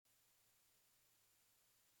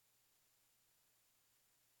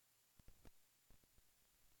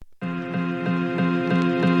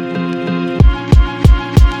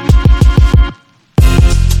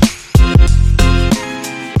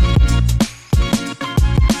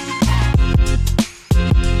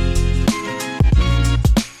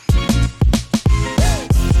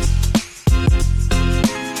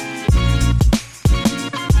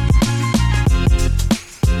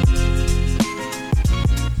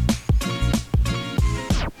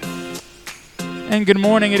And good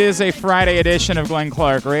morning. It is a Friday edition of Glenn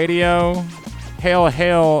Clark Radio. Hail,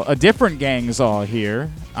 hail, a different gang's all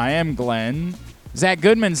here. I am Glenn. Zach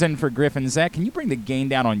Goodman's in for Griffin. Zach, can you bring the gain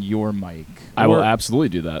down on your mic? I will absolutely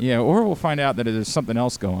do that. Yeah, or we'll find out that there's something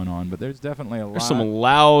else going on, but there's definitely a lot. There's some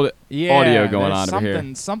loud audio going on over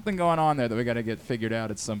here. Something going on there that we got to get figured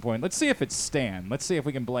out at some point. Let's see if it's Stan. Let's see if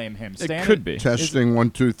we can blame him. Stan, it could be. Testing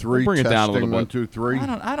 1 2 3. We'll bring it down a little Testing bit. 1 2 3.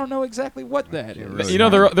 I don't know exactly what that is. Really You know,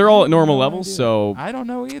 they're all at normal levels, so I don't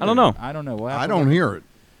know either. I don't know. I don't know. We'll have I to don't look. hear it.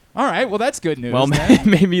 All right, well, that's good news. well, then.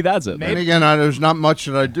 maybe that's it. Maybe- And again, there's not much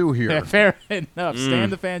that I do here. Yeah, fair enough. Stan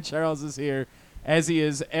the Fan Charles is here, as he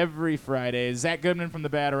is every Friday. Zach Goodman from the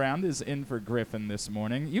Bat Around is in for Griffin this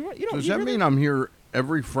morning. You don't. Does you that really- mean I'm here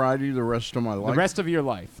every Friday the rest of my life? the rest of your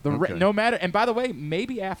life? Okay. No matter. And by the way,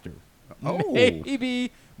 maybe after. Oh.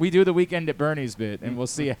 Maybe we do the Weekend at Bernie's bit, and we'll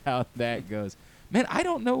see how that goes. Man, I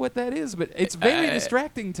don't know what that is, but it's very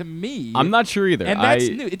distracting to me. I'm not sure either. And that's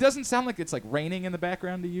new. It doesn't sound like it's like raining in the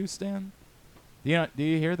background to you, Stan. Do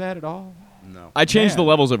you hear that at all? No. I changed the Man.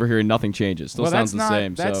 levels over here, and nothing changes. Still well, sounds that's the not,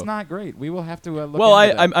 same. That's so. not great. We will have to look Well,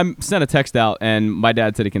 into that. I'm sent a text out, and my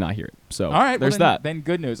dad said he cannot hear it. So All right, there's well, that. Then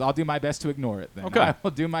good news. I'll do my best to ignore it then. Okay. I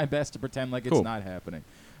will do my best to pretend like it's Cool. not happening.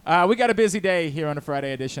 We got a busy day here on a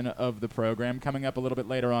Friday edition of the program. Coming up a little bit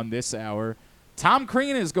later on this hour, Tom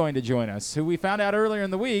Crean is going to join us, who we found out earlier in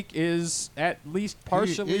the week is at least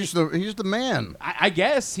partially... He's the man. I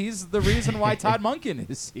guess he's the reason why Todd Monken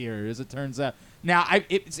is here, as it turns out. Now,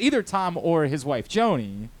 it's either Tom or his wife,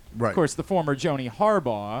 Joni. Right. Of course, the former Joni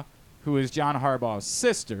Harbaugh, who is John Harbaugh's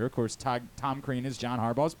sister. Of course, Tom Crean is John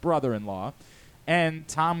Harbaugh's brother-in-law. And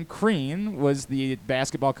Tom Crean was the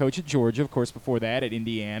basketball coach at Georgia, of course, before that at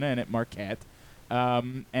Indiana and at Marquette.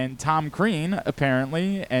 And Tom Crean,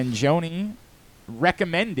 apparently, and Joni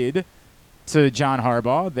recommended to John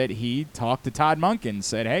Harbaugh that he talk to Todd Monken,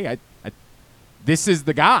 said, hey, this is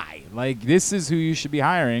the guy. Like, this is who you should be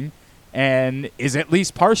hiring, and is at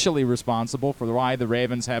least partially responsible for why the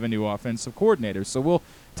Ravens have a new offensive coordinator. So we'll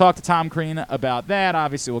talk to Tom Crean about that.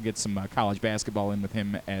 Obviously, we'll get some college basketball in with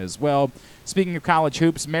him as well. Speaking of college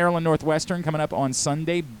hoops, Maryland Northwestern coming up on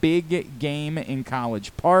Sunday. Big game in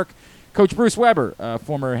College Park. Coach Bruce Weber,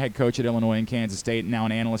 former head coach at Illinois and Kansas State, now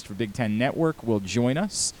an analyst for Big Ten Network, will join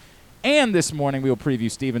us. And this morning we will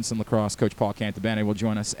preview Stevenson lacrosse. Coach Paul Cantabene will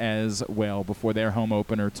join us as well before their home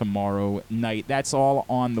opener tomorrow night. That's all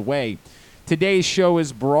on the way. Today's show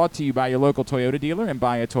is brought to you by your local Toyota dealer and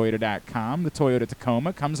buyatoyota.com. The Toyota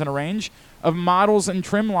Tacoma comes in a range of models and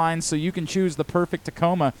trim lines so you can choose the perfect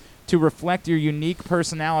Tacoma to reflect your unique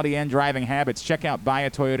personality and driving habits. Check out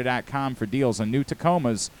buyatoyota.com for deals on new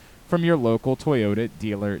Tacomas from your local Toyota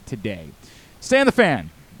dealer today. Stan the Fan,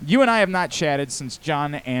 you and I have not chatted since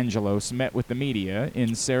John Angelos met with the media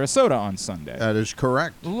in Sarasota on Sunday. That is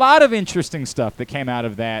correct. A lot of interesting stuff that came out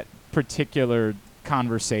of that particular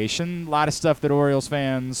conversation. A lot of stuff that Orioles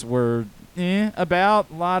fans were about.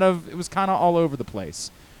 It was kind of all over the place.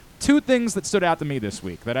 Two things that stood out to me this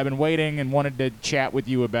week that I've been waiting and wanted to chat with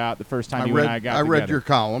you about the first time and I got together. read your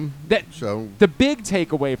column. The big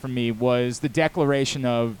takeaway for me was the declaration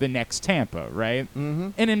of the next Tampa, right? Mm-hmm.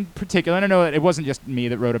 And in particular, and I know that it wasn't just me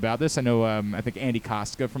that wrote about this. I know I think Andy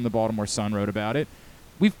Koska from the Baltimore Sun wrote about it.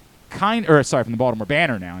 From the Baltimore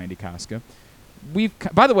Banner now, Andy Koska.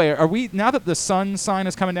 By the way, are we, now that the Sun sign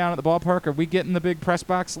is coming down at the ballpark, are we getting the big press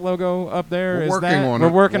box logo up there? We're working on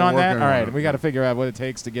that. working All right, on it. we got to figure out what it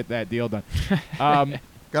takes to get that deal done. Got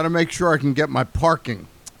to make sure I can get my parking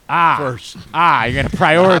first. You're going to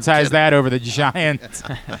prioritize that over the Giants.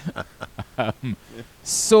 I've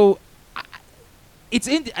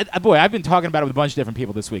been talking about it with a bunch of different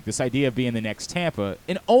people this week, this idea of being the next Tampa,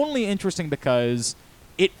 and only interesting because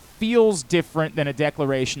it feels different than a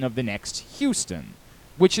declaration of the next Houston,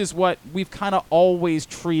 which is what we've kind of always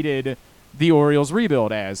treated the Orioles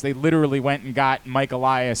rebuild as. They literally went and got Mike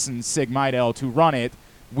Elias and Sig Mejdal to run it.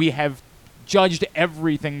 We have judged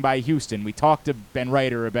everything by Houston. We talked to Ben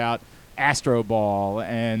Reiter about Astro Ball,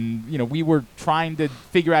 and we were trying to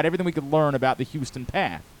figure out everything we could learn about the Houston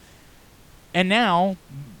path. And now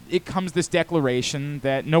it comes this declaration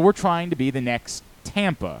that, no, we're trying to be the next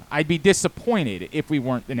Tampa. I'd be disappointed if we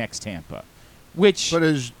weren't the next Tampa. But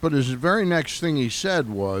his very next thing he said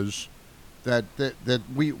was that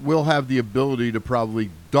we will have the ability to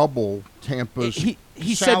probably double Tampa's.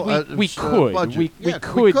 He said we could. Budget. We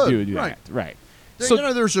could do that. Right.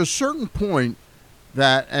 So there's a certain point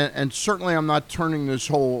that, and certainly I'm not turning this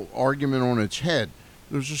whole argument on its head.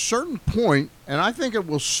 There's a certain point, and I think it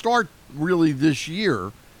will start really this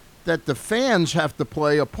year, that the fans have to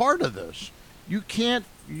play a part of this. You can't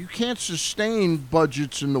sustain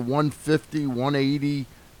budgets in the 150, 180,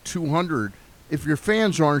 200 if your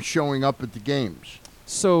fans aren't showing up at the games.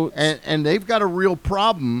 So And they've got a real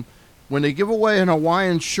problem when they give away an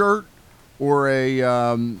Hawaiian shirt or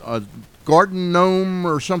a garden gnome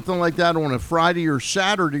or something like that on a Friday or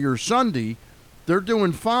Saturday or Sunday. They're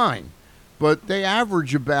doing fine, but they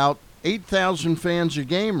average about 8,000 fans a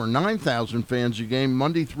game or 9,000 fans a game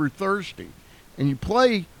Monday through Thursday, and you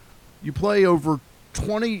play over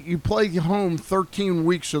 20. You play home 13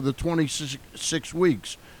 weeks of the 26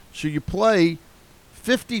 weeks, so you play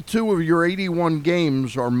 52 of your 81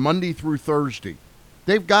 games are Monday through Thursday.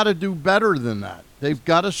 They've got to do better than that. They've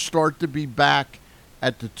got to start to be back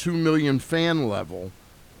at the 2 million fan level,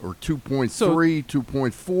 or 2.3,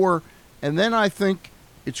 2.4, and then I think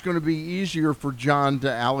it's going to be easier for John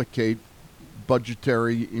to allocate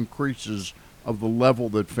budgetary increases of the level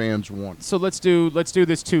that fans want. So let's do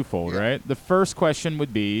this twofold, Yeah. right? The first question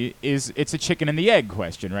would be, it's a chicken and the egg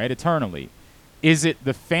question, right? Eternally. Is it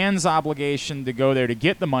the fans' obligation to go there to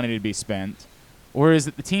get the money to be spent, or is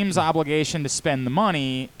it the team's obligation to spend the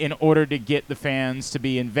money in order to get the fans to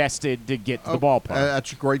be invested to get to the ballpark?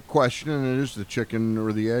 That's a great question, and it is the chicken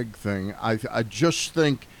or the egg thing. I just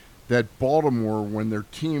think that Baltimore, when their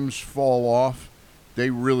teams fall off, they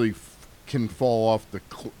really can fall off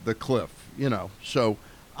the cliff, you know. So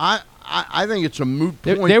I think it's a moot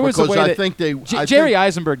point There was a because way I that think they Jerry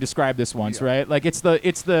Eisenberg described this once, Yeah. right? Like it's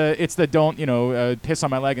the don't piss on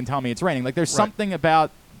my leg and tell me it's raining. Like there's Right. something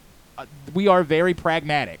about we are very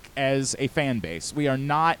pragmatic as a fan base. We are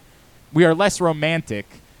less romantic.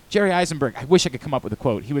 Jerry Eisenberg, I wish I could come up with a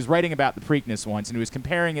quote. He was writing about the Preakness once, and he was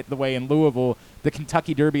comparing it the way in Louisville, the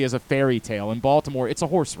Kentucky Derby is a fairy tale. In Baltimore, it's a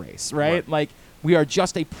horse race, right? Right. Like, we are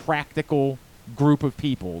just a practical group of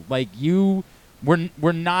people. Like,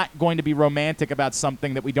 we're not going to be romantic about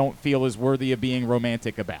something that we don't feel is worthy of being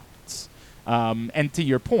romantic about. And to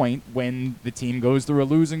your point, when the team goes through a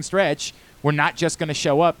losing stretch, we're not just going to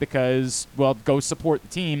show up because, well, go support the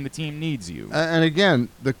team. The team needs you. And again,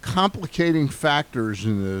 the complicating factors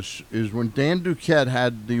in this is when Dan Duquette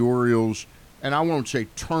had the Orioles, and I won't say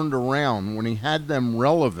turned around, when he had them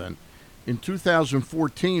relevant, in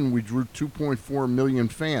 2014 we drew 2.4 million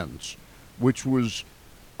fans, which was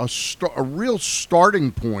a real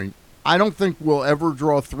starting point. I don't think we'll ever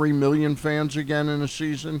draw 3 million fans again in a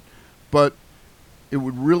season, but it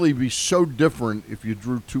would really be so different if you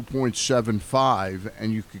drew 2.75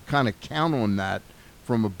 and you could kind of count on that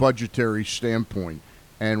from a budgetary standpoint.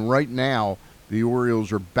 And right now, the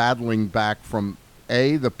Orioles are battling back from,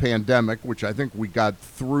 the pandemic, which I think we got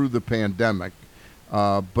through the pandemic,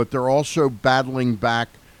 but they're also battling back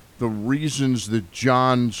the reasons that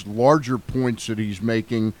John's larger points that he's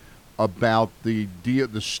making about the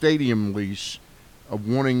stadium lease of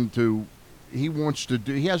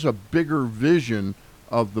he has a bigger vision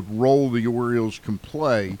of the role the Orioles can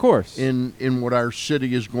play, Of course. in what our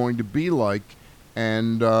city is going to be like,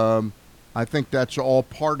 and I think that's all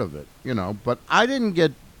part of it, you know. But I didn't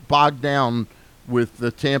get bogged down with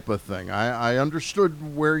the Tampa thing. I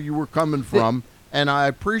understood where you were coming from, and I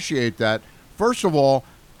appreciate that. First of all,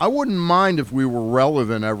 I wouldn't mind if we were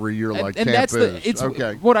relevant every year like and Tampa that's is.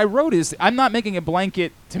 Okay. What I wrote is I'm not making a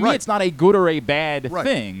blanket. To me, Right. it's not a good or a bad Right.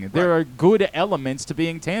 thing. There are good elements to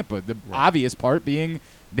being Tampa. The obvious part being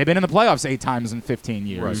they've been in the playoffs 8 times in 15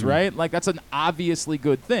 years, right? Like that's an obviously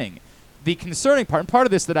good thing. The concerning part, and part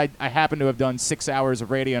of this that I happen to have done 6 hours of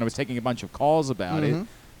radio and I was taking a bunch of calls about it.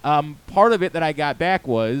 Part of it that I got back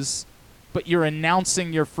was, but you're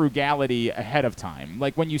announcing your frugality ahead of time.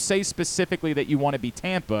 Like when you say specifically that you want to be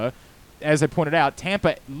Tampa, as I pointed out,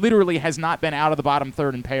 Tampa literally has not been out of the bottom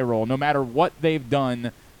third in payroll, no matter what they've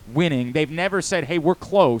done winning. They've never said, hey, we're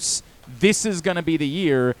close. This is going to be the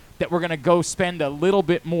year that we're going to go spend a little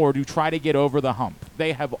bit more to try to get over the hump.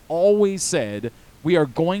 They have always said, we are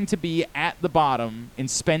going to be at the bottom in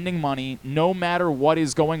spending money no matter what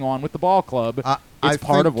is going on with the ball club. It's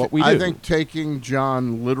part of what we do. I think taking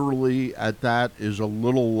John literally at that is a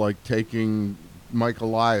little like taking Mike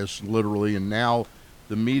Elias literally, and now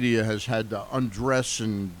the media has had to undress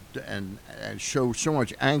and show so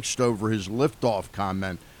much angst over his liftoff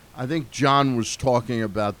comment. I think John was talking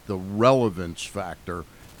about the relevance factor,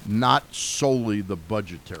 not solely the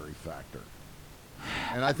budgetary factor.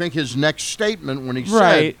 And I think his next statement when he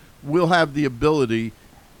said we'll have the ability,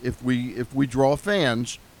 if we draw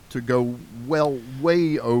fans, to go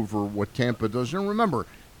way over what Tampa does. And remember,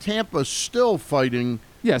 Tampa's still fighting.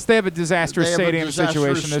 Yes, they have a disastrous stadium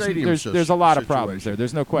situation. There's a lot of problems there.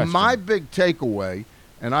 There's no question. My big takeaway,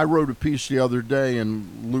 and I wrote a piece the other day,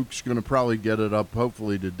 and Luke's going to probably get it up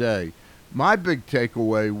hopefully today. My big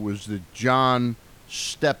takeaway was that John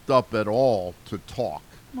stepped up at all to talk.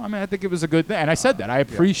 Well, I mean, I think it was a good thing, and I said that. I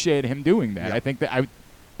appreciate him doing that. Yeah. I think that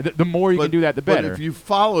the more you can do that, the better. But if you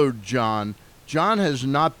followed John has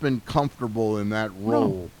not been comfortable in that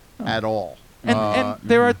role at all. And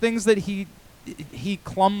there are things that he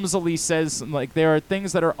clumsily says, like there are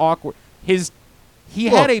things that are awkward. He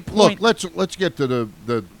had a point. Look, let's get to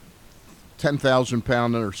the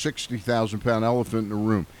 10,000-pound or 60,000-pound elephant in the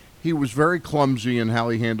room. He was very clumsy in how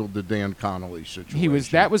he handled the Dan Connolly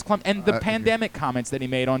situation. That was clumsy. And the pandemic comments that he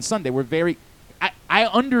made on Sunday were very. I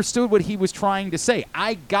understood what he was trying to say.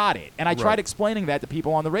 I got it, and I tried explaining that to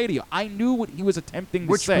people on the radio. I knew what he was attempting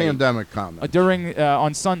to say. Which pandemic comment? During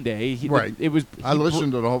on Sunday, I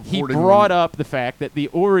listened to the whole 40 He brought up the fact that the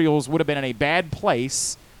Orioles would have been in a bad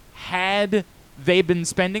place had they been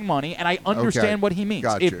spending money, and I understand what he means.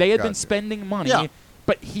 Gotcha, if they had been spending money,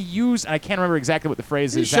 but he used, and I can't remember exactly what the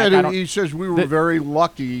phrase is. He says we were very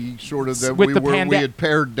lucky, sort of, that we had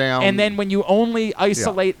pared down. And then when you only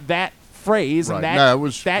isolate that phrase and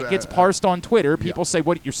that gets parsed on Twitter, people say,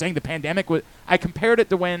 "What you're saying? The pandemic was." I compared it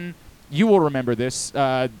to when you will remember this,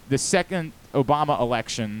 the second Obama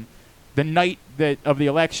election, the night of the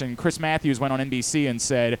election, Chris Matthews went on NBC and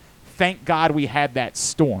said, "Thank God we had that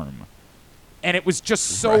storm." And it was just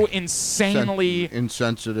so insanely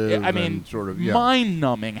insensitive. I mean, and sort of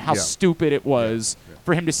mind-numbing how stupid it was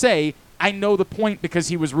for him to say. I know the point because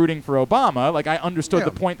he was rooting for Obama. Like I understood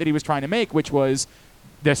the point that he was trying to make, which was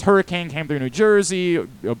this hurricane came through New Jersey.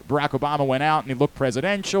 Barack Obama went out and he looked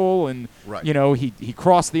presidential, and he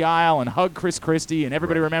crossed the aisle and hugged Chris Christie, and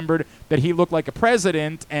everybody remembered that he looked like a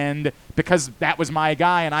president. And because that was my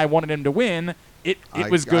guy and I wanted him to win. It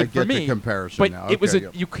was good for me. The comparison but now. It was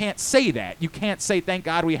you can't say that. You can't say thank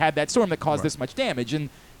God we had that storm that caused this much damage. And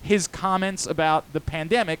his comments about the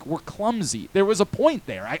pandemic were clumsy. There was a point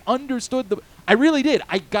there. I understood I really did.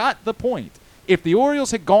 I got the point. If the Orioles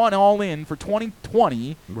had gone all in for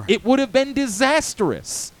 2020, it would have been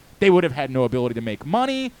disastrous. They would have had no ability to make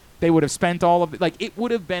money. They would have spent all of it. It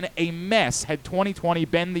would have been a mess had 2020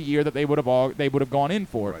 been the year that they would have gone in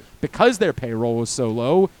for. Because their payroll was so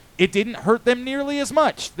low, it didn't hurt them nearly as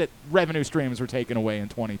much that revenue streams were taken away in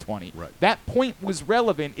 2020. That point was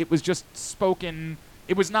relevant. It was just spoken.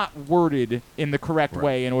 It was not worded in the correct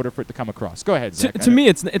way in order for it to come across. Go ahead, Zach. To me,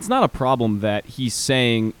 it's not a problem that he's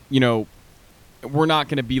saying, we're not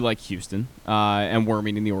going to be like Houston, and we're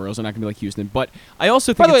meaning the Orioles are not going to be like Houston. But I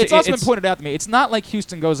also think, by the way, it's also been pointed out to me, it's not like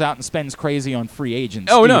Houston goes out and spends crazy on free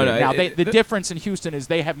agents. Oh, either. no. Now, the difference in Houston is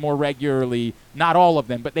they have more regularly, not all of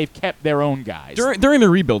them, but they've kept their own guys. During the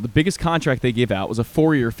rebuild, the biggest contract they gave out was a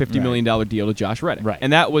 4-year, $50 million deal to Josh Reddick.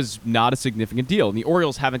 And that was not a significant deal. And the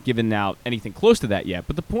Orioles haven't given out anything close to that yet.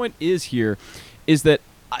 But the point is that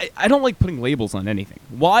I don't like putting labels on anything.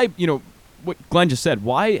 Why, what Glenn just said,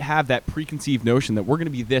 why have that preconceived notion that we're going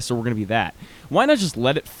to be this or we're going to be that? Why not just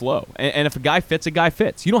let it flow? And if a guy fits, a guy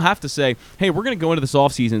fits. You don't have to say, hey, we're going to go into this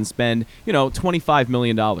offseason and spend, $25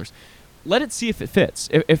 million. Let it see if it fits.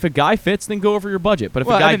 If a guy fits, then go over your budget. But if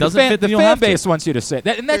a guy doesn't fit, then you don't have to. The fan base wants you to say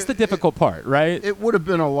that, and that's the difficult part, right? It would have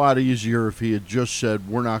been a lot easier if he had just said,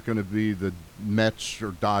 we're not going to be the Mets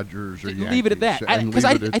or Dodgers or Yankees. Leave it at that. Because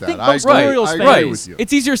I think most Orioles fans...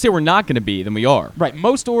 It's easier to say we're not going to be than we are. Right.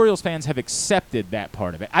 Most Orioles fans have accepted that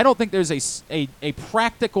part of it. I don't think there's a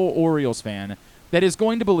practical Orioles fan that is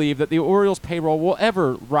going to believe that the Orioles payroll will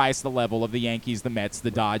ever rise to the level of the Yankees, the Mets,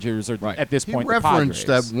 the Dodgers, or at this point the Padres. He referenced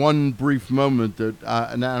that one brief moment that,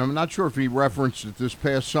 and I'm not sure if he referenced it this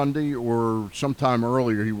past Sunday or sometime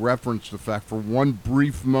earlier, he referenced the fact for one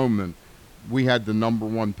brief moment we had the number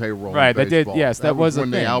one payroll in baseball. That was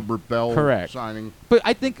when the Albert Bell signing. But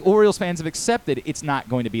I think Orioles fans have accepted it's not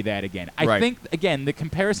going to be that again. I think, again, the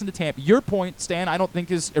comparison to Tampa, your point, Stan, I don't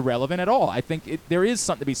think is irrelevant at all. I think there is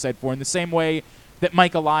something to be said for in the same way that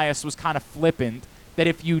Mike Elias was kind of flippant, that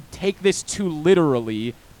if you take this too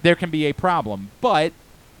literally, there can be a problem. But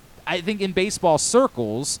I think in baseball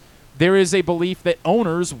circles, there is a belief that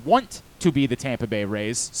owners want to be the Tampa Bay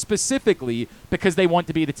Rays, specifically because they want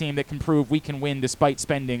to be the team that can prove we can win despite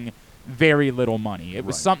spending very little money. It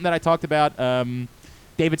was something that I talked about.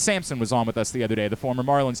 David Sampson was on with us the other day, the former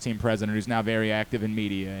Marlins team president, who's now very active in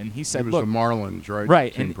media, and he said, he was "Look, the Marlins, right?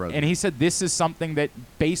 Right, team president. And he said this is something that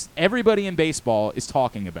everybody in baseball is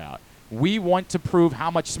talking about. We want to prove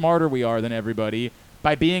how much smarter we are than everybody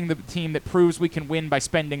by being the team that proves we can win by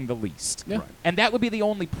spending the least." Yeah. And that would be the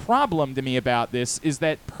only problem to me about this, is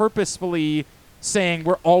that purposefully saying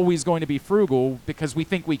we're always going to be frugal because we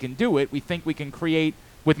think we can do it. We think we can create,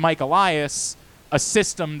 with Mike Elias, a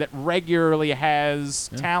system that regularly has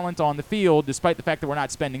talent on the field despite the fact that we're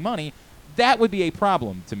not spending money. that would be a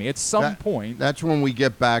problem to me at some point. That's when we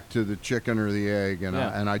get back to the chicken or the egg, and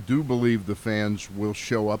Yeah. I do believe the fans will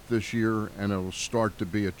show up this year, and it will start to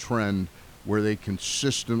be a trend where they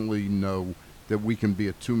consistently know that we can be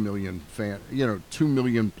a 2 million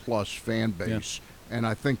plus fan base, and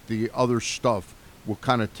I think the other stuff will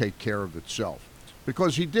kind of take care of itself.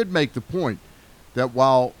 Because he did make the point that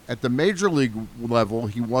while at the major league level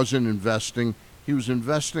he wasn't investing, he was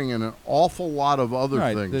investing in an awful lot of other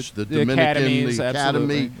things. The Dominican, academies, the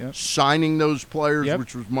academy, yep. signing those players, Yep.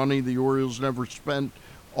 which was money the Orioles never spent.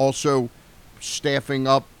 Also, staffing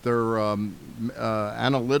up their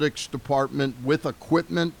analytics department with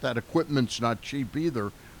equipment. That equipment's not cheap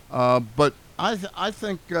either. But I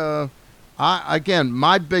think, again,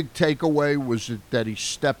 my big takeaway was that he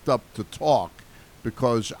stepped up to talk,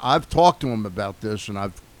 because I've talked to him about this, and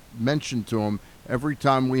I've mentioned to him every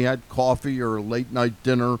time we had coffee or a late night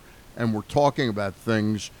dinner and we're talking about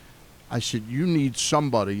things, I said, you need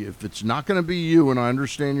somebody. If it's not going to be you, and I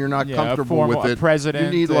understand you're not comfortable with it,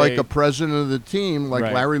 president, you need like a president of the team, like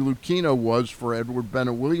Right. Larry Lucchino was for Edward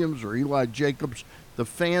Bennett Williams or Eli Jacobs. The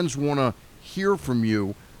fans want to hear from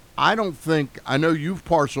you. I know you've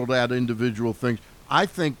parceled out individual things. I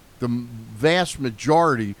think the vast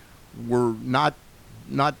majority were not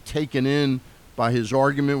taken in by his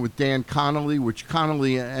argument with Dan Connolly, which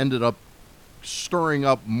Connolly ended up stirring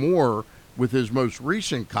up more with his most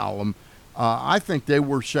recent column. I think they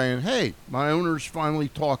were saying, hey, my owner's finally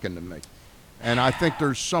talking to me. And I think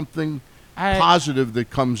there's something positive that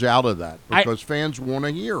comes out of that, because fans want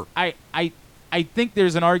to hear. I think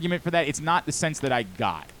there's an argument for that. It's not the sense that I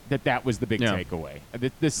got that was the big takeaway.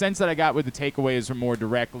 The sense that I got with the takeaways were more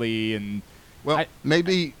directly and – well,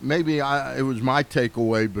 maybe it was my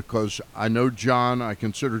takeaway, because I know John. I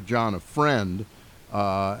consider John a friend,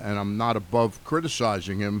 and I'm not above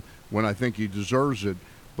criticizing him when I think he deserves it.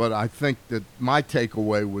 But I think that my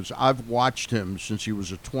takeaway was I've watched him since he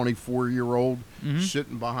was a 24-year-old,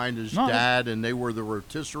 sitting behind his dad, and they were the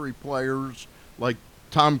rotisserie players. Like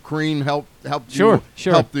Tom Crean helped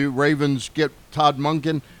the Ravens get Todd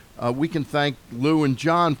Monken. We can thank Lou and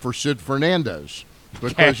John for Sid Fernandez.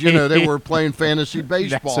 Because, they were playing fantasy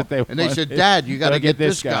baseball. That's what and they said, Dad, you got to get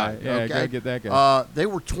this guy. Yeah, okay? got to get that guy. They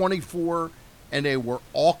were 24, and they were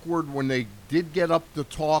awkward when they did get up to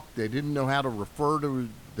talk. They didn't know how to refer to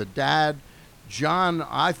the dad. John,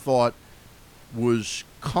 I thought, was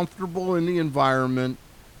comfortable in the environment.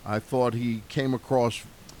 I thought he came across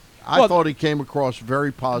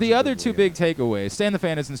very positively. The other two big takeaways. Stan the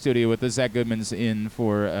Fan is in studio with us. Zach Goodman's in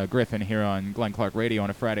for Griffin here on Glenn Clark Radio on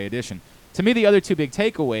a Friday edition. To me, the other two big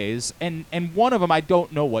takeaways, and one of them I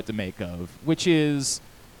don't know what to make of, which is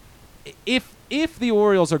if the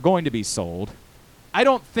Orioles are going to be sold, I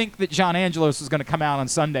don't think that John Angelos is going to come out on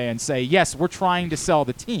Sunday and say, yes, we're trying to sell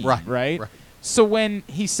the team, right? So when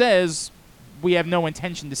he says we have no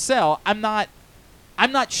intention to sell, I'm not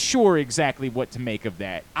sure exactly what to make of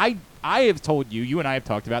that. I have told you and I have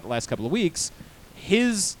talked about the last couple of weeks,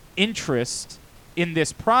 his interest in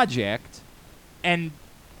this project and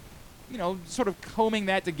sort of combing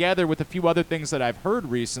that together with a few other things that I've heard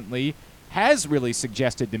recently has really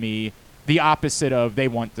suggested to me the opposite of they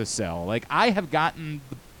want to sell. Like, I have gotten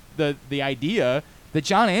the idea that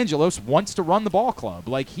John Angelos wants to run the ball club.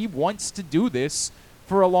 Like, he wants to do this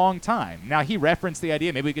for a long time. Now, he referenced the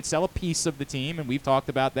idea maybe we could sell a piece of the team, and we've talked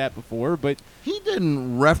about that before, but he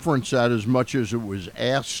didn't reference that as much as it was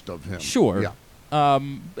asked of him. Sure. Yeah.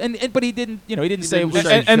 But he didn't, he didn't say.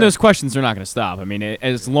 And those questions are not going to stop. I mean,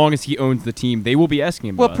 as long as he owns the team, they will be asking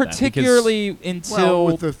him about particularly until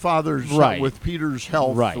with the father's with Peter's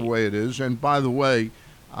health the way it is. And by the way,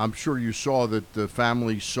 I'm sure you saw that the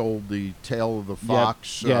family sold the Tail of the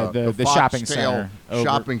Fox, the Fox shopping Tail center,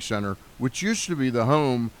 shopping center, which used to be the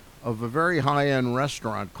home of a very high-end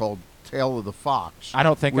restaurant called Tail of the Fox. I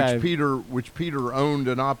don't think which Peter owned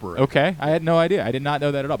and operated. Okay, I had no idea. I did not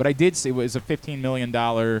know that at all. But I did see it was a $15 million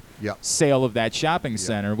sale of that shopping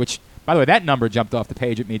center. Which, by the way, that number jumped off the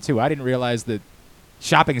page at me too. I didn't realize that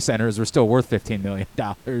shopping centers were still worth $15 million in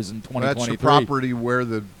 2023. That's the property where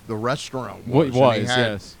the restaurant was.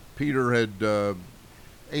 Yes. Peter had. Do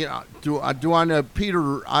I know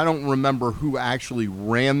Peter? I don't remember who actually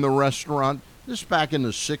ran the restaurant. This is back in the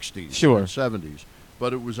 60s, and 70s.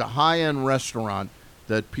 But it was a high-end restaurant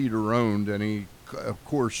that Peter owned, and he, of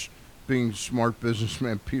course, being a smart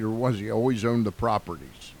businessman Peter was, he always owned the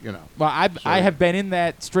properties, Well, I have been in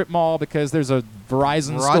that strip mall because there's a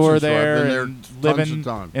Verizon store there. And living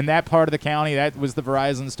in that part of the county, that was the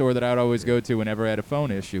Verizon store that I would always go to whenever I had a phone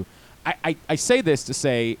issue. I say this to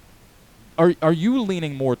say, are you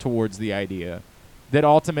leaning more towards the idea that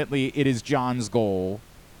ultimately it is John's goal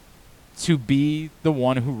to be the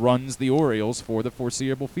one who runs the Orioles for the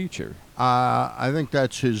foreseeable future. I think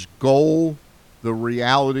that's his goal. The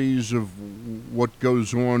realities of what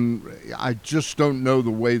goes on, I just don't know the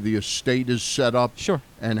way the estate is set up. Sure.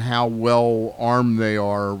 And how well armed they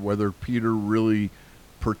are, whether Peter really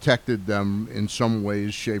protected them in some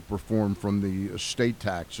ways, shape, or form from the estate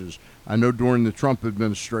taxes. I know during the Trump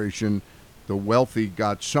administration, the wealthy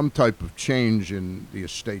got some type of change in the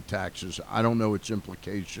estate taxes. I don't know its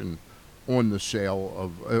implication on the sale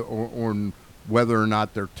of, or on whether or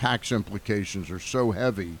not their tax implications are so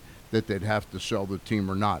heavy that they'd have to sell the team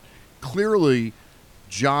or not. Clearly,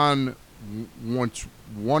 John wants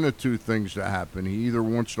one of two things to happen. He either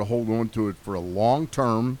wants to hold on to it for a long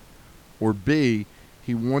term, or B,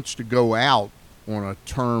 he wants to go out on a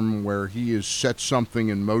term where he has set something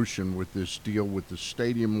in motion with this deal with the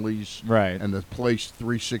stadium lease, right, and the Place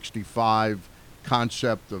 365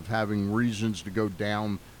 concept of having reasons to go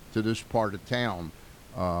down to this part of town.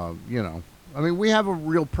 We have a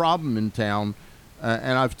real problem in town.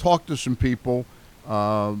 And I've talked to some people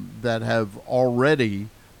that have already,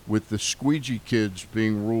 with the squeegee kids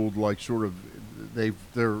being ruled like sort of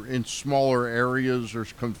they're in smaller areas or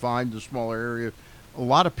confined to smaller areas. A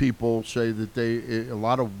lot of people say that a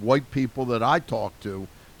lot of white people that I talk to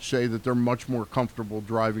say that they're much more comfortable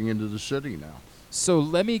driving into the city now. So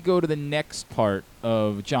let me go to the next part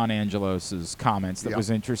of John Angelos's comments that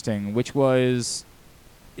was interesting, which was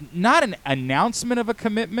not an announcement of a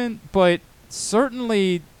commitment, but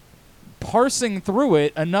certainly parsing through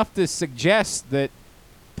it enough to suggest that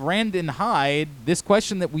Brandon Hyde, this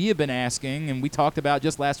question that we have been asking, and we talked about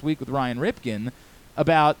just last week with Ryan Ripken,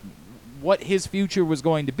 about what his future was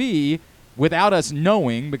going to be without us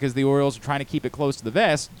knowing, because the Orioles are trying to keep it close to the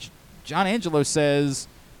vest. John Angelos says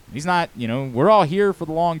he's not, we're all here for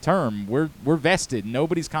the long term. We're vested.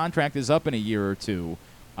 Nobody's contract is up in a year or two.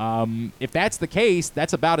 If that's the case,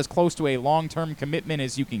 that's about as close to a long-term commitment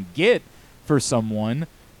as you can get for someone.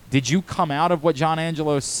 Did you come out of what John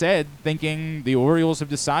Angelos said thinking the Orioles have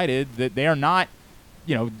decided that they are not,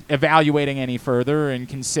 evaluating any further and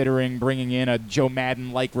considering bringing in a Joe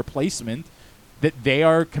Madden-like replacement, that they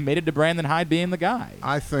are committed to Brandon Hyde being the guy?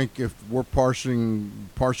 I think if we're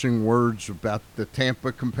parsing words about the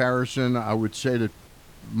Tampa comparison, I would say that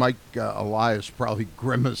Mike Elias probably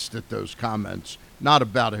grimaced at those comments, not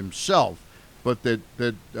about himself, but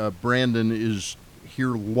that Brandon is here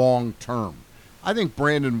long term. I think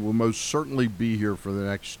Brandon will most certainly be here for the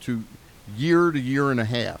next year to year and a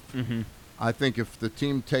half. Mm-hmm. I think if the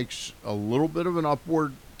team takes a little bit of an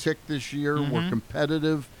upward tick this year, we're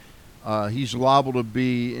competitive, he's liable to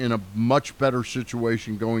be in a much better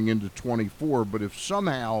situation going into 24. But if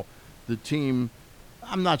somehow the team,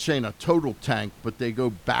 I'm not saying a total tank, but they go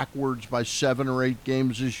backwards by 7 or 8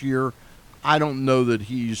 games this year, I don't know that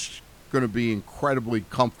he's going to be incredibly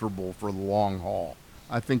comfortable for the long haul.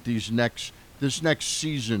 I think this next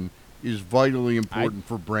season is vitally important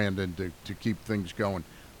for Brandon to keep things going.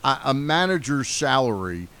 A manager's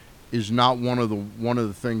salary is not one of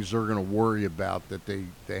the things they're going to worry about, that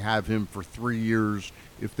they have him for 3 years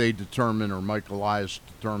if they determine, or Mike Elias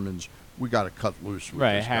determines, we got to cut loose with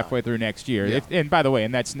this halfway guy. through next year. Yeah. And by the way,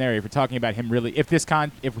 in that scenario, if we're talking about him really, if his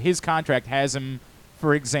contract has him,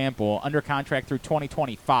 for example, under contract through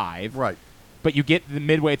 2025, right? But you get the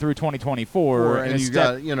midway through 2024, and you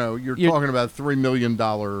got, you're talking about $3 million,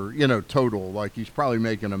 total. Like he's probably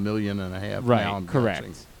making $1.5 million now. Right,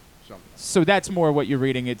 correct. So that's more what you're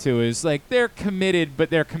reading it to, is like they're committed, but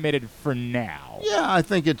they're committed for now. Yeah, I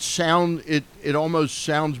think it almost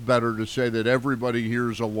sounds better to say that everybody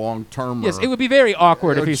here is a long-termer. Yes, it would be very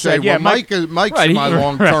awkward if he said, well, Mike's right, my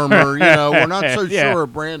long-termer. We're not so sure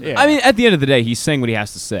of Brandon. Yeah. I mean, at the end of the day, he's saying what he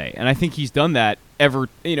has to say, and I think he's done that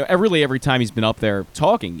every time he's been up there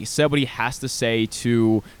talking. He said what he has to say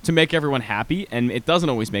to make everyone happy, and it doesn't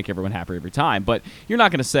always make everyone happy every time. But you're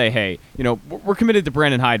not going to say, hey, we're committed to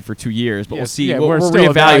Brandon Hyde for 2 years, but we'll see. Yeah, we'll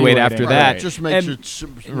still reevaluate after that. It just makes it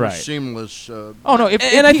seamless.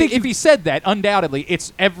 I think if he said that, undoubtedly,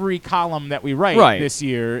 it's every column that we write this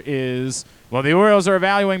year is, well, the Orioles are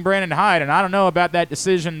evaluating Brandon Hyde, and I don't know about that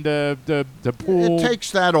decision to pull. It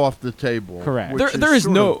takes that off the table. Correct. There is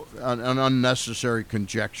no an unnecessary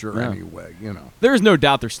conjecture anyway. There is no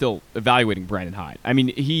doubt they're still evaluating Brandon Hyde. I mean,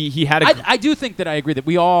 he had I do think that I agree that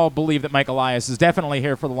we all believe that Mike Elias is definitely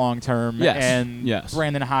here for the long term. Yes. And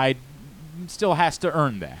Brandon Hyde still has to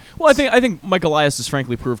earn that. Well, I think Mike Elias has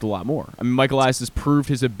frankly proved a lot more. I mean, Mike Elias has proved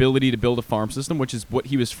his ability to build a farm system, which is what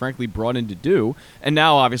he was frankly brought in to do. And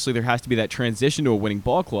now, obviously, there has to be that transition to a winning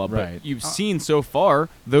ball club. Right. But you've seen so far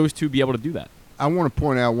those two be able to do that. I want to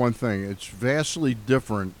point out one thing. It's vastly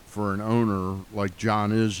different for an owner like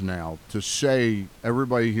John is now to say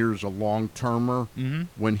everybody here is a long-termer.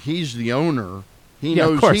 When he's the owner, he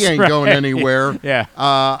knows he ain't going anywhere.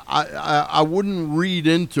 I wouldn't read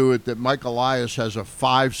into it that Mike Elias has a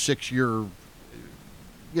 5-6 year,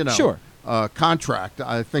 contract.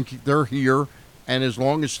 I think they're here, and as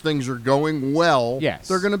long as things are going well,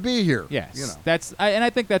 they're going to be here. Yes, and I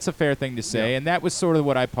think that's a fair thing to say. And that was sort of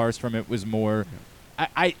what I parsed from it. Was more.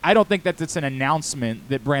 I don't think that it's an announcement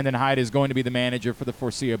that Brandon Hyde is going to be the manager for the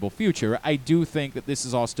foreseeable future. I do think that this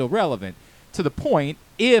is all still relevant to the point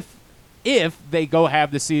if they go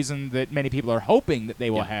have the season that many people are hoping that they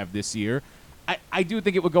will have this year. I do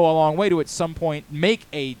think it would go a long way to at some point make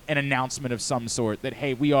an announcement of some sort that,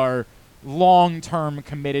 hey, we are long-term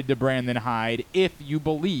committed to Brandon Hyde if you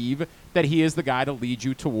believe that he is the guy to lead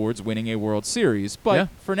you towards winning a World Series. But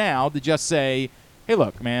for now, to just say, hey,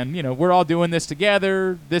 look, man, we're all doing this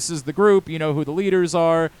together. This is the group. You know who the leaders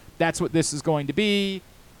are. That's what this is going to be.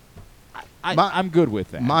 I'm good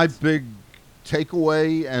with that. My big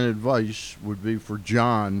takeaway and advice would be for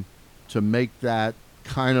John to make that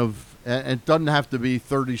kind of, and it doesn't have to be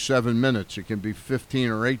 37 minutes. It can be 15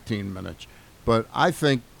 or 18 minutes. But I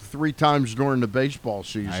think 3 times during the baseball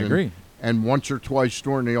season, I agree, and once or twice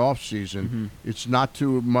during the off season, it's not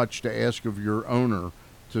too much to ask of your owner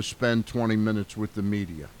to spend 20 minutes with the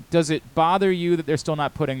media. Does it bother you that they're still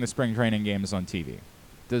not putting the spring training games on TV?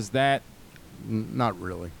 Does that? Not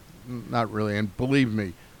really. Not really. And believe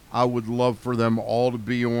me, I would love for them all to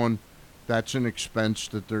be on. That's an expense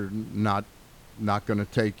that they're not going to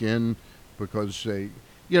take in because they,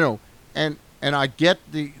 and I get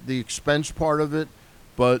the expense part of it,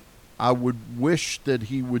 but I would wish that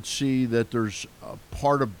he would see that there's a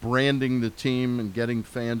part of branding the team and getting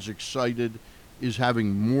fans excited is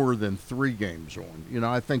having more than 3 games on.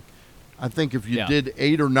 I think if you did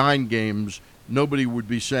 8 or 9 games, nobody would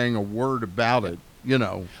be saying a word about it,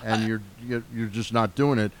 and you're just not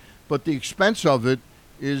doing it. But the expense of it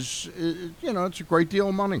is, it's a great deal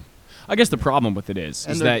of money. I guess the problem with it is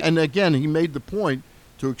that, and again, he made the point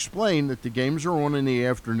to explain that the games are on in the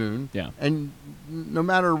afternoon. And no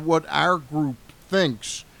matter what our group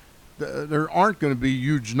thinks, there aren't going to be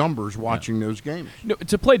huge numbers watching those games. No,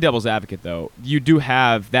 to play devil's advocate, though, you do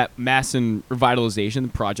have that MASN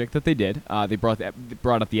revitalization project that they did. They brought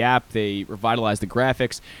out the app. They revitalized the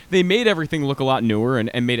graphics. They made everything look a lot newer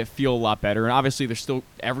and made it feel a lot better. And obviously, there's still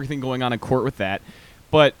everything going on in court with that.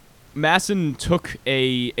 But MASN took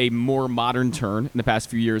a more modern turn in the past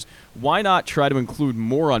few years. Why not try to include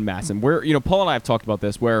more on MASN? Where, Paul and I have talked about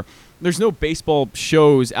this, where there's no baseball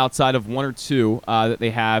shows outside of 1 or 2 that they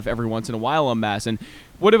have every once in a while on MASN.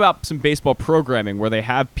 What about some baseball programming where they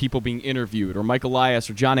have people being interviewed, or Mike Elias,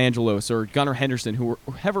 or John Angelos, or Gunnar Henderson,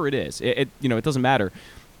 whoever it is? It doesn't matter.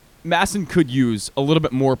 MASN could use a little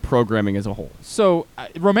bit more programming as a whole. So,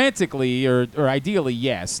 romantically or ideally,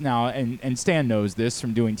 yes. Now, and Stan knows this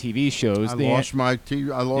from doing TV shows. I lost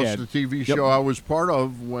the TV show I was part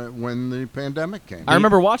of when the pandemic came. I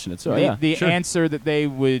remember watching it. So the answer that they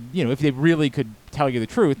would, if they really could tell you the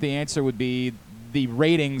truth, the answer would be the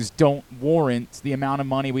ratings don't warrant the amount of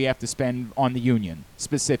money we have to spend on the union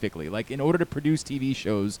specifically. Like, in order to produce TV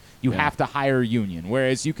shows, you have to hire a union,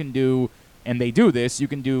 whereas you can do. And they do this. You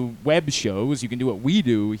can do web shows. You can do what we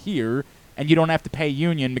do here, and you don't have to pay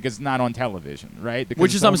union because it's not on television, right? Because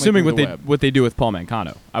which is, I'm assuming, what they do with Paul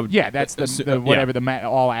Mancano. That's the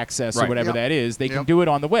all access or whatever that is. They can do it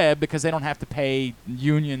on the web because they don't have to pay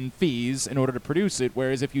union fees in order to produce it.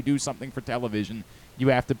 Whereas if you do something for television, you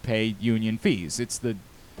have to pay union fees. It's the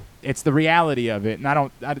reality of it,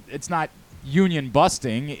 and it's not union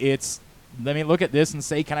busting. It's, let me look at this and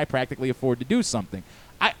say, can I practically afford to do something?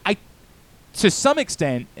 I to some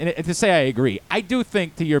extent, and to say I agree, I do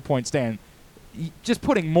think, to your point, Stan, just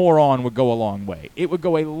putting more on would go a long way. It would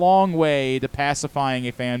go a long way to pacifying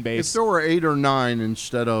a fan base. If there were 8 or 9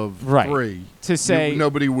 instead of 3, to say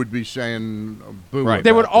nobody would be saying boo. Right.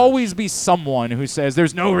 There would always be someone who says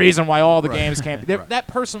there's no reason why all the games can't be. That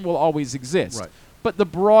person will always exist. Right. But the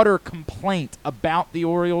broader complaint about the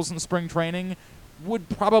Orioles in spring training would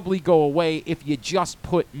probably go away if you just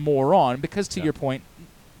put more on, because to your point,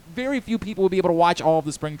 very few people will be able to watch all of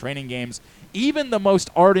the spring training games, even the most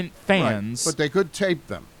ardent fans. Right. But they could tape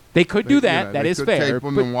them. They could do that. That is fair. They could tape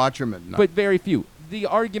them and watch them at night. But very few. The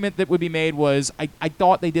argument that would be made was, I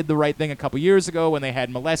thought they did the right thing a couple years ago when they had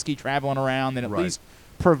Molesky traveling around and at least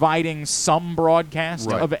providing some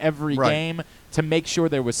broadcast of every game to make sure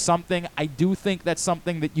there was something. I do think that's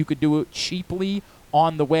something that you could do cheaply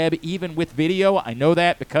on the web, even with video. I know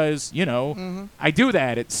that because, I do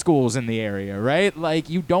that at schools in the area, right? Like,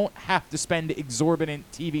 you don't have to spend exorbitant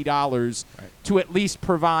TV dollars to at least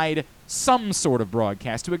provide some sort of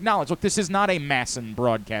broadcast to acknowledge, look, this is not a Masson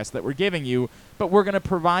broadcast that we're giving you, but we're going to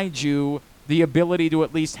provide you the ability to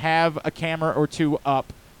at least have a camera or two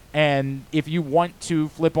up. And if you want to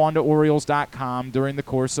flip onto Orioles.com during the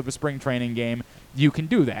course of a spring training game, you can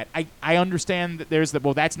do that. I understand that there's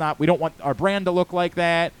we don't want our brand to look like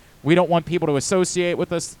that. We don't want people to associate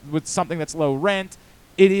with us with something that's low rent.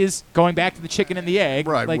 It is going back to the chicken and the egg.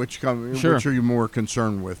 Right, like, which are you more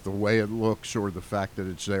concerned with, the way it looks or the fact that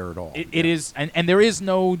it's there at all? It is, and there is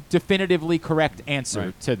no definitively correct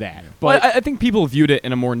answer to that. But I think people viewed it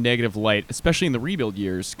in a more negative light, especially in the rebuild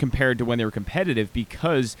years, compared to when they were competitive,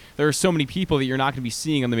 because there are so many people that you're not going to be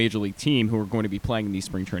seeing on the Major League team who are going to be playing in these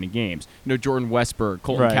spring training games. Jordan Westburg,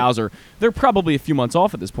 Colton Cowser, they're probably a few months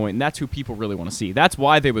off at this point, and that's who people really want to see. That's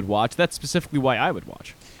why they would watch. That's specifically why I would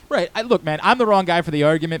watch. Right. Look, man, I'm the wrong guy for the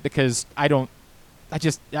argument because you're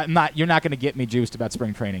not going to get me juiced about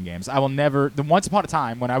spring training games. I will never. Once upon a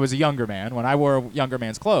time, when I was a younger man, when I wore a younger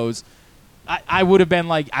man's clothes, I would have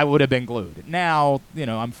been glued. Now,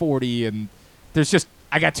 I'm 40 and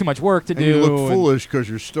I got too much work to do. You look foolish because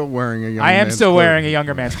you're still wearing a younger man's clothes. I am still wearing a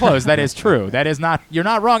younger man's clothes. That is true. That is not. You're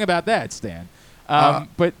not wrong about that, Stan.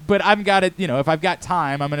 But I've got it. If I've got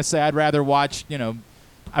time, I'm going to say I'd rather watch.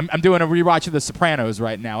 I'm doing a rewatch of The Sopranos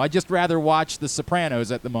right now. I'd just rather watch The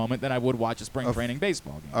Sopranos at the moment than I would watch a spring training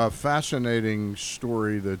baseball game. A fascinating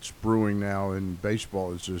story that's brewing now in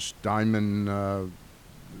baseball is this the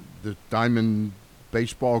Diamond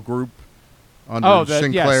Baseball Group under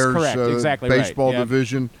Sinclair's baseball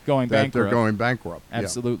division. Going bankrupt. They're going bankrupt.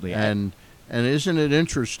 Absolutely. Yeah. And isn't it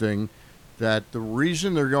interesting that the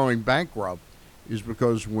reason they're going bankrupt is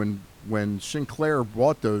because when Sinclair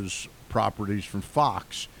bought those properties from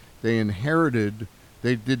Fox, they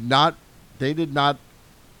did not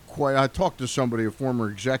quite. I talked to somebody, a former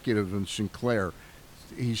executive in Sinclair.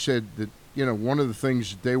 He said that one of the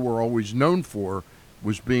things that they were always known for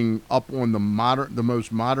was being up on the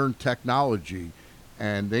most modern technology,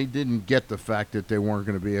 and they didn't get the fact that they weren't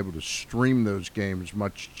going to be able to stream those games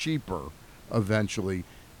much cheaper eventually,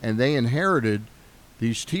 and they inherited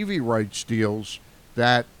these TV rights deals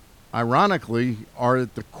that ironically are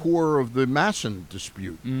at the core of the Masson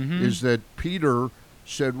dispute. Is that Peter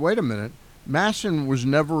said, wait a minute, Masson was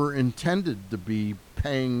never intended to be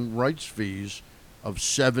paying rights fees of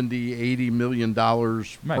 $70-80 million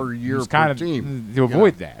per year per team. To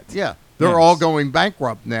avoid that. Yeah. They're all going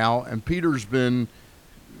bankrupt now, and Peter's been,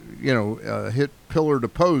 hit pillar to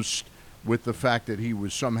post with the fact that he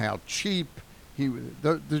was somehow cheap.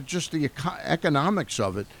 Just the economics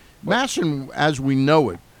of it. Masson, as we know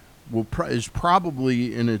it, is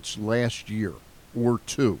probably in its last year or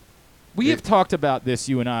two. We have talked about this,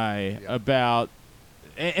 you and I, about,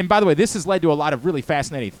 and by the way, this has led to a lot of really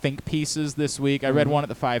fascinating think pieces this week. I read one at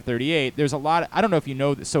the 538. There's a lot, I don't know if you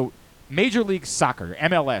know this. So Major League Soccer,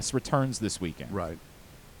 MLS, returns this weekend. Right.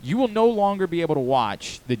 You will no longer be able to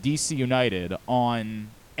watch the DC United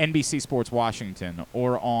on NBC Sports Washington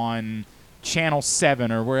or on Channel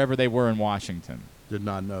 7 or wherever they were in Washington. Did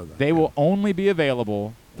not know that. They will only be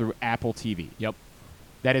available through Apple TV. Yep.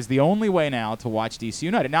 That is the only way now to watch DC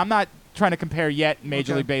United. Now, I'm not trying to compare yet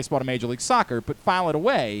Major League Baseball to Major League Soccer, but file it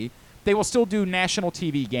away. They will still do national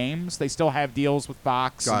TV games. They still have deals with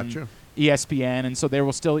Fox and ESPN, and so there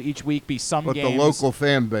will still each week be some games. But the local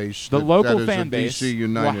fan base,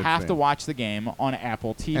 will have to watch the game on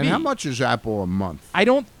Apple TV. And how much is Apple a month? I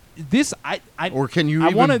don't. Or can you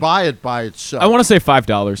even buy it by itself? I want to say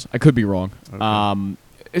 $5. I could be wrong. Okay.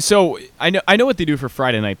 So I know what they do for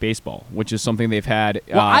Friday Night Baseball, which is something they've had for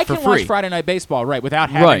free. Well, I can watch Friday Night Baseball, without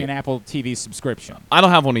having an Apple TV subscription. I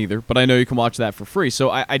don't have one either, but I know you can watch that for free. So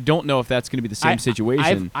I don't know if that's going to be the same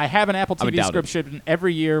situation. I have an Apple TV subscription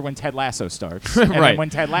every year when Ted Lasso starts. Right. And then when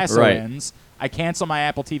Ted Lasso ends, I cancel my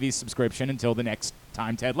Apple TV subscription until the next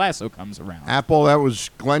time Ted Lasso comes around. Apple, that was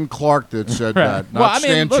Glenn Clark that said that, not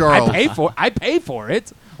Stan Charles. I pay for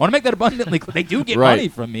it. I want to make that abundantly clear. They do get money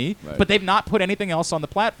from me, but they've not put anything else on the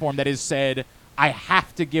platform that has said, I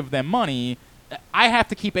have to give them money. I have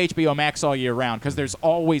to keep HBO Max all year round because there's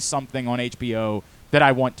always something on HBO that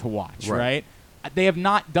I want to watch, right? They have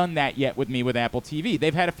not done that yet with me with Apple TV.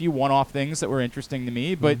 They've had a few one-off things that were interesting to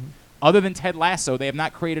me, but other than Ted Lasso, they have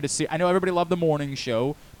not created a series. I know everybody loved the morning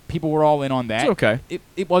show. People were all in on that. It's okay.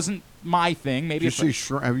 It wasn't my thing. Maybe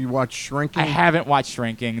have you watched Shrinking? I haven't watched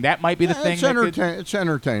Shrinking. That might be the thing. It's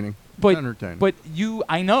entertaining. But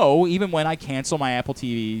I know even when I cancel my Apple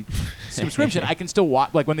TV subscription, I can still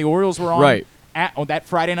watch. Like when the Orioles were on, on that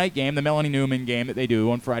Friday night game, the Melanie Newman game that they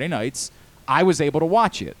do on Friday nights, I was able to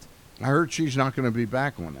watch it. I heard she's not going to be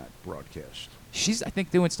back on that broadcast. She's, I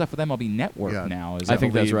think, doing stuff with MLB Network now. I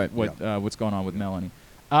think that's right. What's going on with Melanie.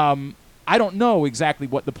 I don't know exactly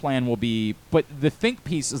what the plan will be, but the think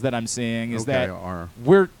pieces that I'm seeing is that's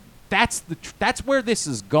where this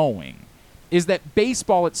is going, is that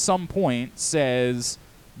baseball at some point says,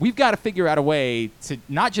 we've got to figure out a way to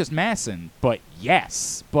not just MASN, but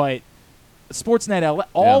Sportsnet LA,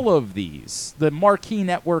 all of these, the marquee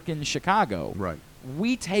network in Chicago. Right.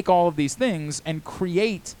 We take all of these things and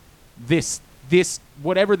create this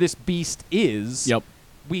whatever this beast is. Yep.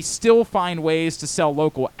 We still find ways to sell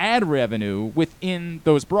local ad revenue within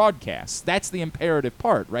those broadcasts. That's the imperative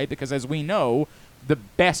part, right? Because as we know, the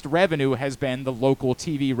best revenue has been the local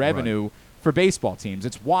TV revenue for baseball teams.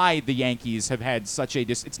 It's why the Yankees have had such a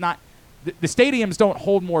it's not the stadiums don't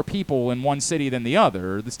hold more people in one city than the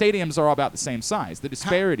other. The stadiums are all about the same size. The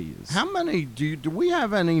disparity is. How many do we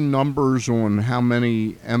have any numbers on how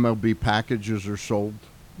many MLB packages are sold?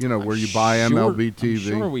 You know, where you buy MLB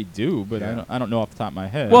TV. I'm sure we do, but I don't know off the top of my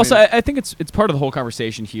head. Well, I think it's part of the whole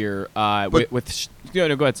conversation here. No, go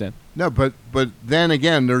ahead, Sam. No, but then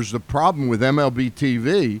again, there's the problem with MLB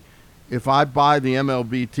TV. If I buy the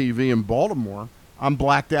MLB TV in Baltimore, I'm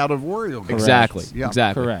blacked out of Oriole games. Exactly. Yeah.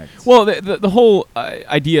 Exactly. Correct. Well, the whole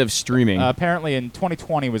idea of streaming. Apparently, in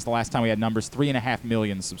 2020 was the last time we had numbers 3.5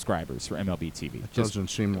 million subscribers for MLB TV. It doesn't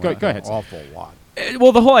seem like an awful lot.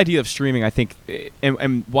 Well, the whole idea of streaming, I think,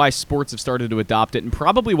 and why sports have started to adopt it, and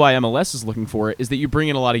probably why MLS is looking for it, is that you bring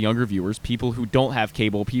in a lot of younger viewers, people who don't have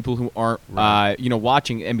cable, people who aren't,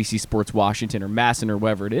 watching NBC Sports Washington or MASN or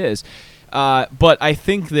whatever it is. But I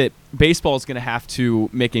think that baseball is going to have to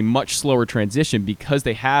make a much slower transition because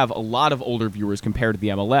they have a lot of older viewers compared to the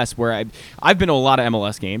MLS, where I've been to a lot of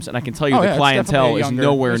MLS games, and I can tell you the clientele is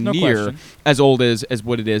nowhere near as old as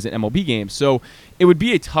what it is at MLB games. So it would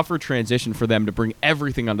be a tougher transition for them to bring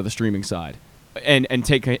everything onto the streaming side and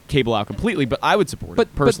take cable out completely, but I would support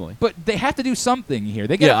it personally. But they have to do something here.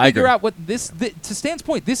 They got to figure out what to Stan's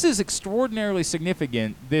point, this is extraordinarily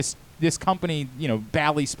significant, this company,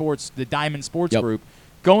 Bally Sports, the Diamond Sports Group,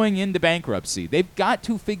 going into bankruptcy. They've got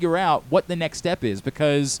to figure out what the next step is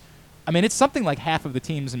because, it's something like half of the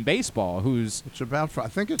teams in baseball It's about, I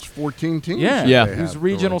think it's 14 teams. Yeah. Whose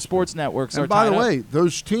regional sports networks are tied up. And by the way,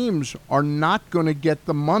 those teams are not going to get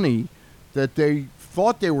the money that they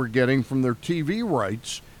thought they were getting from their TV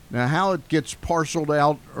rights. Now, how it gets parceled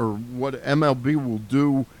out or what MLB will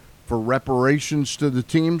do for reparations to the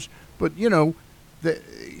teams, but,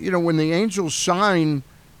 when the Angels sign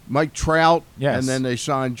Mike Trout, and then they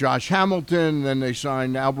signed Josh Hamilton, then they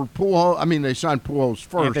signed Albert Pujols. They signed Pujols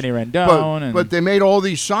first. Anthony Rendon. But they made all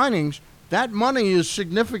these signings. That money is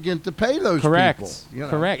significant to pay those people.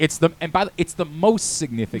 Correct. It's the most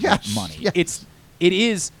significant money. Yes. It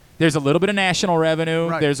is. There's a little bit of national revenue.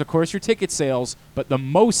 Right. There's, of course, your ticket sales. But the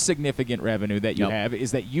most significant revenue that you have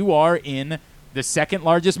is that you are in the second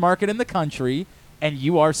largest market in the country, and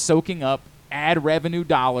you are soaking up ad revenue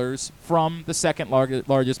dollars from the second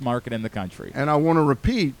largest market in the country. And I want to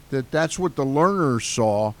repeat that's what the Lerners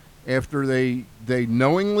saw after they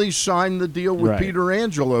knowingly signed the deal with Peter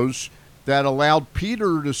Angelos that allowed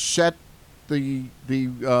Peter to set the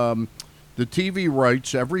TV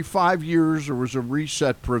rights every 5 years. There was a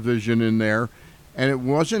reset provision in there, and it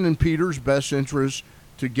wasn't in Peter's best interest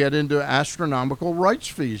to get into astronomical rights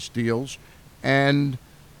fees deals. And,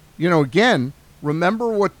 again, remember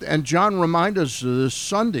what, and John reminded us this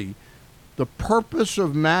Sunday, the purpose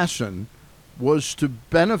of MASN was to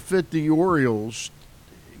benefit the Orioles,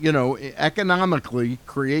 economically,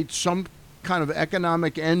 create some kind of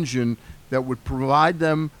economic engine that would provide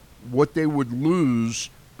them what they would lose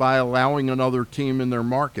by allowing another team in their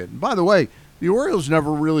market. And by the way, the Orioles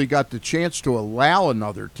never really got the chance to allow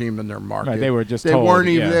another team in their market. Right, they were just they told, weren't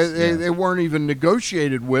even they weren't even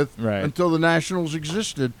negotiated with until the Nationals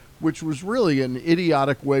existed, which was really an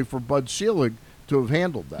idiotic way for Bud Selig to have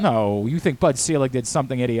handled that. No, you think Bud Selig did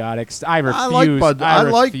something idiotic? I refuse. I like Bud,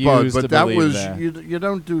 but that was that. You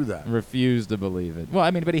don't do that. Refuse to believe it.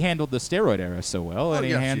 Well, but he handled the steroid era so well, and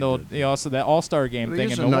he handled also that All-Star game thing.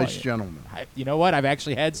 He's in a Hawaii. nice gentleman. You know what? I've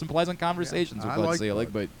actually had some pleasant conversations with Bud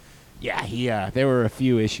Selig, but there were a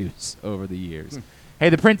few issues over the years. Hey,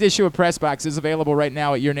 the print issue of PressBox is available right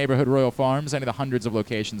now at your neighborhood Royal Farms, any of the hundreds of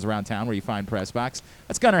locations around town where you find PressBox.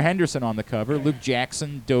 That's Gunnar Henderson on the cover. Luke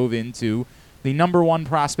Jackson dove into the number one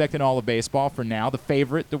prospect in all of baseball for now, the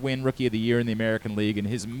favorite to win Rookie of the Year in the American League, and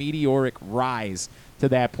his meteoric rise to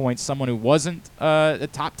that point. Someone who wasn't a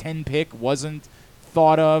top 10 pick, wasn't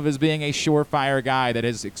thought of as being a surefire guy that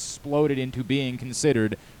has exploded into being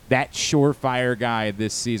considered that surefire guy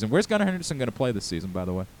this season. Where's Gunnar Henderson going to play this season, by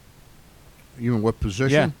the way? You in what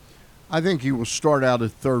position? Yeah. I think he will start out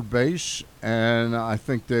at third base, and I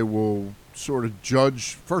think they will sort of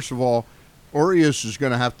judge. First of all, Urias is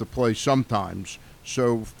going to have to play sometimes.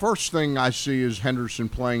 So first thing I see is Henderson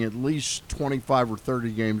playing at least 25 or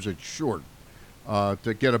 30 games at short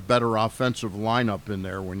to get a better offensive lineup in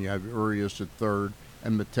there when you have Urias at third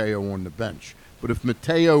and Mateo on the bench. But if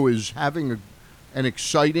Mateo is having an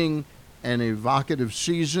exciting and evocative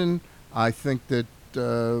season, I think that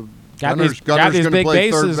Got Gunner's these gonna big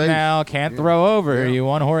play third bases base. now. Can't throw over. You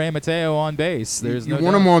want Jorge Mateo on base. There's you no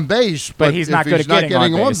want doubt. him on base, but he's not if good he's at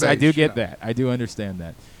getting on base. I do base, get that. I do understand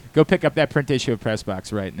that. Go pick up that print issue of Press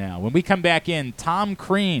Box right now. When we come back in, Tom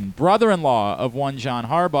Crean, brother-in-law of one John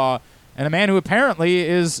Harbaugh, and a man who apparently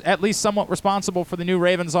is at least somewhat responsible for the new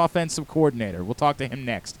Ravens offensive coordinator. We'll talk to him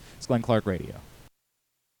next. It's Glenn Clark Radio.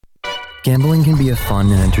 Gambling can be a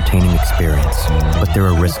fun and entertaining experience, but there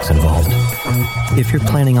are risks involved. If you're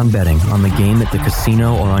planning on betting on the game at the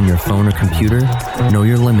casino or on your phone or computer, know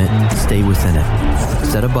your limit, stay within it.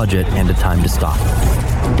 Set a budget and a time to stop.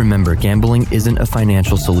 Remember, gambling isn't a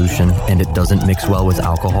financial solution, and it doesn't mix well with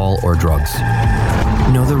alcohol or drugs.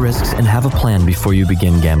 Know the risks and have a plan before you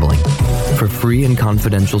begin gambling. For free and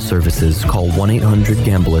confidential services, call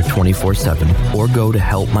 1-800-GAMBLER 24/7 or go to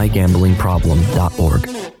helpmygamblingproblem.org.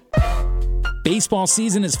 Baseball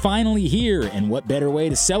season is finally here, and what better way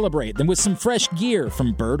to celebrate than with some fresh gear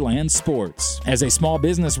from Birdland Sports? As a small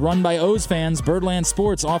business run by O's fans, Birdland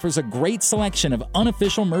Sports offers a great selection of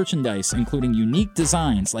unofficial merchandise, including unique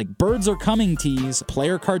designs like Birds Are Coming tees,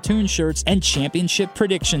 player cartoon shirts, and championship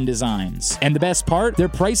prediction designs. And the best part? Their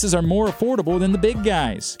prices are more affordable than the big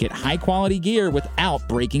guys. Get high-quality gear without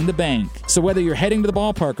breaking the bank. So whether you're heading to the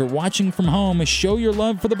ballpark or watching from home, show your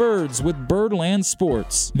love for the birds with Birdland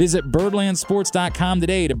Sports. Visit birdlandsports.com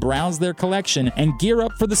today to browse their collection and gear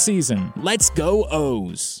up for the season. Let's go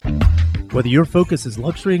O's! Whether your focus is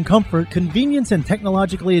luxury and comfort, convenience and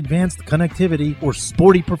technologically advanced connectivity, or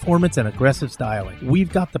sporty performance and aggressive styling,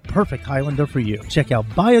 we've got the perfect Highlander for you. Check out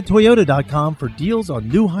buyatoyota.com for deals on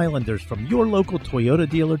new Highlanders from your local Toyota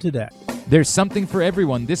dealer today. There's something for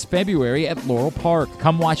everyone this February at Laurel Park.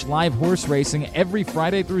 Come watch live horse racing every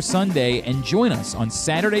Friday through Sunday and join us on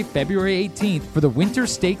Saturday, February 18th for the Winter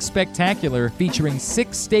Stakes Spectacular, featuring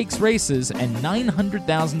 6 stakes races and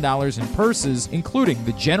 $900,000 in purses, including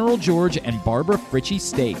the General George and Barbara Fritchie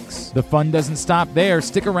Stakes. The fun doesn't stop there.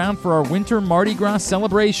 Stick around for our winter Mardi Gras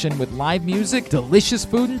celebration with live music, delicious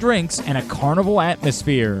food and drinks, and a carnival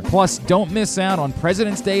atmosphere. Plus, don't miss out on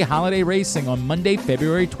President's Day holiday racing on Monday,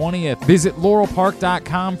 February 20th. Visit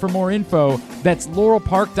laurelpark.com for more info. That's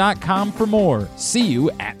laurelpark.com for more. See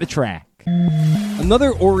you at the track.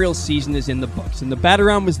 Another Orioles season is in the books, and the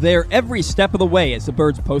Bat-Around was there every step of the way as the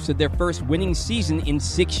Birds posted their first winning season in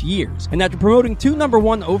 6 years. And after promoting 2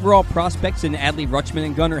 #1 overall prospects in Adley Rutschman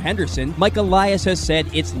and Gunnar Henderson, Mike Elias has said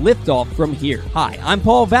it's liftoff from here. Hi, I'm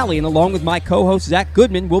Paul Valley, and along with my co-host Zach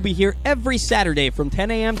Goodman, we'll be here every Saturday from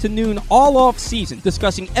 10 a.m. to noon all off-season,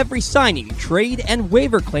 discussing every signing, trade, and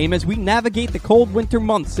waiver claim as we navigate the cold winter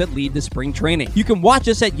months that lead to spring training. You can watch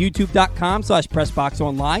us at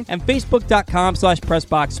youtube.com/PressBoxOnline and Facebook.com/PressBoxSports,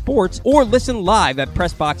 or listen live at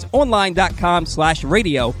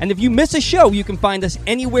PressBoxOnline.com/radio. And if you miss a show, you can find us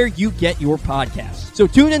anywhere you get your podcasts. So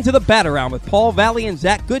tune into the Bat-Around with Paul Valley and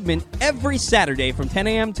Zach Goodman every Saturday from 10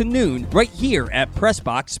 a.m. to noon right here at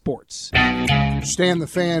PressBox Sports. Stan the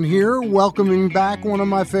Fan here, welcoming back one of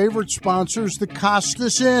my favorite sponsors, the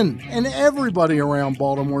Costas Inn. And everybody around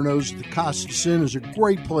Baltimore knows the Costas Inn is a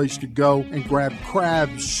great place to go and grab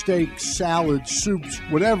crabs, steaks, salads, soups,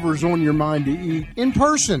 whatever's on your mind to eat in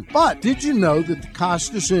person. But did you know that the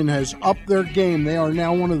Costas Inn has upped their game? They are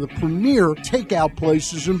now one of the premier takeout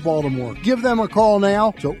places in Baltimore. Give them a call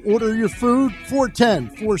now to order your food,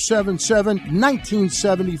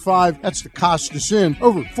 410-477-1975. That's the Costas Inn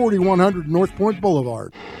over 4100 North Point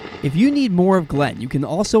Boulevard. If you need more of Glenn, you can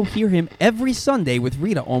also hear him every Sunday with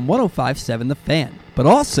Rita on 105.7 The Fan. But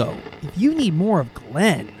also, if you need more of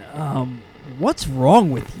Glenn, what's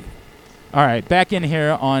wrong with you? All right, back in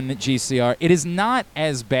here on GCR. It is not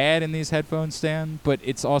as bad in these headphones, Stan, but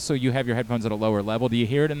it's also you have your headphones at a lower level. Do you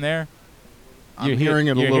hear it in there? I'm hearing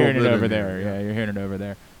it a little bit. You're hearing it over there. Yeah, you're hearing it over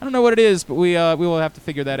there. I don't know what it is, but we will have to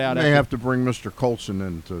figure that out. They have to bring Mr. Colson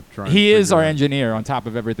in to try and He is our figure it out. engineer on top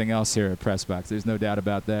of everything else here at PressBox. There's no doubt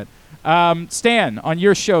about that. Stan, on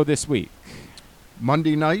your show this week.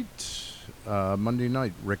 Monday night,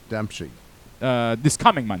 Rick Dempsey. This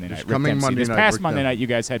coming Monday night, Rick Dempsey. This past Monday night, you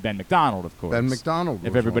guys had Ben McDonald, of course. Ben McDonald.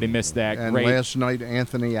 If everybody missed that, and great. last night,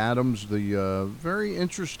 Anthony Adams, the very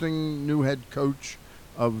interesting new head coach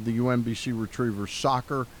of the UMBC Retrievers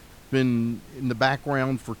soccer. Been in the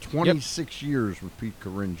background for 26 years with Pete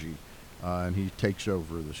Caringi, and he takes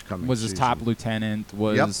over this coming was his season. top lieutenant,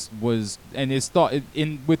 and his thought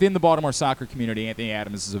within the Baltimore soccer community, Anthony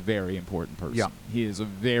Adams is a very important person. Yeah. He is a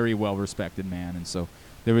very well-respected man, and so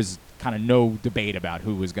there was kind of no debate about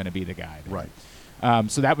who was going to be the guy there. Right.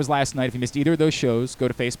 So that was last night. If you missed either of those shows, go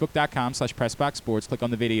to facebook.com/PressBoxSports, click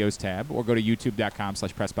on the videos tab, or go to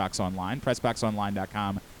youtube.com/PressBoxOnline,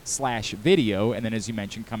 PressBoxOnline.com/video, and then as you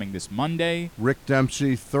mentioned, coming this Monday, Rick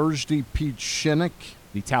Dempsey, Thursday, Pete Shinnick,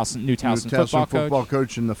 the new Towson football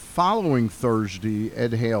coach, and the following Thursday,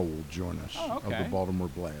 Ed Hale will join us of okay. the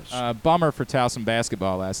Baltimore Blast. Bummer for Towson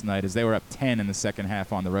basketball last night as they were up 10 in the second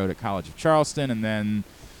half on the road at College of Charleston, and then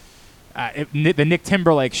the Nick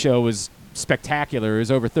Timberlake show was spectacular. It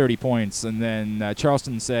was over 30 points, and then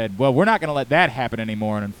Charleston said, well, we're not going to let that happen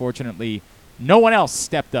anymore, and unfortunately no one else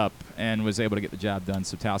stepped up and was able to get the job done,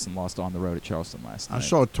 so Towson lost on the road at Charleston last night. I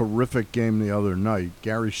saw a terrific game the other night.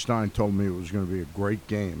 Gary Stein told me it was going to be a great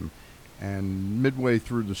game, and midway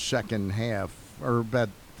through the second half, or about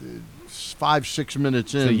 5-6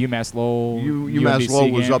 minutes in, the UMass Lowell UMass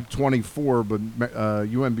Lowell was game. up 24, but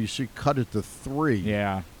UMBC cut it to 3.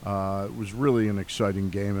 Yeah. It was really an exciting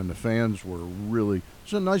game, and the fans were really – it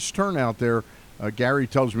was a nice turnout there. Gary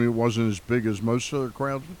tells me it wasn't as big as most other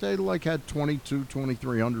crowds, but they had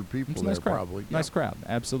 2,300 people there probably. Nice crowd,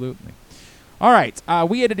 absolutely. All right,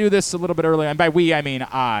 we had to do this a little bit earlier, and by we I mean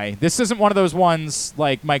I. This isn't one of those ones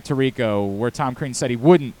like Mike Tirico where Tom Crean said he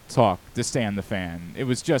wouldn't talk to Stan the Fan. It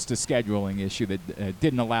was just a scheduling issue that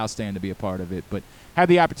didn't allow Stan to be a part of it, but had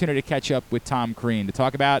the opportunity to catch up with Tom Crean to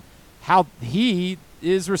talk about how he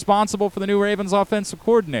is responsible for the new Ravens offensive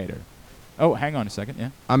coordinator. Oh, hang on a second, yeah.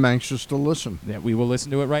 I'm anxious to listen. Yeah, we will listen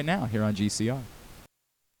to it right now here on GCR.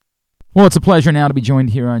 Well, it's a pleasure now to be joined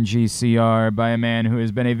here on GCR by a man who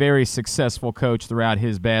has been a very successful coach throughout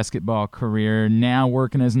his basketball career, now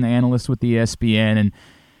working as an analyst with the ESPN. And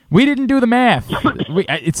we didn't do the math.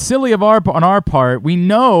 It's silly on our part. We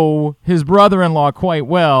know his brother-in-law quite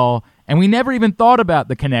well, and we never even thought about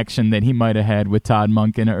the connection that he might have had with Todd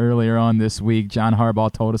Monken earlier on this week. John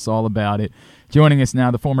Harbaugh told us all about it. Joining us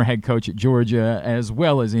now, the former head coach at Georgia, as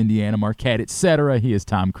well as Indiana, Marquette, etc. He is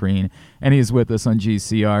Tom Crean, and he is with us on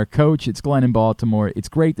GCR. Coach, it's Glenn in Baltimore. It's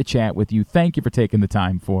great to chat with you. Thank you for taking the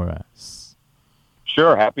time for us.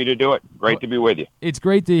 Sure, happy to do it. Great to be with you. It's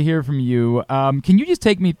great to hear from you. Can you just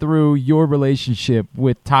take me through your relationship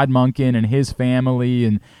with Todd Monken and his family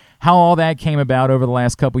and how all that came about over the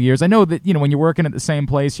last couple of years? I know that, when you're working at the same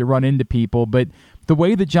place, you run into people, but the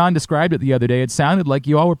way that John described it the other day, it sounded like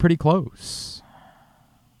you all were pretty close.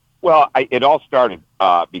 Well, it all started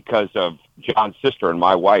because of John's sister and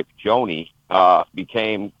my wife, Joni,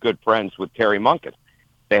 became good friends with Terry Monken.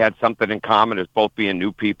 They had something in common as both being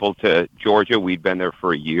new people to Georgia. We'd been there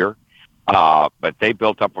for a year, but they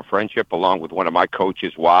built up a friendship along with one of my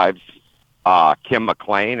coach's wives, Kim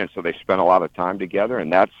McLean, and so they spent a lot of time together,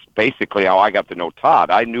 and that's basically how I got to know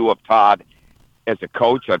Todd. I knew of Todd as a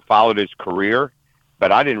coach. I'd followed his career,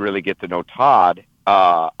 but I didn't really get to know Todd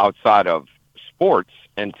outside of sports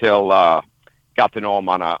until got to know him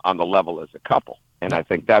on the level as a couple. And I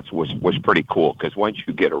think that was pretty cool because once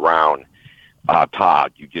you get around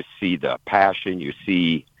Todd, you just see the passion, you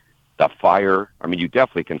see the fire. I mean, you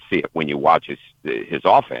definitely can see it when you watch his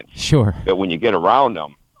offense. Sure. But when you get around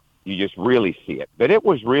him, you just really see it. But it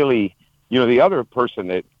was really, the other person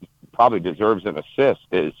that probably deserves an assist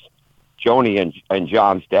is Joni and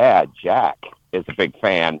John's dad, Jack, is a big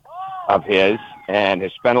fan of his and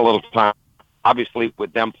has spent a little time, obviously,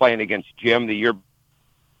 with them playing against Jim the year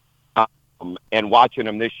and watching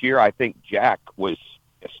him this year. I think Jack was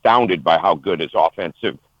astounded by how good his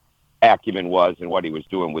offensive acumen was and what he was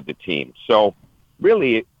doing with the team. So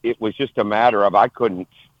really, it was just a matter of I couldn't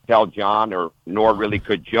tell John, nor really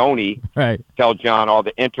could Joni tell John all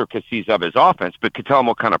the intricacies of his offense, but could tell him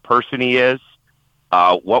what kind of person he is,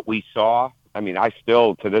 what we saw. I mean, I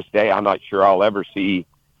still, to this day, I'm not sure I'll ever see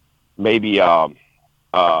maybe a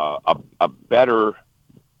better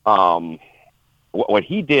what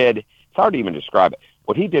he did. It's hard to even describe it.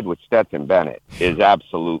 What he did with Stetson Bennett is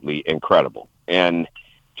absolutely incredible. And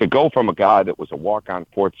to go from a guy that was a walk-on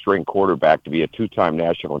fourth-string quarterback to be a two-time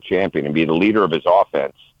national champion and be the leader of his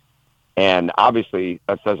offense, and obviously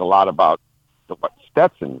that says a lot about what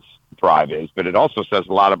Stetson's drive is, but it also says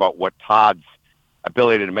a lot about what Todd's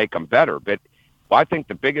ability to make them better. But I think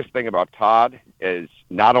the biggest thing about Todd is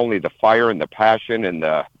not only the fire and the passion and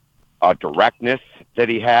the directness that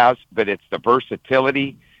he has, but it's the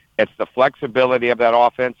versatility, it's the flexibility of that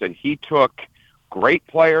offense. And he took great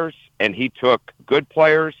players and he took good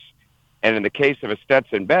players And in the case of a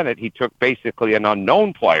Stetson Bennett, he took basically an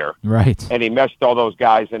unknown player, right, and he meshed all those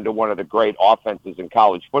guys into one of the great offenses in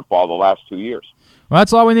college football the last 2 years. Well,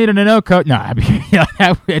 that's all we needed to know, Coach. No, I mean,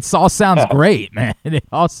 it all sounds great, man. It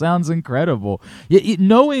all sounds incredible.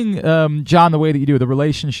 Knowing John the way that you do, the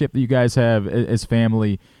relationship that you guys have as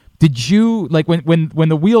family, did you, like, when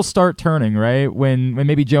the wheels start turning, right, when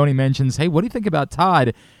maybe Joni mentions, hey, what do you think about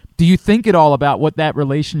Todd, do you think at all about what that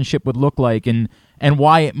relationship would look like and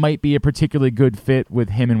why it might be a particularly good fit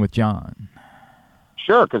with him and with John?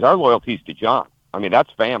 Sure, because our loyalty's to John. I mean,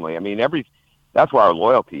 that's family. I mean, that's where our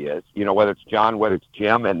loyalty is, whether it's John, whether it's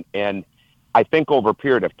Jim. And I think over a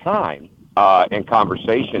period of time in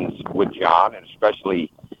conversations with John, and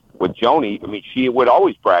especially with Joni, I mean, she would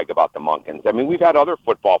always brag about the Munkins. I mean, we've had other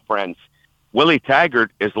football friends. Willie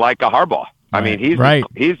Taggart is like a Harbaugh. I mean,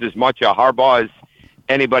 he's as much a Harbaugh as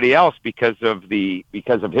anybody else because of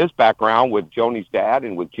his background with Joni's dad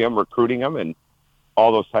and with Jim recruiting him and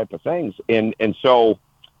all those type of things. And so,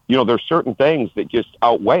 there's certain things that just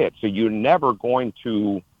outweigh it. So you're never going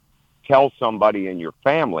to tell somebody in your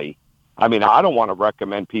family. I mean, I don't want to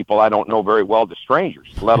recommend people I don't know very well to strangers,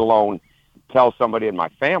 let alone tell somebody in my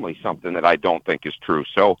family something that I don't think is true.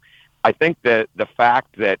 So I think that the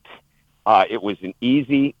fact that it was an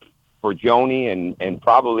easy for Joni and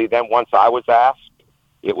probably then once I was asked,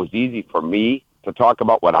 it was easy for me to talk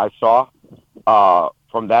about what I saw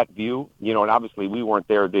from that view, and obviously we weren't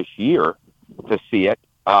there this year to see it.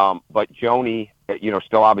 But Joni,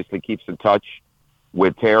 still obviously keeps in touch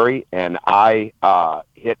with Terry, and I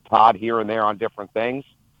hit Todd here and there on different things.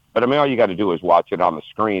 But, I mean, all you got to do is watch it on the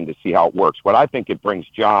screen to see how it works. What I think it brings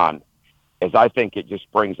John is I think it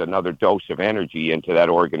just brings another dose of energy into that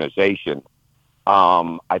organization.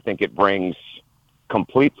 I think it brings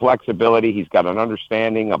complete flexibility. He's got an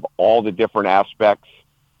understanding of all the different aspects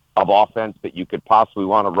of offense that you could possibly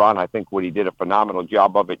want to run. I think what he did a phenomenal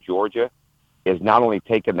job of at Georgia is not only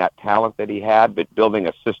taking that talent that he had, but building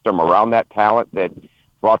a system around that talent that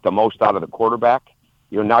brought the most out of the quarterback.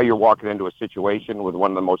 Now you're walking into a situation with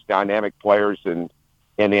one of the most dynamic players in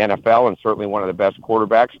the NFL and certainly one of the best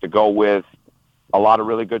quarterbacks to go with a lot of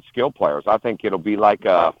really good skill players. I think it'll be like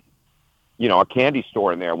a candy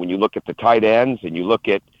store in there when you look at the tight ends and you look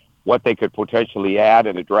at what they could potentially add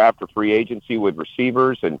in a draft or free agency with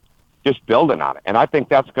receivers and just building on it. And I think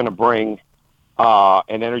that's going to bring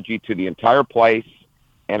an energy to the entire place,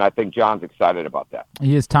 and I think John's excited about that.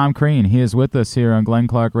 He is Tom Crean. He is with us here on Glenn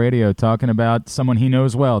Clark Radio talking about someone he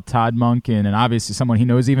knows well, Todd Monken, and obviously someone he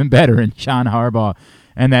knows even better in John Harbaugh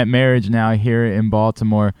and that marriage now here in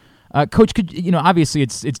Baltimore. Coach, obviously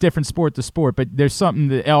it's different sport to sport, but there's something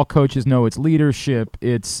that all coaches know. It's leadership.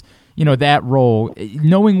 It's, that role.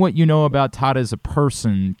 Knowing what you know about Todd as a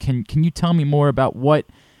person, can you tell me more about what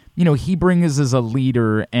he brings as a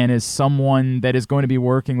leader and as someone that is going to be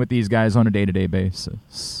working with these guys on a day-to-day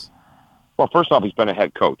basis? Well, first off, he's been a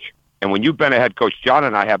head coach. And when you've been a head coach, John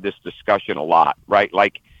and I have this discussion a lot, right?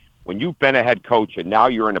 Like when you've been a head coach and now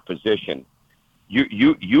you're in a position,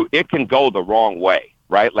 it can go the wrong way,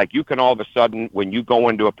 right? Like you can all of a sudden, when you go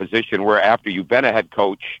into a position where after you've been a head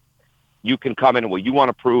coach, you can come in and, well, you want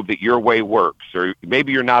to prove that your way works, or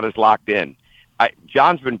maybe you're not as locked in.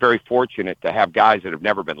 John's been very fortunate to have guys that have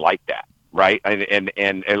never been like that, right? And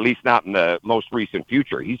at least not in the most recent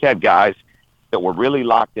future. He's had guys that were really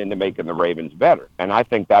locked into making the Ravens better. And I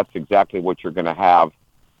think that's exactly what you're going to have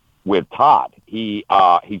with Todd. He's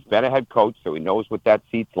been a head coach, so he knows what that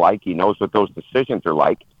seat's like. He knows what those decisions are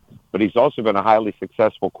like. But he's also been a highly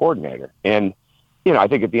successful coordinator. And, I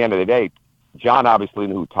think at the end of the day, John obviously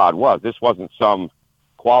knew who Todd was. This wasn't some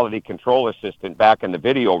quality control assistant back in the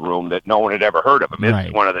video room that no one had ever heard of him. This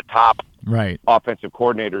is one of the top offensive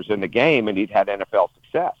coordinators in the game, and he'd had NFL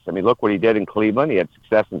success. I mean, look what he did in Cleveland. He had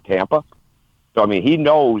success in Tampa. So, I mean, he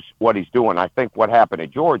knows what he's doing. I think what happened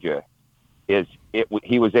at Georgia is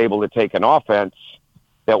he was able to take an offense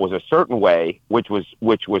that was a certain way, which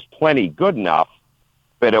was plenty good enough,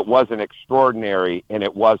 but it wasn't extraordinary, and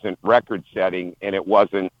it wasn't record-setting, and it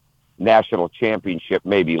wasn't national championship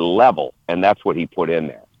maybe level, and that's what he put in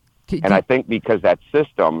there. And I think because that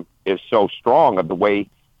system is so strong of the way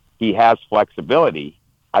he has flexibility,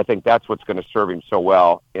 I think that's what's going to serve him so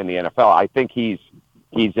well in the NFL. I think he's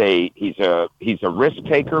a risk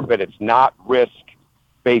taker, but it's not risk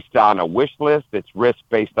based on a wish list. It's risk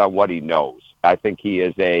based on what he knows. I think he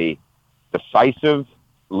is a decisive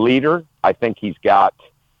leader. I think he's I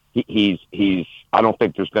don't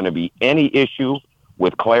think there's going to be any issue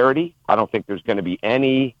with clarity. I don't think there's going to be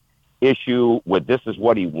any issue with this is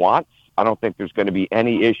what he wants. I don't think there's going to be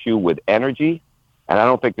any issue with energy. And I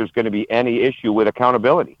don't think there's going to be any issue with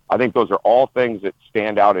accountability. I think those are all things that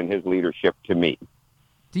stand out in his leadership to me.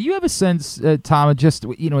 Do you have a sense, Tom, just,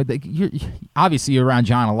 obviously you're around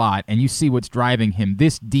John a lot, and you see what's driving him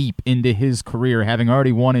this deep into his career, having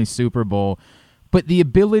already won a Super Bowl, but the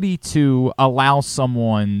ability to allow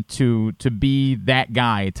someone to be that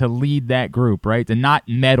guy, to lead that group, right, to not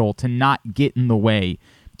meddle, to not get in the way.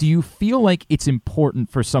 Do you feel like it's important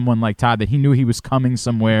for someone like Todd that he knew he was coming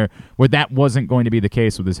somewhere where that wasn't going to be the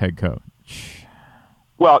case with his head coach?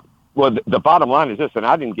 Well, the bottom line is this, and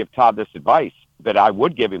I didn't give Todd this advice, but I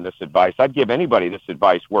would give him this advice. I'd give anybody this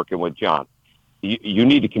advice working with John. You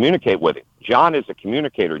need to communicate with him. John is a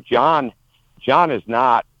communicator. John is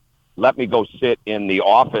not, let me go sit in the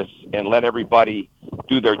office and let everybody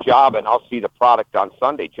do their job and I'll see the product on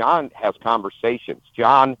Sunday. John has conversations.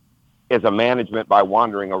 John is a management by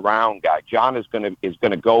wandering around guy. John is going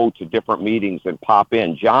to go to different meetings and pop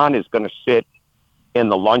in. John is going to sit in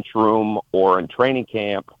the lunchroom or in training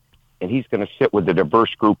camp, and he's going to sit with a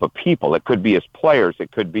diverse group of people. It could be his players.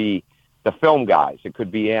 It could be the film guys. It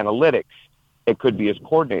could be analytics. It could be his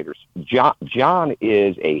coordinators. John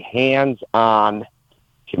is a hands-on,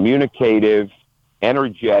 communicative,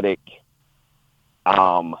 energetic.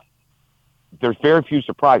 There's very few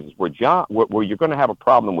surprises. Where you're going to have a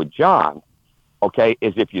problem with John, okay,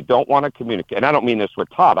 is if you don't want to communicate. And I don't mean this with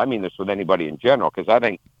Todd. I mean this with anybody in general, because I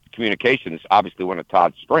think communication is obviously one of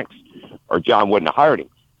Todd's strengths, or John wouldn't have hired him.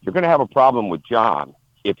 You're going to have a problem with John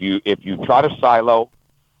if you try to silo,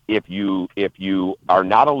 if you are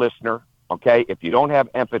not a listener, okay, if you don't have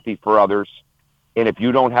empathy for others, and if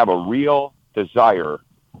you don't have a real desire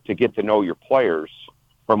to get to know your players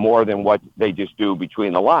for more than what they just do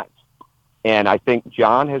between the lines. And I think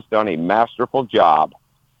John has done a masterful job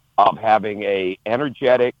of having a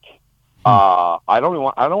energetic, I don't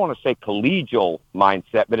want to say collegial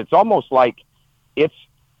mindset, but it's almost like it's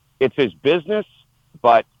his business,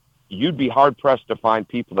 but you'd be hard-pressed to find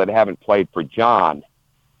people that haven't played for John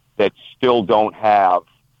that still don't have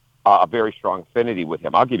a very strong affinity with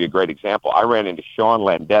him. I'll give you a great example. I ran into Sean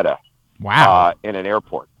Landeta in an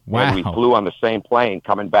airport. Wow. And we flew on the same plane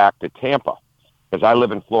coming back to Tampa because I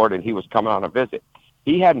live in Florida and he was coming on a visit.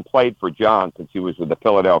 He hadn't played for John since he was with the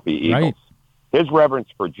Philadelphia Eagles. Right. His reverence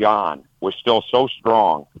for John was still so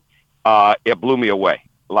strong, it blew me away.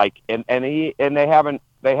 And they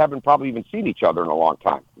haven't probably even seen each other in a long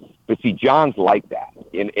time. But see, John's like that.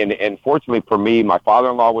 And fortunately for me, my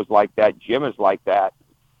father-in-law was like that. Jim is like that.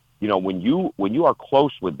 When you are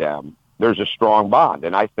close with them, there's a strong bond.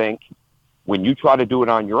 And I think when you try to do it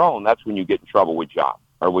on your own, that's when you get in trouble with John.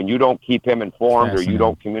 Or when you don't keep him informed or you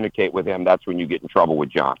don't communicate with him, that's when you get in trouble with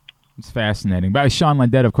John. It's fascinating. But Sean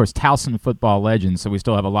Landeta, of course, Towson football legend, so we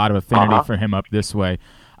still have a lot of affinity for him up this way.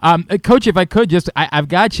 Coach, if I could I've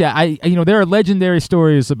got you. There are legendary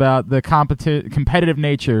stories about the competitive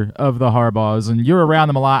nature of the Harbaughs, and you're around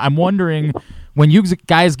them a lot. I'm wondering, when you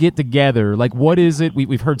guys get together, what is it?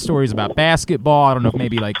 We've heard stories about basketball. I don't know if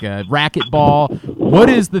maybe racquetball.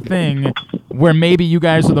 What is the thing where maybe you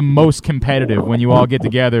guys are the most competitive when you all get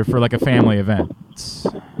together for a family event?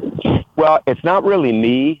 Well, it's not really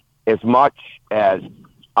me as much as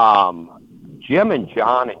Jim and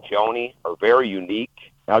John and Joni are very unique.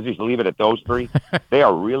 I'll just leave it at those three. They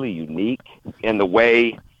are really unique in the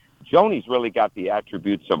way Joni's really got the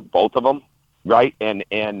attributes of both of them, right? And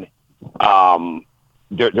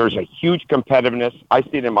there's a huge competitiveness. I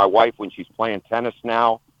see it in my wife when she's playing tennis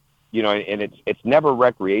now, and it's never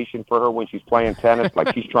recreation for her when she's playing tennis,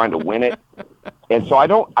 like she's trying to win it. And so I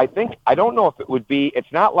don't know if it would be,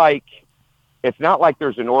 it's not like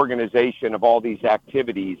there's an organization of all these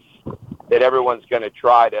activities that everyone's going to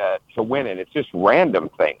try to win in. It's just random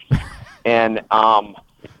things. And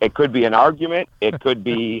it could be an argument. It could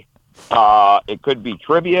be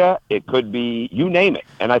trivia. It could be, you name it.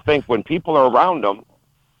 And I think when people are around them,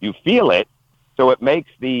 you feel it. So it makes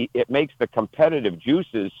the competitive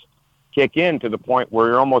juices kick in to the point where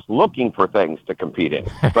you're almost looking for things to compete in.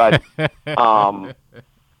 But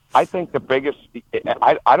I think the biggest,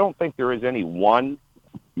 I don't think there is any one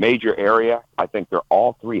major area. I think they're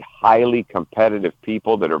all three highly competitive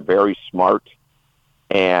people that are very smart.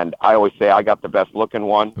 And I always say I got the best looking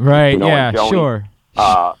one. Right. Yeah, sure.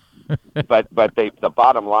 But the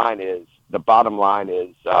bottom line is,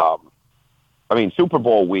 Super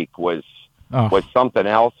Bowl week was something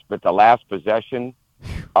else, but the last possession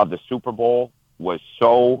of the Super Bowl was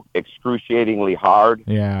so excruciatingly hard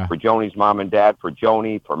for Joni's mom and dad, for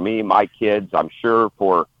Joni, for me, my kids, I'm sure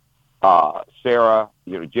for Sarah,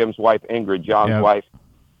 Jim's wife, Ingrid, John's wife.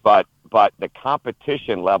 But the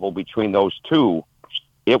competition level between those two,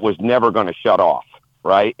 it was never going to shut off.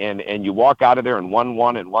 right? And you walk out of there and one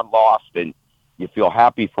won and one lost, and you feel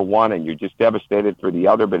happy for one and you're just devastated for the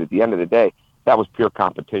other. But at the end of the day, that was pure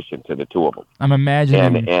competition to the two of them. I'm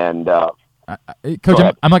imagining.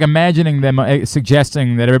 Coach, I'm like imagining them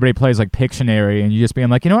suggesting that everybody plays like Pictionary, and you just being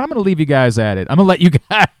like, you know what, I'm going to leave you guys at it. I'm going to let you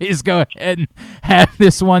guys go ahead and have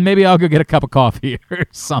this one. Maybe I'll go get a cup of coffee or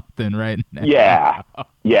something right now.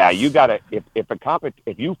 Yeah. You got to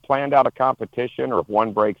if you've planned out a competition or if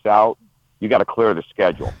one breaks out, you got to clear the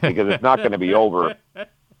schedule because it's not going to be over.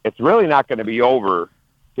 It's really not going to be over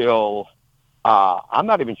till I'm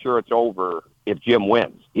not even sure it's over if Jim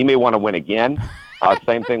wins. He may want to win again.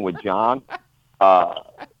 Same thing with John.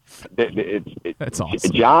 That's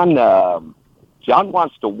awesome. John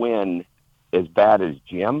wants to win as bad as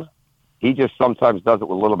Jim. He just sometimes does it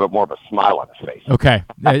with a little bit more of a smile on his face. Okay,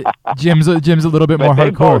 Jim's a little bit more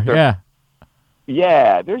hardcore.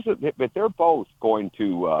 Yeah. But they're both going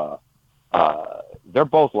to. They're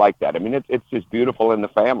both like that. I mean, it's just beautiful in the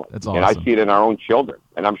family. That's awesome. And I see it in our own children,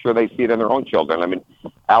 and I'm sure they see it in their own children. I mean,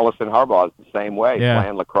 Allison Harbaugh is the same way,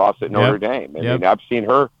 playing lacrosse at Notre Dame. I mean, I've seen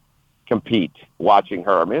her compete, watching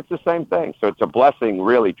her. I mean, it's the same thing. So it's a blessing,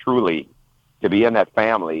 really, truly, to be in that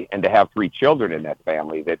family and to have 3 children in that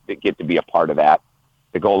family that get to be a part of that,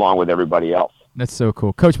 to go along with everybody else. That's so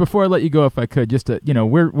cool. Coach, before I let you go, if I could, just to,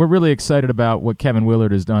 we're really excited about what Kevin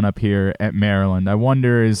Willard has done up here at Maryland. I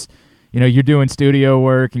wonder you're doing studio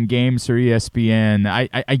work and games for ESPN.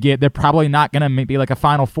 I get they're probably not going to be like a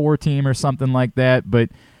Final Four team or something like that, but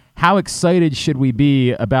how excited should we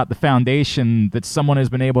be about the foundation that someone has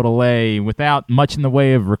been able to lay without much in the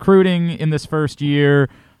way of recruiting in this first year,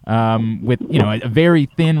 with a very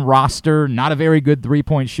thin roster, not a very good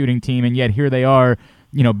three-point shooting team, and yet here they are,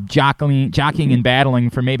 jockeying and battling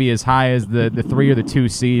for maybe as high as the 3 or the 2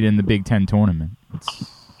 seed in the Big Ten tournament.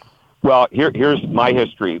 Well, here's my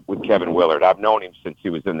history with Kevin Willard. I've known him since he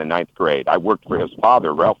was in the 9th grade. I worked for his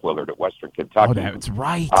father, Ralph Willard, at Western Kentucky. Oh, that's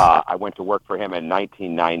right. I went to work for him in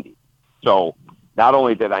 1990. So not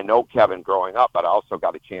only did I know Kevin growing up, but I also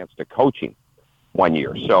got a chance to coach him one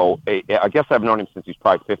year. So I guess I've known him since he's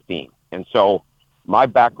probably 15. And so my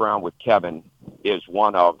background with Kevin is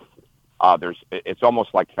one of it's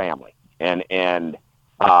almost like family. And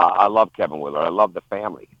I love Kevin Willard. I love the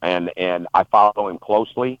family. And I follow him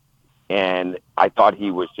closely. And I thought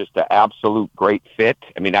he was just an absolute great fit.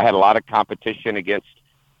 I mean, I had a lot of competition against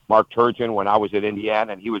Mark Turgeon when I was at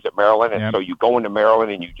Indiana and he was at Maryland. And so you go into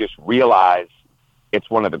Maryland and you just realize it's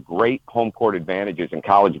one of the great home court advantages in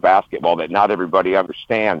college basketball that not everybody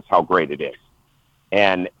understands how great it is.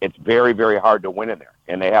 And it's very, very hard to win in there.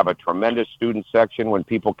 And they have a tremendous student section. When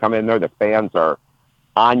people come in there, the fans are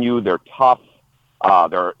on you. They're tough.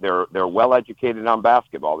 They're well educated on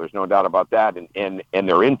basketball. There's no doubt about that, and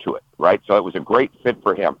they're into it, right? So it was a great fit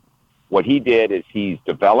for him. What he did is he's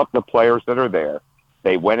developed the players that are there.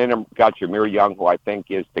 They went in and got Jameer Young, who I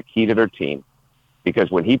think is the key to their team,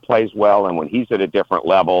 because when he plays well and when he's at a different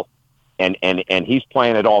level, and he's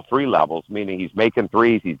playing at all 3 levels, meaning he's making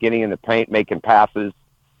threes, he's getting in the paint, making passes,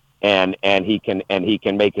 and he can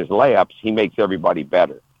make his layups. He makes everybody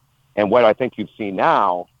better. And what I think you've seen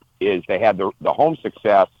now is they had the home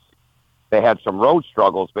success, they had some road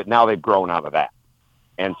struggles, but now they've grown out of that.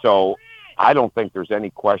 And so I don't think there's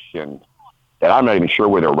any question that I'm not even sure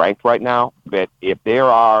where they're ranked right now, but if there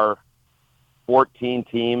are 14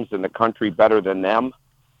 teams in the country better than them,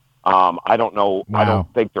 I don't know. Wow. I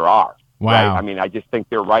don't think there are. Wow. Right? I mean, I just think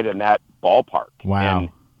they're right in that ballpark. Wow.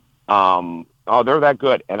 And, they're that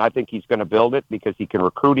good. And I think he's going to build it because he can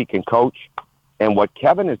recruit, he can coach. And what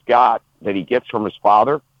Kevin has got that he gets from his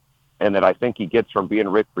father, and that I think he gets from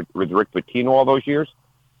being with Rick Pitino all those years,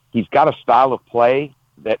 he's got a style of play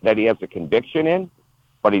that he has a conviction in,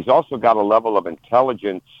 but he's also got a level of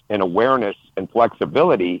intelligence and awareness and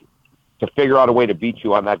flexibility to figure out a way to beat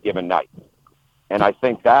you on that given night. And I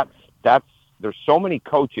think that's there's so many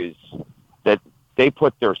coaches that they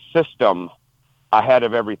put their system ahead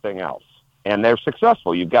of everything else, and they're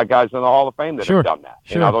successful. You've got guys in the Hall of Fame that have done that.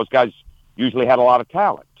 Sure. Those guys usually had a lot of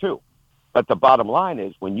talent too. But the bottom line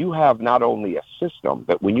is when you have not only a system,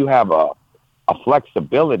 but when you have a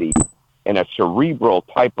flexibility and a cerebral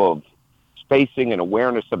type of spacing and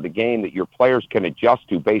awareness of the game that your players can adjust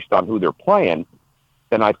to based on who they're playing,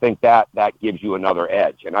 then I think that gives you another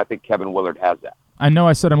edge. And I think Kevin Willard has that. I know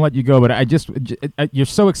I said I'm letting you go, but you're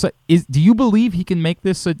so excited. Do you believe he can make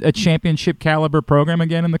this a championship caliber program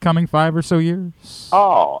again in the coming 5 or so years?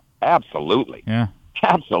 Oh, absolutely. Yeah.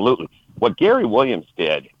 Absolutely. What Gary Williams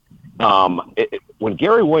did, when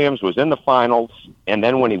Gary Williams was in the finals and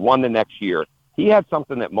then when he won the next year, he had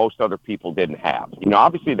something that most other people didn't have.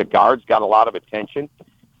 Obviously the guards got a lot of attention,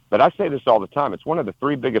 but I say this all the time. It's one of the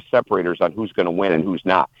three biggest separators on who's going to win and who's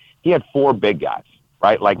not. He had 4 big guys,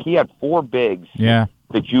 right? Like he had 4 bigs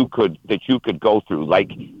that you could go through.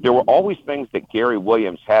 Like there were always things that Gary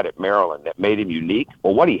Williams had at Maryland that made him unique.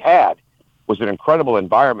 Well, what he had was an incredible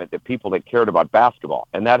environment that people that cared about basketball,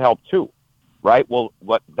 and that helped too, right? Well,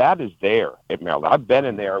 what that is there at Maryland. I've been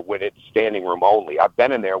in there when it's standing room only. I've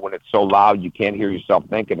been in there when it's so loud you can't hear yourself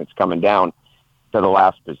thinking. It's coming down to the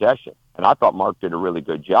last possession. And I thought Mark did a really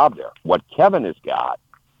good job there. What Kevin has got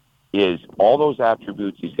is all those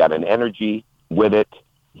attributes. He's got an energy with it.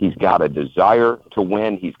 He's got a desire to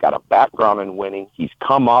win. He's got a background in winning. He's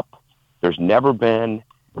come up. There's never been,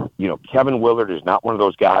 Kevin Willard is not one of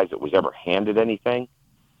those guys that was ever handed anything,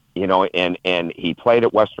 and he played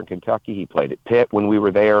at Western Kentucky. He played at Pitt when we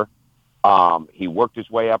were there. He worked his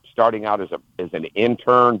way up, starting out as an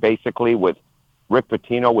intern, basically, with Rick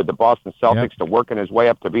Pitino with the Boston Celtics, to working his way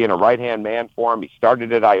up to being a right-hand man for him. He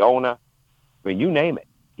started at Iona. I mean, you name it.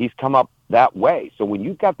 He's come up that way. So when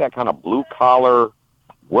you've got that kind of blue-collar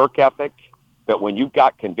work ethic, that when you've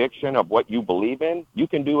got conviction of what you believe in, you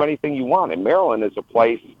can do anything you want. And Maryland is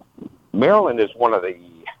one of the,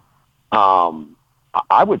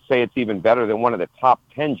 I would say it's even better than one of the top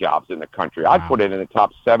 10 jobs in the country. I'd put it in the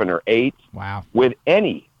top 7 or 8 with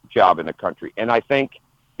any job in the country. And I think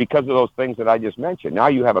because of those things that I just mentioned, now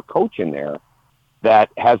you have a coach in there that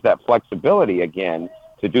has that flexibility again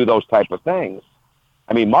to do those type of things.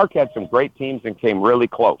 I mean, Mark had some great teams and came really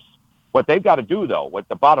close. What they've got to do, though, what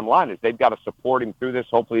the bottom line is, they've got to support him through this.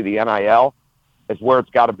 Hopefully the NIL is where it's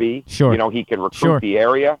got to be. Sure. He can recruit the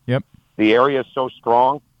area. Yep. The area is so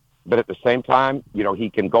strong, but at the same time, he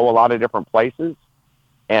can go a lot of different places,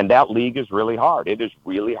 and that league is really hard. It is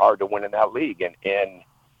really hard to win in that league, and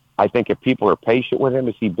I think if people are patient with him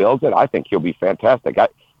as he builds it, I think he'll be fantastic.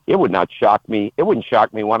 It would not shock me. It wouldn't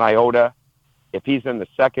shock me one iota if he's in the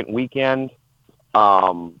second weekend.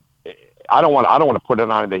 I don't want to put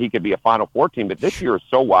it on him that he could be a Final Four team, but this year is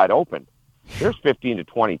so wide open. There's 15 to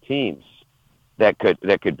 20 teams that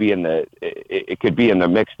could be in the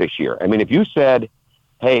mix this year. I mean, if you said,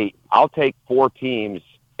 "Hey, I'll take 4 teams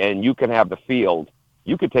and you can have the field,"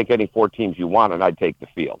 you could take any 4 teams you want, and I'd take the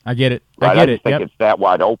field. I get it. Right? I just think it's that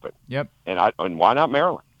wide open. Yep. And why not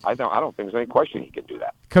Maryland? I don't think there's any question he can do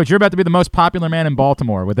that. Coach, you're about to be the most popular man in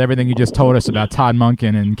Baltimore with everything you just told us about Todd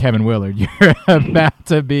Monken and Kevin Willard. You're about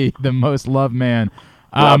to be the most loved man.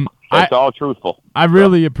 It's all truthful. I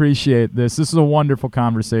really appreciate this. This is a wonderful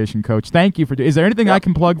conversation, Coach. Thank you for. Is there anything I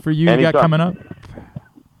can plug for you? Anytime. You got coming up?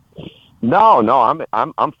 No,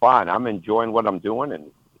 I'm fine. I'm enjoying what I'm doing and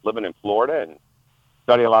living in Florida and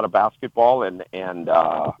study a lot of basketball and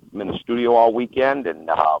I'm in the studio all weekend and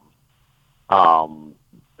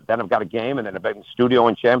then I've got a game, and then I've been in the studio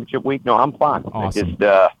in championship week. No, I'm fine. Awesome.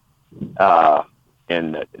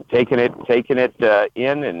 And taking it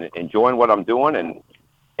in and enjoying what I'm doing,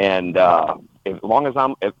 and as long as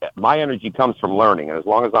my energy comes from learning, and as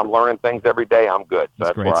long as I'm learning things every day, I'm good. So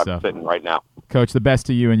that's where I'm sitting right now. Coach, the best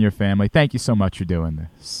to you and your family. Thank you so much for doing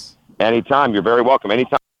this. Anytime. You're very welcome.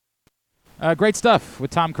 Anytime. Great stuff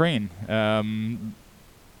with Tom Crean.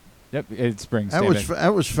 Yep, it springs.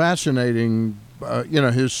 That was fascinating.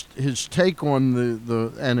 His take on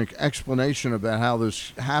the explanation about how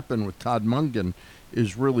this happened with Todd Monken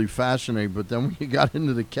is really fascinating. But then when you got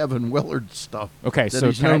into the Kevin Willard stuff, okay,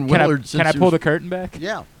 so can I pull the curtain back?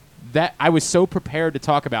 Yeah, that I was so prepared to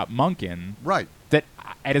talk about Monken, right? That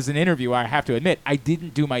as an interviewer, I have to admit I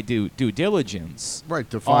didn't do my due diligence, right,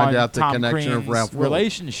 to find out the Tom connection Crean's of Ralph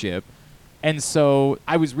relationship. And so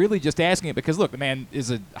I was really just asking it because, look, the man is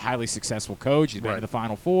a highly successful coach. He's been to the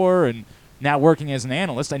Final Four and now working as an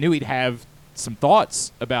analyst. I knew he'd have some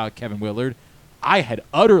thoughts about Kevin Willard. I had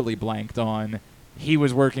utterly blanked on he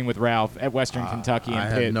was working with Ralph at Western Kentucky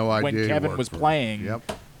and Pitt had no idea when Kevin was playing.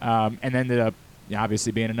 Yep. And ended up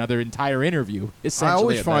obviously being another entire interview. Essentially, I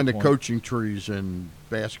always find the coaching trees in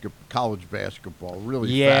college basketball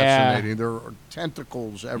really fascinating. There are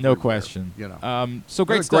tentacles everywhere. No question. So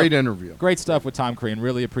great stuff. Great interview. Great stuff with Tom Crean.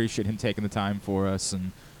 Really appreciate him taking the time for us,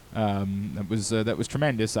 and that was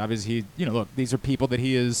tremendous. Obviously, look, these are people that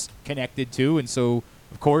he is connected to, and so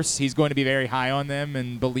of course he's going to be very high on them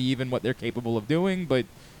and believe in what they're capable of doing. But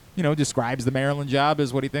describes the Maryland job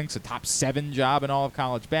as what he thinks a top 7 job in all of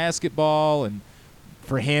college basketball, and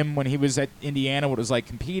for him when he was at Indiana, what it was like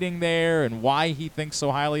competing there and why he thinks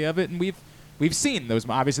so highly of it. And we've seen those.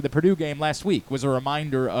 Obviously, the Purdue game last week was a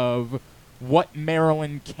reminder of what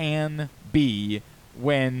Maryland can be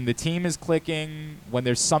when the team is clicking, when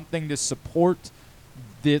there's something to support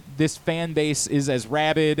this fan base is as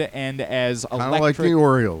rabid and as electric. Kind of like the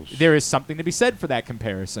Orioles. There is something to be said for that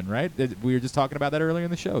comparison, right? We were just talking about that earlier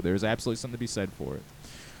in the show. There's absolutely something to be said for it.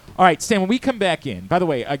 All right, Stan, when we come back in, by the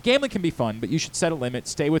way, gambling can be fun, but you should set a limit,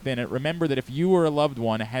 stay within it. Remember that if you or a loved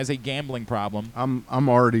one has a gambling problem. I'm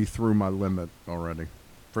already through my limit already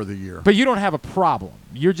for the year. But you don't have a problem.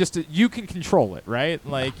 You're just you can control it, right?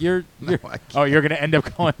 Like you're you're going to end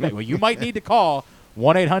up going, well, you might need to call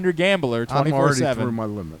 1-800-GAMBLER 24/7. I'm already through my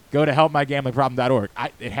limit. Go to helpmygamblingproblem.org.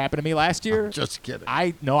 It happened to me last year. I'm just kidding.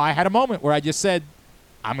 I had a moment where I just said,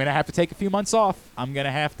 I'm going to have to take a few months off. I'm going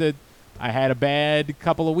to have to. I had a bad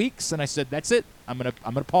couple of weeks, and I said, that's it. I'm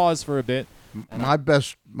gonna pause for a bit. My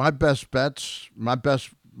best bets, my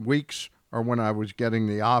best weeks are when I was getting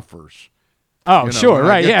the offers. Oh, sure,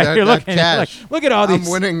 right, yeah. You're looking, look at all these.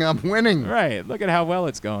 I'm winning. Right, look at how well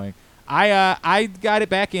it's going. I got it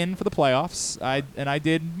back in for the playoffs. I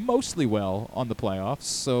did mostly well on the playoffs.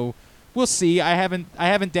 So we'll see. I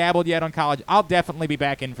haven't dabbled yet on college. I'll definitely be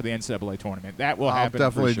back in for the NCAA tournament. That will happen. I'll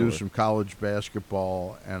definitely for sure. do some college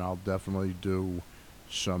basketball, and I'll definitely do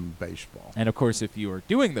some baseball. And of course, if you are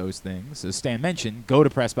doing those things, as Stan mentioned, go to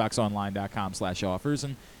PressBoxOnline.com/offers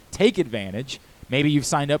and take advantage. Maybe you've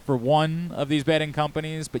signed up for one of these betting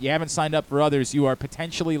companies, but you haven't signed up for others. You are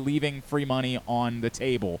potentially leaving free money on the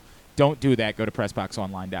table. Don't do that. Go to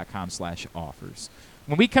PressBoxOnline.com/offers.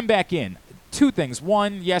 When we come back in, two things.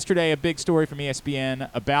 One, yesterday, a big story from ESPN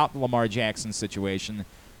about the Lamar Jackson situation.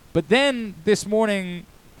 But then this morning,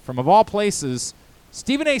 from of all places,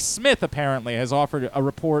 Stephen A. Smith apparently has offered a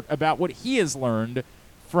report about what he has learned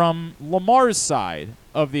from Lamar's side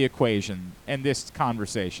of the equation and this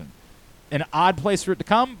conversation. An odd place for it to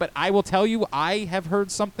come, but I will tell you I have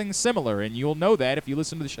heard something similar, and you'll know that if you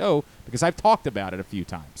listen to the show because I've talked about it a few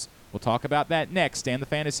times. We'll talk about that next. Stan the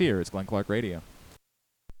Fan is here. It's Glenn Clark Radio.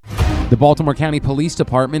 The Baltimore County Police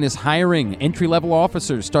Department is hiring. Entry-level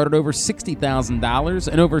officers start at over $60,000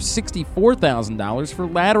 and over $64,000 for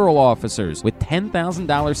lateral officers, with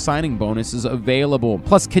 $10,000 signing bonuses available.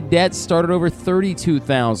 Plus, cadets start at over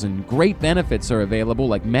 $32,000. Great benefits are available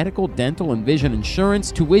like medical, dental, and vision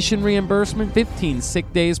insurance, tuition reimbursement, 15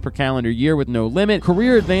 sick days per calendar year with no limit,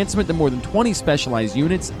 career advancement to more than 20 specialized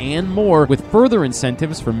units, and more, with further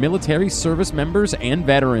incentives for military service members and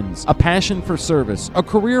veterans. A passion for service, a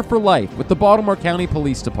career for life with the Baltimore County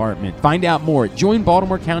Police Department. Find out more at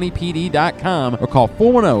joinbaltimorecountypd.com or call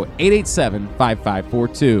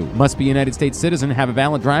 410-887-5542. Must be a United States citizen, have a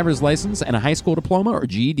valid driver's license, and a high school diploma or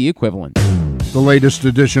GED equivalent. The latest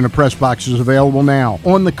edition of PressBox is available now.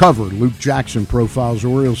 On the cover, Luke Jackson profiles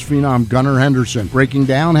Orioles phenom Gunnar Henderson, breaking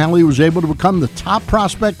down how he was able to become the top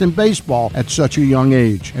prospect in baseball at such a young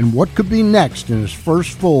age and what could be next in his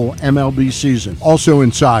first full MLB season. Also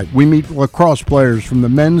inside, we meet lacrosse players from the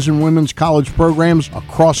men's and women's college programs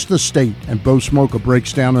across the state, and Bo Smoka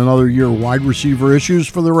breaks down another year of wide receiver issues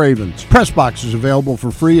for the Ravens. PressBox is available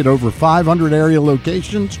for free at over 500 area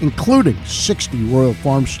locations, including 60 Royal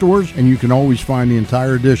Farm stores, and you can always find the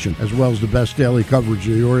entire edition, as well as the best daily coverage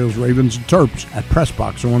of the Orioles, Ravens, and Terps at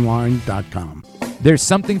PressBoxOnline.com. There's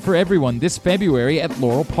something for everyone this February at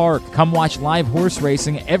Laurel Park. Come watch live horse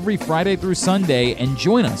racing every Friday through Sunday and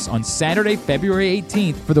join us on Saturday, February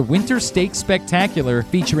 18th for the Winter Stakes Spectacular,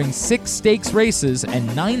 featuring 6 stakes races and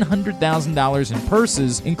 $900,000 in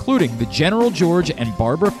purses, including the General George and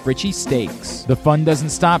Barbara Fritchie Stakes. The fun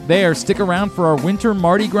doesn't stop there. Stick around for our Winter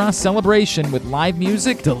Mardi Gras celebration with live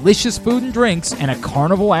music, delicious food and drinks, and a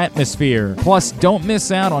carnival atmosphere. Plus, don't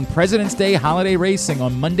miss out on President's Day holiday racing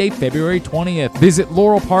on Monday, February 20th. Visit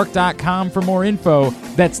laurelpark.com for more info.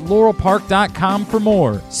 That's laurelpark.com for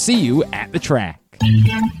more. See you at the track.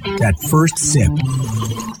 That first sip.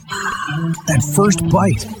 That first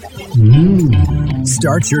bite.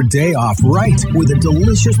 Start your day off right with a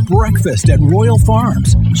delicious breakfast at Royal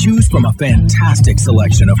Farms. Choose from a fantastic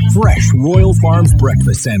selection of fresh Royal Farms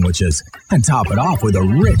breakfast sandwiches and top it off with a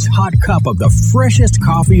rich hot cup of the freshest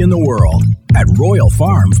coffee in the world. At Royal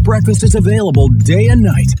Farms, breakfast is available day and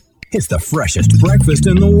night. It's the freshest breakfast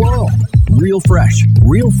in the world. Real fresh,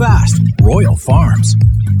 real fast. Royal Farms.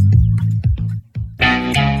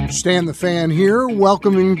 Stan the Fan here,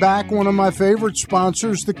 welcoming back one of my favorite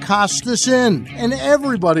sponsors, the Costas Inn. And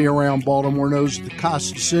everybody around Baltimore knows the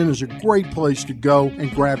Costas Inn is a great place to go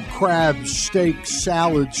and grab crabs, steaks,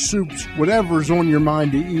 salads, soups, whatever's on your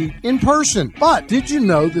mind to eat in person. But did you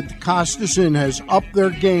know that the Costas Inn has upped their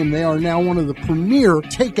game? They are now one of the premier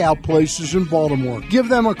takeout places in Baltimore. Give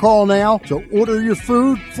them a call now to order your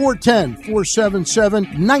food,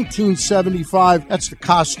 410-477-1975. That's the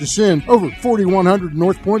Costas Inn over 4100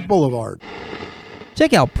 North Point Boulevard.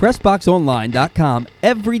 Check out PressBoxOnline.com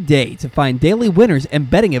every day to find daily winners and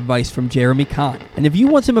betting advice from Jeremy Kahn. And if you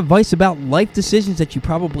want some advice about life decisions that you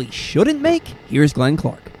probably shouldn't make, here's Glenn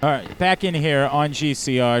Clark. All right, back in here on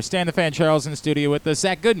GCR. Stan the Fan Charles in the studio with us.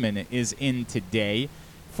 Zach Goodman is in today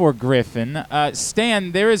for Griffin.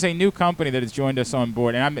 Stan, there is a new company that has joined us on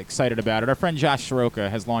board, and I'm excited about it. Our friend Josh Soroka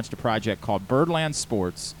has launched a project called Birdland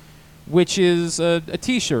Sports, which is a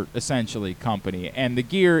T-shirt, essentially, company. And the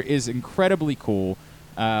gear is incredibly cool.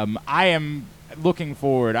 I am looking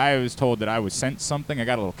forward. I was told that I was sent something. I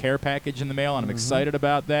got a little care package in the mail, and I'm excited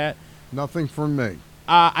about that. Nothing from me.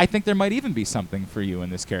 I think there might even be something for you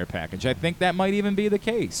in this care package. I think that might even be the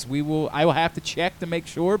case. I will have to check to make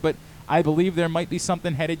sure, but I believe there might be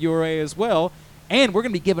something headed your way as well. And we're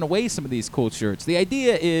going to be giving away some of these cool shirts. The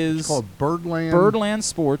idea is... It's called Birdland.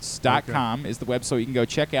 Birdlandsports.com is the website. You can go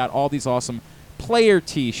check out all these awesome player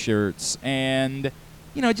T-shirts and,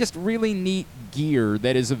 just really neat gear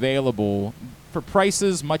that is available for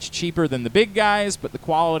prices much cheaper than the big guys, but the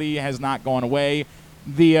quality has not gone away.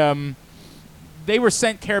 They were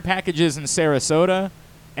sent care packages in Sarasota,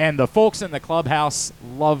 and the folks in the clubhouse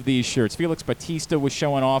love these shirts. Felix Bautista was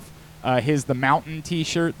showing off the Mountain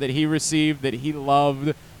T-shirt that he received that he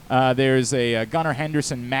loved. There's a Gunnar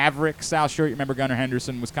Henderson Maverick style shirt. You remember Gunnar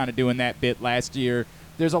Henderson was kind of doing that bit last year.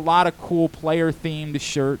 There's a lot of cool player-themed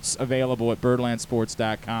shirts available at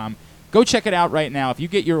birdlandsports.com. Go check it out right now. If you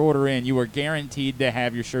get your order in, you are guaranteed to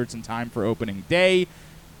have your shirts in time for opening day.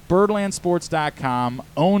 Birdlandsports.com,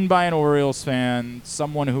 owned by an Orioles fan,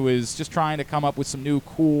 someone who is just trying to come up with some new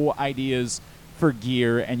cool ideas for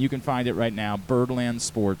gear, and you can find it right now,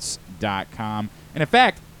 birdlandsports.com. And in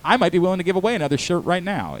fact, I might be willing to give away another shirt right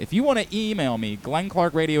now. If you want to email me,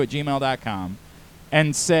 glennclarkradio@gmail.com,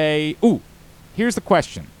 and say, here's the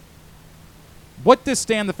question. What does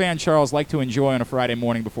Stan the Fan Charles like to enjoy on a Friday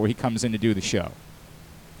morning before he comes in to do the show?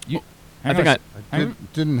 I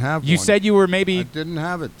didn't have one. You said you were maybe... I didn't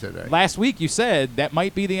have it today. Last week you said that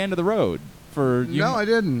might be the end of the road. No, I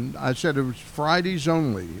didn't. I said it was Fridays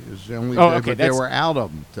only. Is the only day, but they were out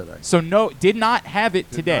of them today. So did not have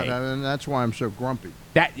it today. And that's why I'm so grumpy.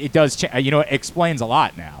 That it does. It explains a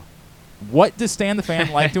lot now. What does Stan the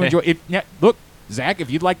Fan like to enjoy? Look, Zach,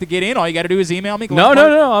 if you'd like to get in, all you got to do is email me.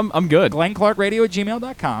 No, I'm good.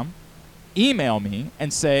 glennclarkradio@gmail.com. Email me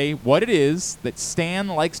and say what it is that Stan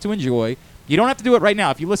likes to enjoy. You don't have to do it right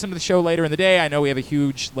now. If you listen to the show later in the day, I know we have a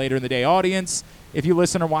huge later in the day audience. If you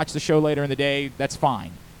listen or watch the show later in the day, that's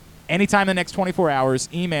fine. Anytime in the next 24 hours,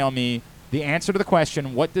 email me the answer to the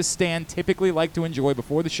question, what does Stan typically like to enjoy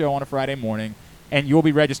before the show on a Friday morning, and you'll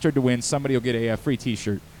be registered to win. Somebody will get a free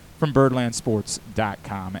T-shirt from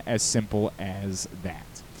birdlandsports.com. As simple as that.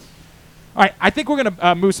 All right, I think we're going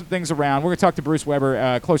to move some things around. We're going to talk to Bruce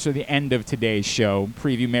Weber closer to the end of today's show,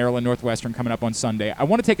 preview Maryland Northwestern coming up on Sunday. I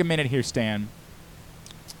want to take a minute here, Stan.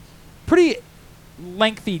 Pretty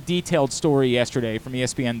lengthy, detailed story yesterday from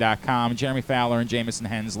ESPN.com. Jeremy Fowler and Jamison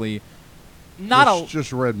Hensley.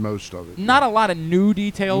 Just read most of it. Not a lot of new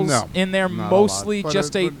details in there. Mostly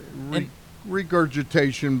just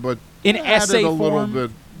regurgitation, but in essay form.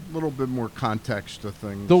 A little bit more context to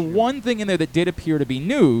things. The one thing in there that did appear to be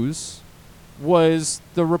news was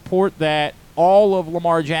the report that all of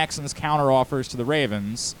Lamar Jackson's counteroffers to the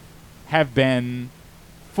Ravens have been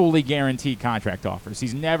fully guaranteed contract offers.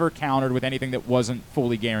 He's never countered with anything that wasn't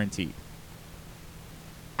fully guaranteed.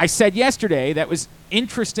 I said yesterday that was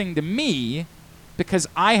interesting to me because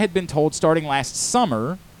I had been told starting last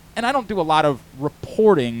summer, and I don't do a lot of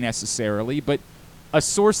reporting necessarily, but a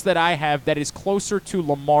source that I have that is closer to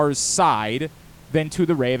Lamar's side than to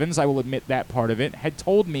the Ravens, I will admit that part of it, had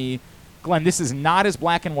told me, Glenn, this is not as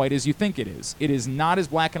black and white as you think it is. It is not as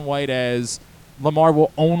black and white as Lamar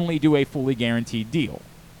will only do a fully guaranteed deal.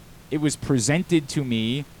 It was presented to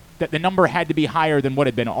me that the number had to be higher than what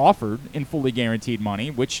had been offered in fully guaranteed money,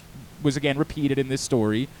 which was, again, repeated in this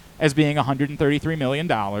story as being $133 million,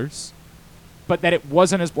 but that it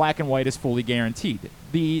wasn't as black and white as fully guaranteed.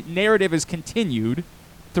 The narrative has continued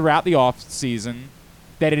throughout the offseason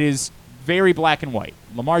that it is very black and white.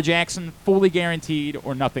 Lamar Jackson, fully guaranteed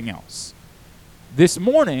or nothing else. This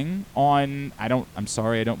morning on,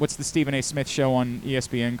 what's the Stephen A. Smith show on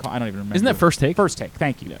ESPN? I don't even remember. Isn't that First Take? First Take,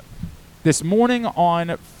 thank you. Yeah. This morning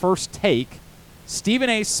on First Take, Stephen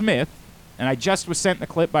A. Smith, and I just was sent the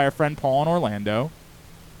clip by our friend Paul in Orlando,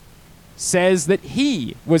 says that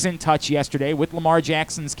he was in touch yesterday with Lamar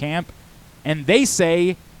Jackson's camp, and they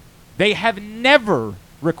say they have never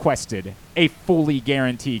requested a fully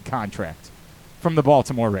guaranteed contract from the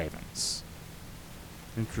Baltimore Ravens.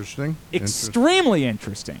 Interesting. Extremely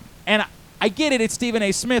interesting. And I get it, it's Stephen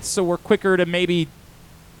A. Smith, so we're quicker to maybe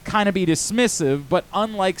kind of be dismissive, but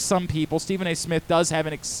unlike some people, Stephen A. Smith does have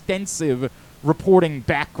an extensive reporting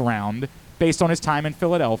background based on his time in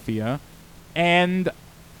Philadelphia. And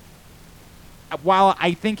while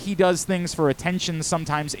I think he does things for attention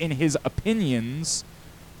sometimes in his opinions,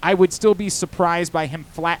 I would still be surprised by him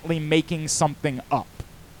flatly making something up.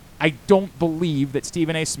 I don't believe that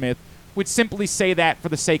Stephen A. Smith would simply say that for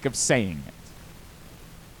the sake of saying it.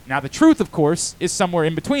 Now, the truth, of course, is somewhere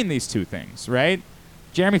in between these two things, right?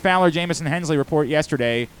 Jeremy Fowler, Jamison Hensley report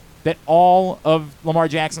yesterday that all of Lamar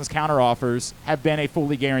Jackson's counteroffers have been a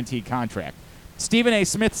fully guaranteed contract. Stephen A.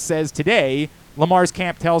 Smith says today Lamar's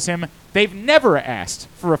camp tells him they've never asked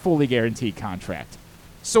for a fully guaranteed contract.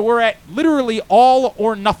 So we're at literally all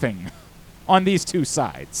or nothing on these two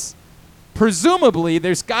sides. Presumably,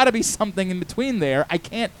 there's got to be something in between there. I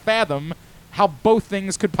can't fathom how both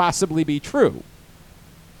things could possibly be true.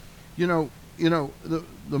 The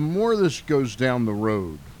more this goes down the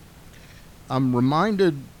road, I'm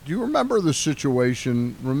reminded, do you remember the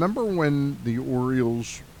situation? Remember when the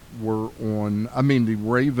Orioles were on, the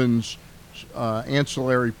Ravens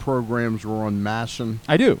ancillary programs were on Masson?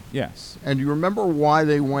 I do, yes. And you remember why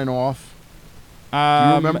they went off? Do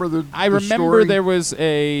you remember the I remember story? there was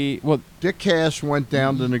Dick Cass went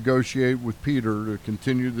down to negotiate with Peter to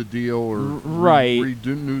continue the deal or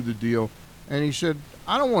renew the deal. And he said,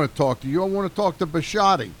 I don't want to talk to you. I want to talk to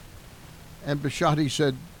Bisciotti. And Bisciotti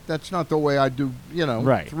said, that's not the way I do,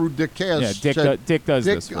 through Dick Cass. Yeah, Dick does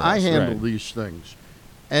this for us. I handle these things.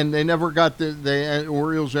 And they never got the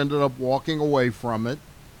Orioles ended up walking away from it.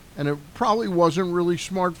 And it probably wasn't really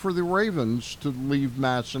smart for the Ravens to leave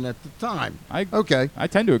Masson at the time. I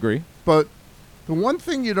tend to agree. But the one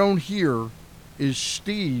thing you don't hear is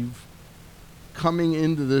Steve coming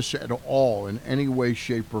into this at all in any way,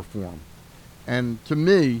 shape, or form. And to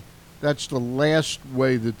me, that's the last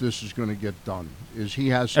way that this is going to get done, is he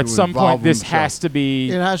has to at some involve point, this himself. has to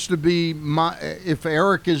be... It has to be... if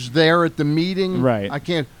Eric is there at the meeting, right. I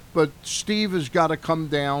can't... But Steve has got to come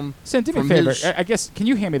down. Sam, do me a favor. I guess, can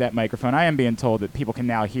you hand me that microphone? I am being told that people can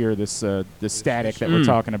now hear this static that we're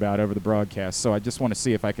talking about over the broadcast. So I just want to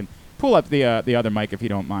see if I can pull up the other mic, if you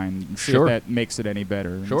don't mind, and see if that makes it any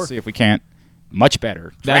better. Sure. And see if we can't. Much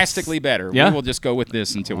better. Drastically better. Yeah. We will just go with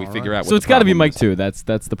this until we figure out what So it's got to be mic 2. That's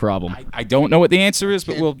the problem. I don't know what the answer is,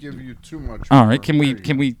 but we'll give you too much. All right. Can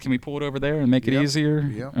we pull it over there and make it easier?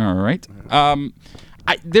 Yep. All right.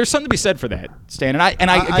 There's something to be said for that, Stan. And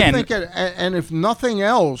I think, and if nothing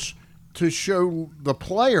else, to show the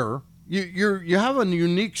player, you have a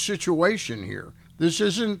unique situation here. This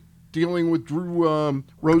isn't dealing with Drew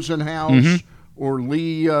Rosenhaus or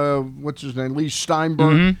Lee, Lee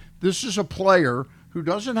Steinberg. This is a player who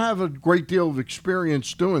doesn't have a great deal of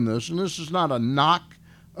experience doing this, and this is not a knock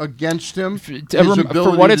against him.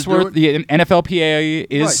 For what it's worth, the NFLPA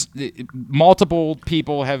is multiple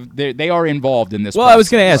people they are involved in this. Well, process. I was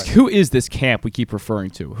going to ask, who is this camp we keep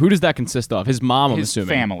referring to? Who does that consist of? His mom, I'm assuming.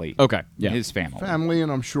 His family. Okay, yeah, his family. Family,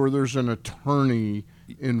 and I'm sure there's an attorney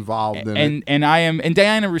involved in it. And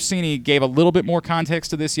Diana Rossini gave a little bit more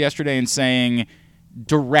context to this yesterday in saying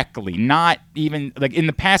directly, not even like in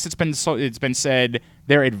the past. It's been said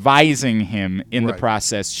they're advising him in the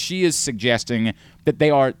process. She is suggesting that they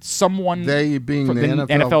are someone. They being from the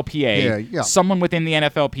NFLPA. Someone within the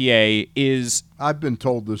NFLPA is. I've been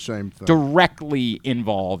told the same thing. Directly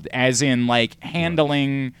involved, as in like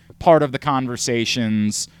handling part of the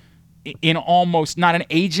conversations in almost not an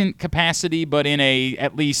agent capacity, but in a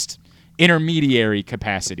at least intermediary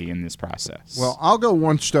capacity in this process. Well, I'll go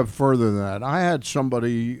one step further than that. I had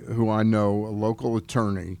somebody who I know, a local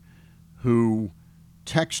attorney, who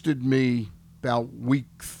texted me about week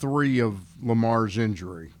 3 of Lamar's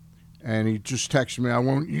injury, and he just texted me. I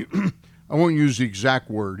won't use the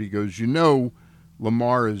exact word. He goes,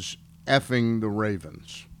 Lamar is effing the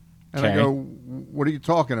Ravens. And I go, what are you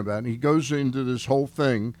talking about? And he goes into this whole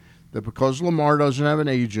thing that because Lamar doesn't have an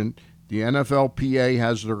agent, the NFLPA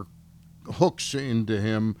has their hooks into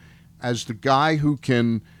him as the guy who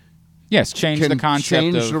can change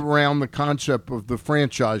around the concept of the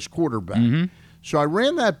franchise quarterback. So I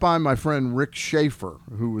ran that by my friend Rick Schaefer,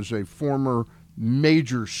 who was a former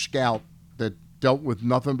major scout that dealt with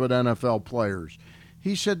nothing but NFL players.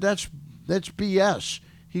 He said that's BS.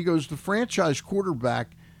 He goes, the franchise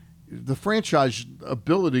quarterback, the franchise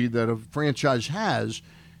ability that a franchise has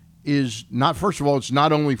is not, first of all, it's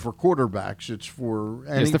not only for quarterbacks, it's for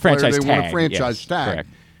any the player franchise they tag. want a franchise tag. Correct.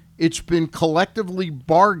 It's been collectively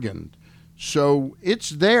bargained. So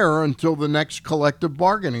it's there until the next collective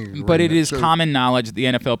bargaining agreement. But it is common knowledge that the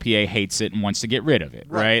NFLPA hates it and wants to get rid of it,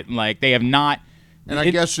 right? Like they have not And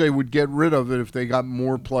I guess they would get rid of it if they got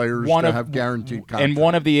more players to have guaranteed contracts. And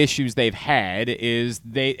one of the issues they've had is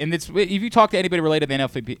if you talk to anybody related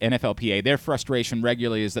to the NFLPA, their frustration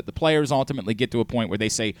regularly is that the players ultimately get to a point where they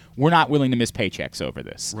say, we're not willing to miss paychecks over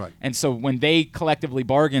this. Right. And so when they collectively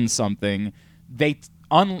bargain something,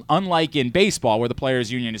 unlike in baseball where the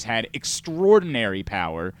players' union has had extraordinary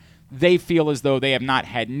power, they feel as though they have not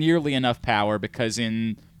had nearly enough power because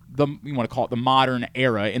you want to call it the modern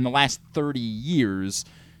era, in the last 30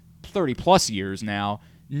 plus years now,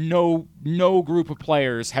 no group of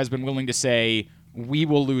players has been willing to say, we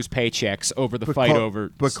will lose paychecks over the fight over.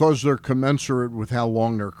 Because they're commensurate with how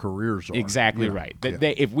long their careers are. Exactly right.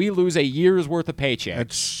 If we lose a year's worth of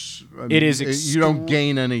paychecks, you don't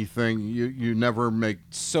gain anything. You never make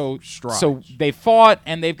strides. So they fought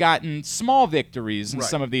and they've gotten small victories in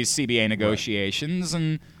some of these CBA negotiations.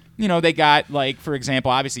 And, they got, for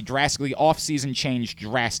example, obviously drastically, off-season changed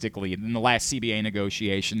drastically in the last CBA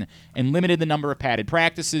negotiation and limited the number of padded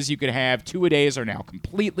practices you could have. 2-a-days are now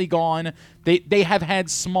completely gone. They have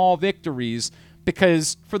had small victories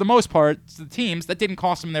because, for the most part, the teams, that didn't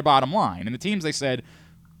cost them their bottom line. And the teams, they said,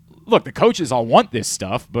 look, the coaches all want this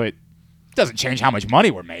stuff, but it doesn't change how much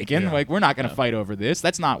money we're making. Yeah. We're not going to fight over this.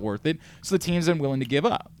 That's not worth it. So the team's been willing to give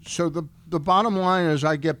up. So the bottom line, as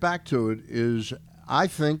I get back to it, is I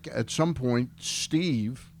think at some point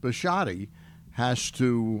Steve Bisciotti has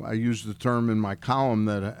to, I use the term in my column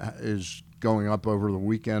that is going up over the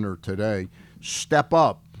weekend or today, step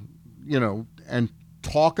up, and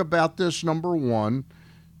talk about this, number one,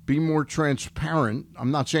 be more transparent.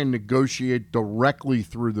 I'm not saying negotiate directly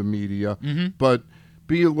through the media, but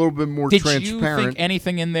be a little bit more transparent. Did you think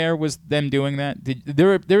anything in there was them doing that?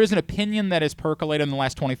 There is an opinion that has percolated in the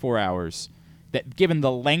last 24 hours that, given the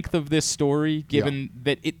length of this story,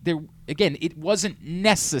 that it wasn't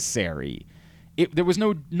necessary. There was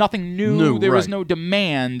nothing new. There was no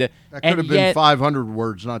demand. That could have been 500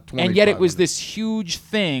 words, not 20. And yet it was this huge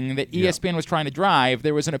thing that ESPN was trying to drive.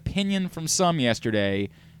 There was an opinion from some yesterday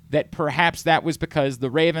that perhaps that was because the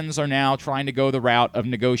Ravens are now trying to go the route of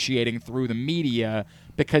negotiating through the media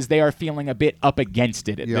because they are feeling a bit up against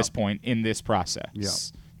it at this point in this process. Yeah.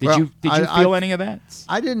 Did you feel any of that?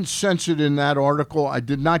 I didn't sense it in that article. I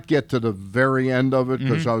did not get to the very end of it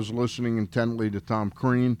because I was listening intently to Tom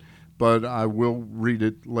Crean, but I will read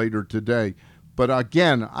it later today. But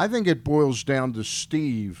again, I think it boils down to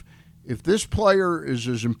Steve. If this player is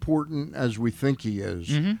as important as we think he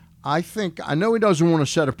is, I know he doesn't want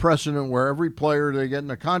to set a precedent where every player they get in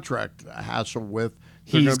a contract hassle with,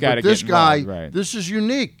 he's got to get this guy, involved, right. This is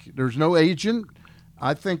unique. There's no agent.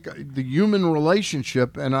 I think the human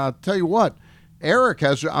relationship, and I'll tell you what, Eric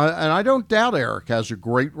has, and I don't doubt Eric has a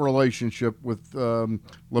great relationship with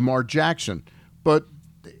Lamar Jackson, but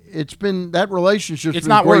it's been that relationship. It's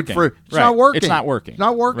not working. It's not working. It's not working. It's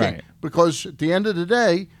not working right. Because at the end of the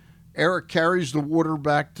day, Eric carries the water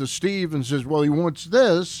back to Steve and says, "Well, he wants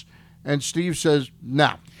this," and Steve says,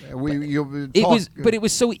 "No." It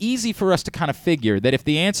was so easy for us to kind of figure that if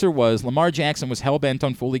the answer was Lamar Jackson was hell-bent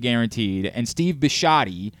on fully guaranteed and Steve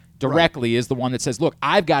Bisciotti directly is the one that says, look,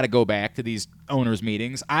 I've got to go back to these owners'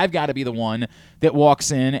 meetings. I've got to be the one that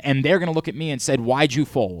walks in, and they're going to look at me and said, why'd you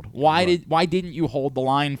fold? Why didn't you hold the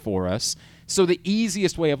line for us? So the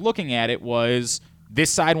easiest way of looking at it was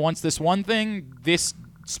this side wants this one thing, this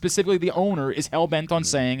specifically the owner is hell-bent on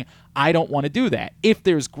saying, I don't want to do that. If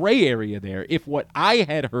there's gray area there, if what I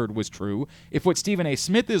had heard was true, if what Stephen A.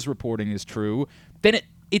 Smith is reporting is true, then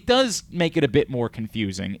it does make it a bit more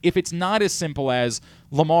confusing. If it's not as simple as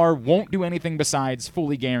Lamar won't do anything besides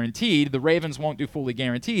fully guaranteed, the Ravens won't do fully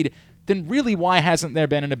guaranteed, then really why hasn't there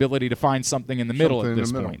been an ability to find something in the middle at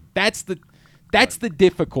this point? That's the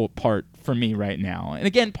difficult part for me right now. And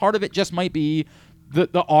again, part of it just might be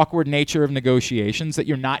the awkward nature of negotiations, that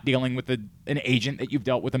you're not dealing with an agent that you've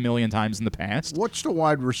dealt with a million times in the past. What's the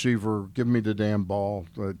wide receiver? Give me the damn ball.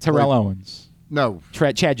 Terrell Owens. No.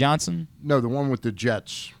 Chad Johnson? No, the one with the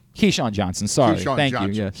Jets. Keyshawn Johnson. Sorry. Thank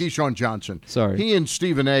Johnson. you. Yes. Keyshawn Johnson. Sorry. He and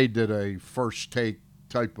Stephen A. did a first take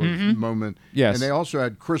type of moment. Yes. And they also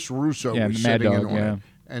had Chris Russo was sitting in on it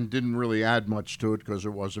and didn't really add much to it because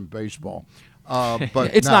it wasn't baseball.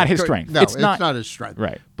 But it's not his strength. No, it's not his strength.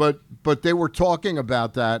 Right. But they were talking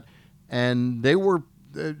about that, and they were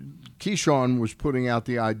Keyshawn was putting out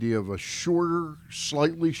the idea of a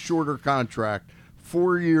slightly shorter contract,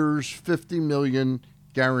 4 years, $50 million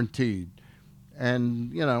guaranteed,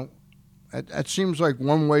 and that seems like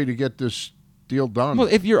one way to get this deal done. Well,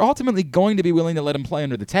 if you're ultimately going to be willing to let him play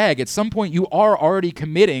under the tag, at some point you are already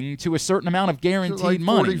committing to a certain amount of guaranteed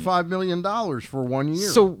money. $45 million for 1 year.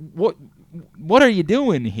 So what? what are you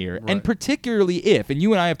doing here? Right. And particularly if, and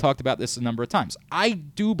you and I have talked about this a number of times, I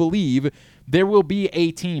do believe there will be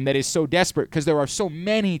a team that is so desperate because there are so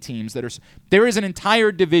many teams that are. There is an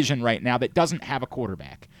entire division right now that doesn't have a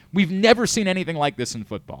quarterback. We've never seen anything like this in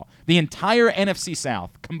football. The entire NFC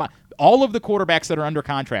South, combined, all of the quarterbacks that are under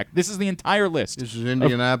contract. This is the entire list. This is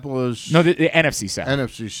Indianapolis. No, the NFC South.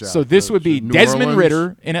 NFC South. So this would be New Desmond Orleans.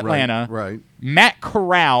 Ridder in Atlanta, Right. Matt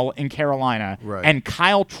Corral in Carolina, Right. and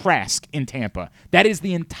Kyle Trask in Tampa. That is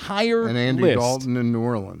the entire And Andy list. Dalton in New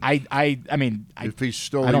Orleans. I mean, if he's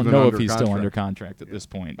still I don't even know under if he's still contract. under contract at this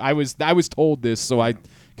point. I was told this, so I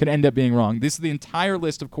could end up being wrong. This is the entire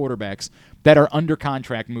list of quarterbacks that are under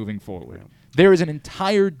contract moving forward. There is an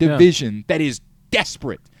entire division that is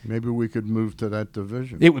desperate. Maybe we could move to that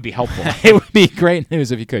division. It would be helpful. It would be great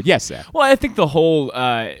news if you could. Yes, Seth. Well, I think the whole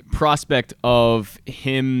prospect of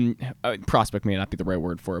him prospect may not be the right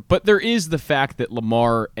word for it, but there is the fact that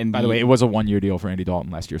Lamar and By the way, it was a 1-year deal for Andy Dalton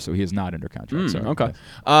last year, so he is not under contract. Sorry. Okay.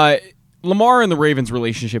 Lamar and the Ravens'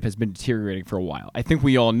 relationship has been deteriorating for a while. I think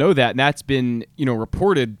we all know that, and that's been,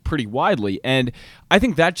 reported pretty widely. And I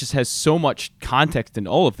think that just has so much context in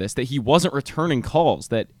all of this that he wasn't returning calls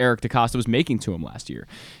that Eric DeCosta was making to him last year.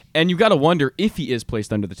 And you got to wonder if he is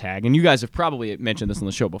placed under the tag. And you guys have probably mentioned this on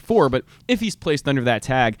the show before, but if he's placed under that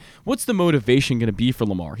tag, what's the motivation going to be for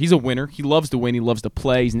Lamar? He's a winner. He loves to win. He loves to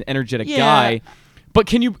play. He's an energetic guy. But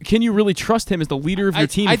can you really trust him as the leader of your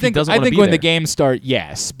team if he doesn't want to be there? I think when the games start,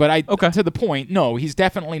 yes. But to the point, no, he's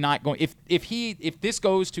definitely not going. If this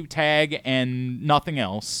goes to tag and nothing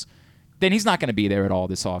else, then he's not going to be there at all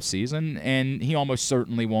this offseason, and he almost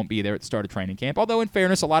certainly won't be there at the start of training camp. Although, in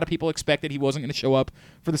fairness, a lot of people expected he wasn't going to show up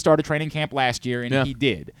for the start of training camp last year, and he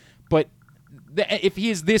did. But if he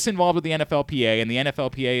is this involved with the NFLPA, and the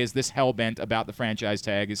NFLPA is this hell-bent about the franchise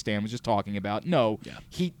tag, as Stan was just talking about,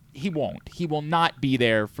 he won't. He will not be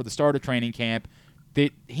there for the start of training camp.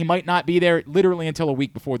 He might not be there literally until a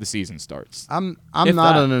week before the season starts. I'm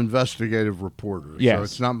not an investigative reporter, so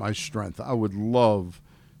it's not my strength. I would love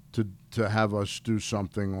to have us do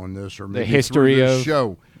something on this, or maybe the history through this of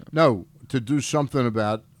show. No, to do something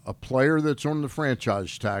about a player that's on the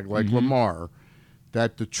franchise tag like Lamar,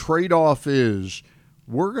 that the trade-off is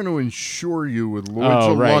we're going to insure you with Lloyd's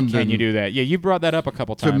of London. Can you do that? Yeah, you brought that up a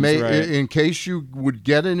couple times. In case you would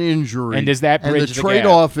get an injury. And does that bridge the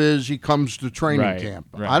trade-off is he comes to training camp.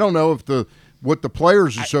 Right. I don't know what the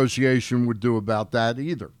Players Association would do about that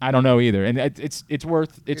either. I don't know either, and it's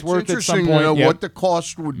worth It's worth at some interesting point to know what the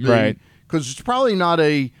cost would be, because it's probably not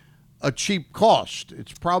a cheap cost.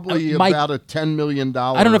 It's probably about a $10 million.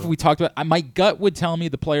 I don't know if we talked about. My gut would tell me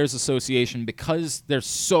the Players Association, because they're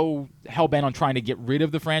so hell bent on trying to get rid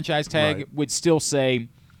of the franchise tag, would still say.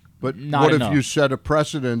 But not what enough. if you set a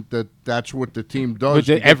precedent that that's what the team does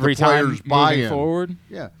to every get the players time buy-in? moving forward?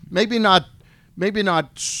 Yeah, maybe not.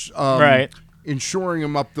 Insuring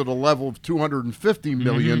them up to the level of $250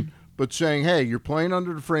 million, but saying, hey, you're playing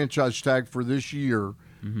under the franchise tag for this year,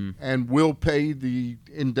 and we'll pay the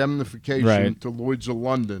indemnification to Lloyd's of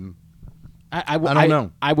London. I don't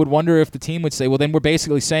know. I would wonder if the team would say, well, then we're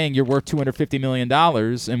basically saying you're worth $250 million,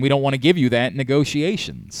 and we don't want to give you that in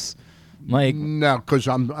negotiations. No, because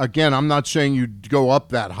I'm not saying you'd go up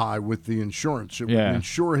that high with the insurance. It would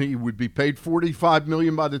ensure he would be paid $45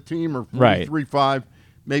 million by the team, or $43.5,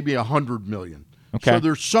 maybe $100 million. Okay. So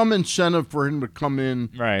there's some incentive for him to come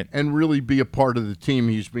in and really be a part of the team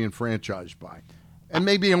he's being franchised by, and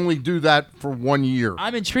maybe only do that for 1 year.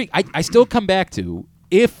 I'm intrigued. I still come back to,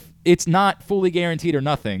 if it's not fully guaranteed or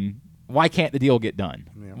nothing, why can't the deal get done?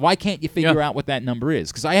 Yeah. Why can't you figure out what that number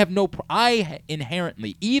is? Because I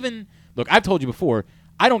inherently, even look, I've told you before,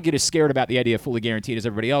 I don't get as scared about the idea of fully guaranteed as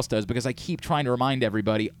everybody else does, because I keep trying to remind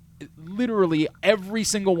everybody, literally every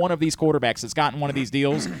single one of these quarterbacks that's gotten one of these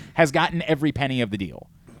deals has gotten every penny of the deal.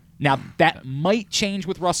 Now, that might change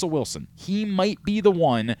with Russell Wilson. He might be the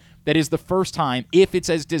one that is the first time, if it's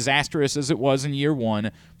as disastrous as it was in year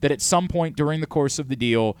one, that at some point during the course of the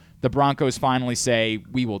deal, the Broncos finally say,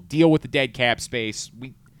 we will deal with the dead cap space.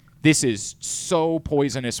 This is so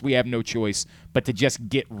poisonous, we have no choice but to just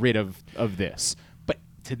get rid of this. But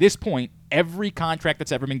to this point, every contract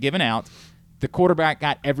that's ever been given out, the quarterback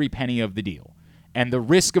got every penny of the deal. And the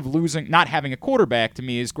risk of not having a quarterback, to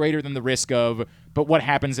me, is greater than the risk of, but what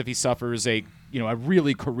happens if he suffers a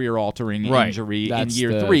really career-altering injury in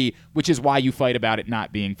year 3, which is why you fight about it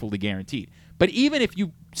not being fully guaranteed. But even if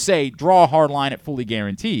you say draw a hard line at fully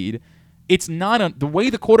guaranteed, it's not the way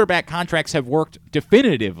the quarterback contracts have worked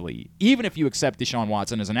definitively, even if you accept Deshaun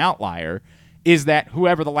Watson as an outlier, is that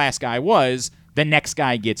whoever the last guy was, the next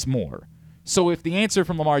guy gets more. So if the answer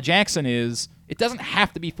from Lamar Jackson is, It doesn't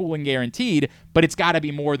have to be full and guaranteed, but it's got to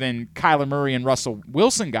be more than Kyler Murray and Russell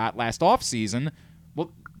Wilson got last offseason.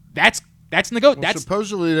 Well, that's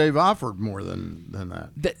supposedly they've offered more than that.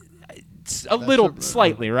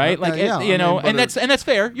 Slightly, right? And that's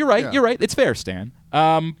fair. You're right. Yeah. You're right. It's fair, Stan.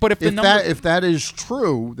 But if that is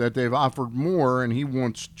true, that they've offered more and he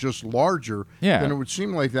wants just larger, then it would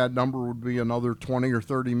seem like that number would be another $20 or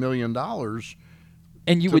 $30 million.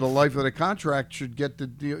 And the life of the contract should get the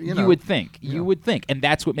deal. You would think. You would think, and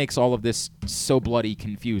that's what makes all of this so bloody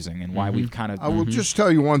confusing, and why we've kind of. I will just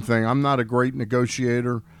tell you one thing. I'm not a great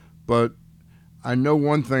negotiator, but I know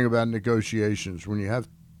one thing about negotiations. When you have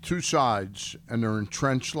two sides and they're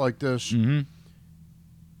entrenched like this,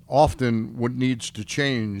 often what needs to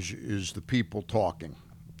change is the people talking.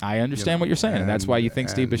 I understand what you're saying, and that's why you think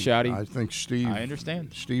Steve Bisciotti. I think Steve. I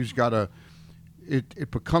understand. Steve's got a. It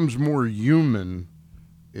becomes more human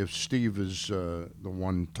if Steve is the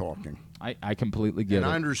one talking. I completely get it. And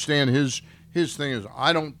I understand his thing is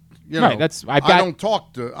I don't. I don't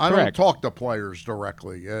talk to players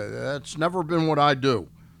directly. That's never been what I do.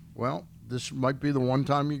 Well, this might be the one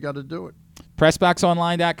time you got to do it.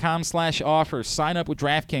 PressBoxOnline.com/offers. Sign up with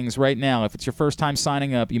DraftKings right now. If it's your first time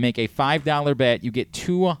signing up, you make a $5 bet. You get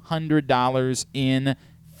 $200 in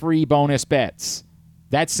free bonus bets.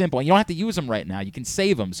 That's simple. And you don't have to use them right now. You can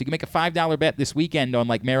save them. So you can make a $5 bet this weekend on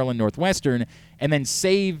like Maryland Northwestern and then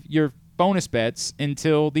save your bonus bets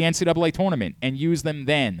until the NCAA tournament and use them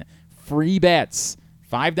then. Free bets.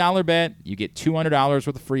 $5 bet. You get $200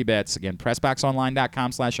 worth of free bets. Again,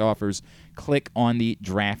 PressBoxOnline.com/offers. Click on the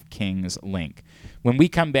DraftKings link. When we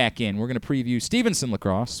come back in, we're going to preview Stevenson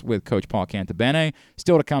Lacrosse with Coach Paul Cantabene.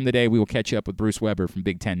 Still to come today, we will catch up with Bruce Weber from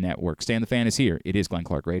Big Ten Network. Stan the Fan is here. It is Glenn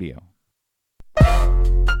Clark Radio.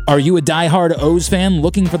 Are you a diehard O's fan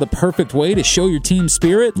looking for the perfect way to show your team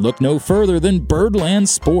spirit? Look no further than Birdland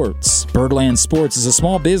Sports. Birdland Sports is a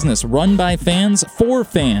small business run by fans for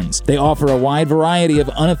fans. They offer a wide variety of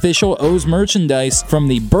unofficial O's merchandise, from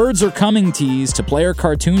the Birds Are Coming tees to player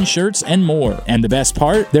cartoon shirts and more. And the best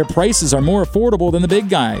part? Their prices are more affordable than the big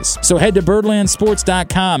guys. So head to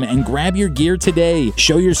birdlandsports.com and grab your gear today.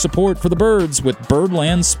 Show your support for the Birds with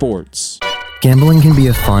Birdland Sports. Gambling can be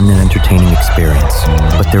a fun and entertaining experience,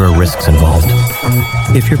 but there are risks involved.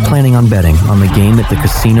 If you're planning on betting on the game at the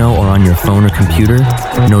casino or on your phone or computer,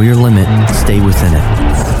 know your limit, stay within it.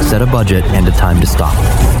 Set a budget and a time to stop.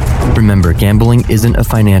 Remember, gambling isn't a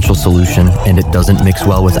financial solution, and it doesn't mix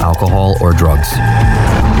well with alcohol or drugs.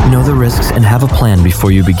 Know the risks and have a plan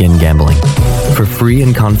before you begin gambling. For free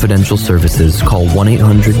and confidential services, call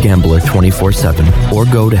 1-800-GAMBLER 24/7 or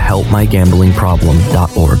go to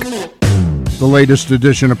helpmygamblingproblem.org. The latest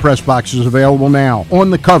edition of Press Box is available now.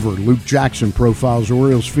 On the cover, Luke Jackson profiles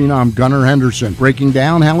Orioles phenom Gunnar Henderson, breaking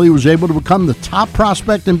down how he was able to become the top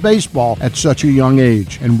prospect in baseball at such a young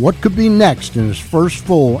age and what could be next in his first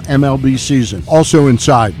full MLB season. Also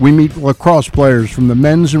inside, we meet lacrosse players from the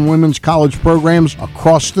men's and women's college programs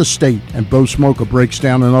across the state, and Bo Smoka breaks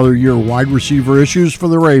down another year of wide receiver issues for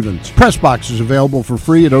the Ravens. Press Box is available for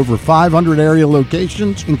free at over 500 area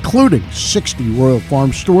locations, including 60 Royal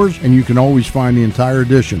Farm stores, and you can always find the entire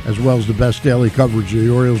edition, as well as the best daily coverage of the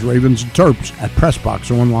Orioles, Ravens, and Terps at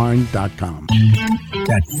PressBoxOnline.com.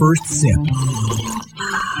 That first sip.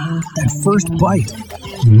 That first bite.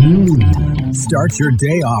 Start your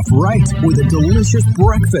day off right with a delicious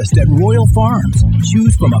breakfast at Royal Farms.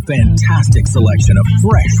 Choose from a fantastic selection of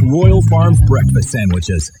fresh Royal Farms breakfast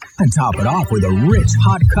sandwiches and top it off with a rich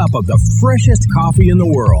hot cup of the freshest coffee in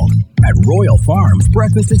the world. At Royal Farms,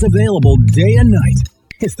 breakfast is available day and night.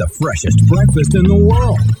 It's the freshest breakfast in the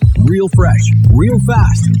world. Real fresh, real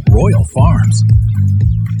fast. Royal Farms.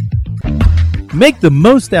 Make the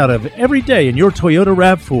most out of every day in your Toyota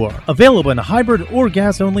RAV4. Available in hybrid or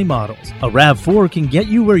gas-only models. A RAV4 can get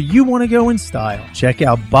you where you want to go in style. Check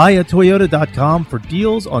out buyatoyota.com for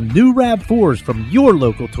deals on new RAV4s from your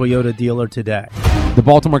local Toyota dealer today. The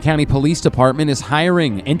Baltimore County Police Department is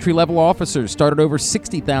hiring. Entry-level officers start at over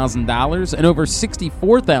 $60,000 and over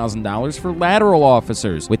 $64,000 for lateral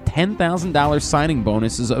officers, with $10,000 signing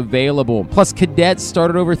bonuses available. Plus, cadets start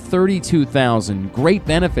at over $32,000. Great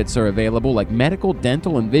benefits are available, like medical,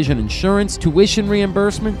 dental, and vision insurance, tuition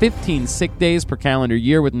reimbursement, 15 sick days per calendar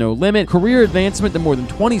year with no limit, career advancement to more than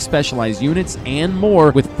 20 specialized units, and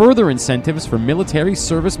more, with further incentives for military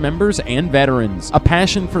service members and veterans. A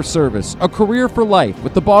passion for service, a career for life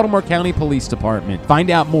with the Baltimore County Police Department.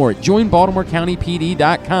 Find out more at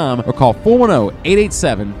joinbaltimorecountypd.com or call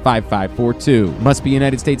 410-887-5542. Must be a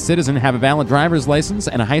United States citizen, have a valid driver's license,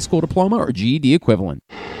 and a high school diploma or GED equivalent.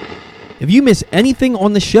 If you miss anything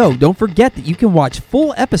on the show, don't forget that you can watch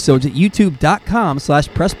full episodes at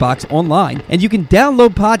youtube.com/PressBoxOnline, and you can download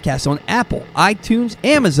podcasts on Apple, iTunes,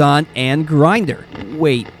 Amazon, and Grindr.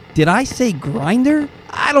 Wait, did I say Grindr?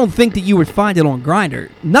 I don't think that you would find it on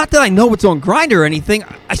Grindr. Not that I know what's on Grindr or anything,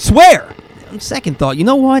 I swear! On second thought, you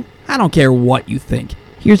know what? I don't care what you think.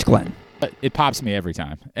 Here's Glenn. It pops me every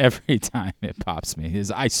time. Every time it pops me.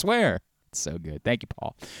 I swear. It's so good. Thank you,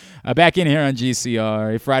 Paul. Back in here on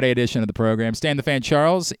GCR, a Friday edition of the program. Stan the Fan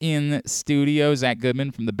Charles in studio. Zach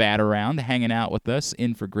Goodman from the Bat Around hanging out with us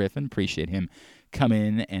in for Griffin. Appreciate him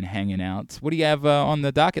coming and hanging out. What do you have on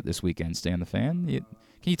the docket this weekend, Stan the Fan? Can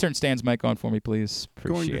you turn Stan's mic on for me, please?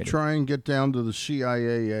 Appreciate it. Going to try and get down to the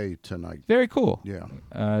CIAA tonight. Very cool. Yeah.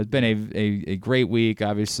 It's been a great week,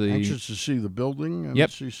 obviously. Anxious to see the building and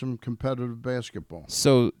see some competitive basketball.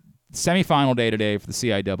 So, semifinal day today for the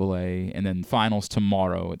CIAA, and then finals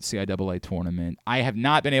tomorrow at the CIAA tournament. I have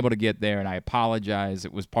not been able to get there, and I apologize.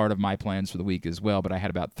 It was part of my plans for the week as well, but I had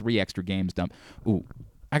about 3 extra games dumped. Ooh,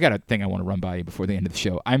 I got a thing I want to run by you before the end of the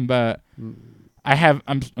show. I'm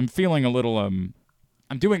feeling a little I'm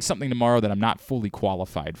doing something tomorrow that I'm not fully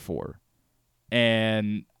qualified for,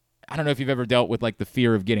 and I don't know if you've ever dealt with like the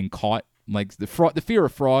fear of getting caught. Like the fear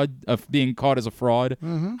of fraud, of being caught as a fraud.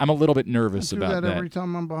 Mm-hmm. I'm a little bit nervous about that. Every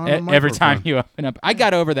time I'm behind a microphone. Every time you open up. I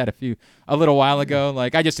got over that a little while ago.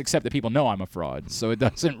 Like I just accept that people know I'm a fraud, so it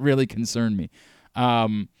doesn't really concern me.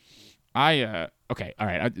 Okay, all right.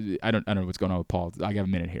 I don't know what's going on with Paul. I got a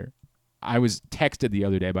minute here. I was texted the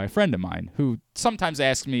other day by a friend of mine who sometimes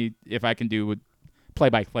asks me if I can do a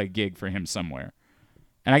play-by-play gig for him somewhere,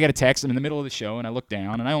 and I get a text. I'm in the middle of the show, and I look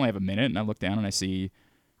down, and I only have a minute, and I look down, and I see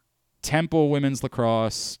Temple Women's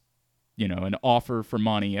Lacrosse, an offer for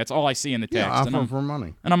money. That's all I see in the text. Yeah, offer for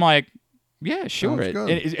money. And I'm like, yeah, sure.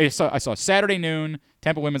 I saw Saturday noon,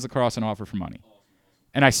 Temple Women's Lacrosse, an offer for money.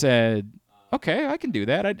 And I said, okay, I can do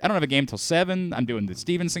that. I don't have a game till 7. I'm doing the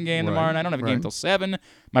Stevenson game tomorrow, and I don't have a game till 7.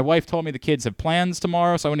 My wife told me the kids have plans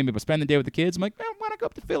tomorrow, so I wouldn't be able to spend the day with the kids. I'm like, man, why not go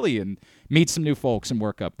up to Philly and meet some new folks and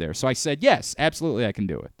work up there? So I said, yes, absolutely, I can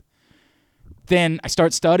do it. Then I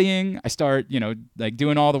start studying, I start,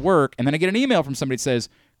 doing all the work, and then I get an email from somebody that says,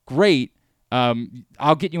 great,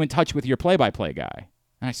 I'll get you in touch with your play-by-play guy.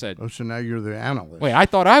 And I said, oh, so now you're the analyst. Wait, I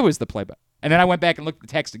thought I was the play-by. And then I went back and looked at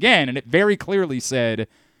the text again, and it very clearly said,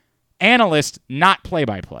 analyst, not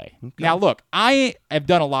play-by-play. Okay. Now, look, I have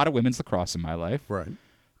done a lot of women's lacrosse in my life. Right.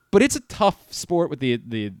 But it's a tough sport with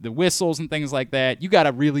the whistles and things like that. You got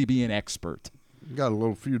to really be an expert. You got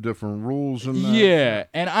a few different rules in that. Yeah,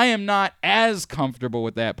 and I am not as comfortable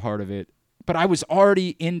with that part of it, but I was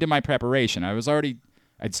already into my preparation. I'd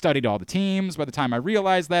studied all the teams. By the time I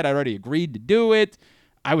realized that, I already agreed to do it.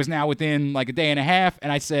 I was now within like a day and a half,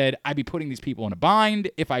 and I said I'd be putting these people in a bind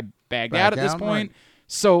if I bagged out at this point. Right.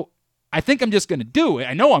 So I think I'm just going to do it.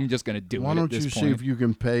 I know I'm just going to do it. Why don't you see if you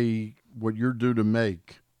can pay what you're due to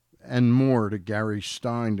make and more to Gary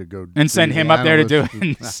Stein to go and send him up there to do it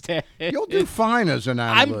instead. You'll do fine as an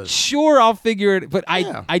analyst. I'm sure I'll figure it, but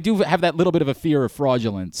I do have that little bit of a fear of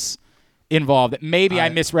fraudulence involved. That maybe I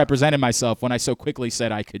misrepresented myself when I so quickly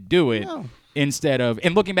said I could do it instead of.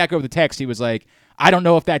 And looking back over the text, he was like, "I don't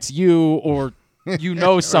know if that's you or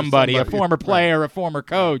somebody, a former player, a former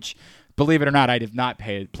coach." Believe it or not, I have not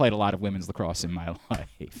played a lot of women's lacrosse in my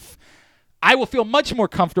life. I will feel much more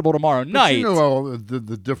comfortable tomorrow night. You know all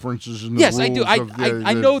the differences in the rules. Yes, I do.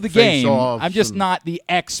 I know the game. I'm just not the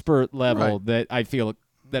expert level that I feel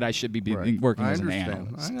that I should be working as an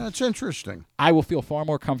analyst. That's interesting. I will feel far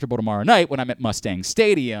more comfortable tomorrow night when I'm at Mustang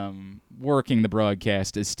Stadium working the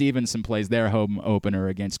broadcast as Stevenson plays their home opener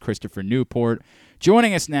against Christopher Newport.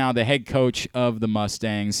 Joining us now, the head coach of the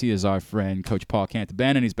Mustangs. He is our friend, Coach Paul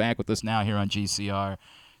Cantaben, and he's back with us now here on GCR.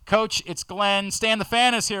 Coach, it's Glenn. Stan the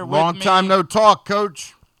Fan is here with me. Long time no talk,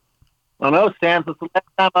 Coach. I know, Stan. Since the last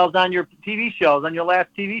time I was on your TV show, I was on your last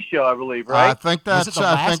TV show, I believe, right? I think that's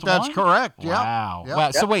correct. Yeah. Wow. Yep.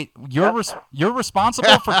 Wow. So wait, you're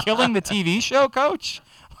responsible for killing the TV show, Coach?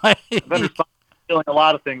 I've been responsible for killing a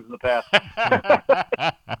lot of things in the past.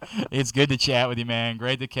 It's good to chat with you, man.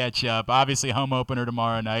 Great to catch up. Obviously, home opener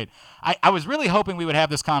tomorrow night. I was really hoping we would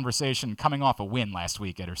have this conversation coming off a win last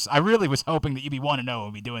week. I really was hoping that you'd be 1-0 and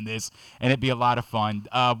we'd be doing this, and it'd be a lot of fun.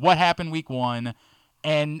 What happened week 1?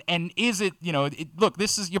 And is it, look,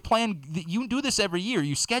 this is, you're playing, you do this every year.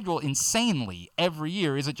 You schedule insanely every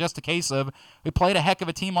year. Is it just a case of we played a heck of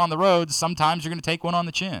a team on the road, sometimes you're going to take one on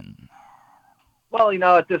the chin? Well,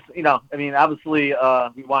 obviously, we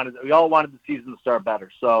all wanted the season to start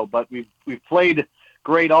better. So, but we've played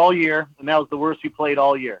great all year, and that was the worst we played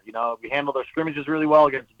all year. We handled our scrimmages really well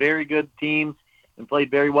against very good teams and played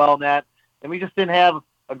very well in that. And we just didn't have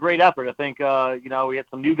a great effort. I think, we had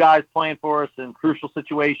some new guys playing for us in crucial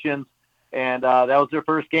situations, and that was their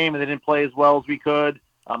first game, and they didn't play as well as we could.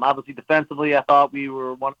 Obviously, defensively, I thought we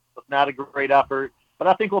were not a great effort, but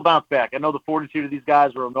I think we'll bounce back. I know the fortitude of these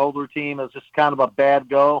guys are an older team. It was just kind of a bad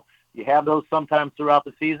go. You have those sometimes throughout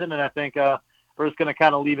the season, and I think we're just going to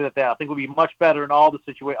kind of leave it at that. I think we'll be much better in all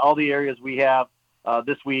the areas we have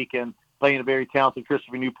this week, and playing a very talented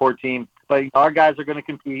Christopher Newport team. But our guys are going to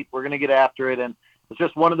compete. We're going to get after it, and it's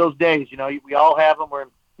just one of those days. We all have them where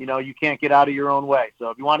you can't get out of your own way. So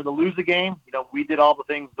if you wanted to lose a game, we did all the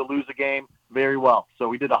things to lose a game very well. So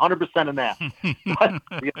we did 100% in that.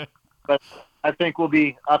 but I think we'll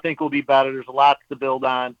be better. There's a lot to build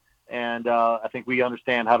on, and I think we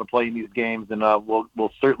understand how to play in these games, and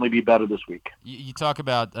we'll certainly be better this week. You talk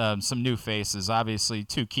about some new faces, obviously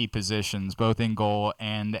two key positions, both in goal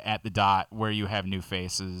and at the dot, where you have new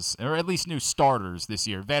faces, or at least new starters this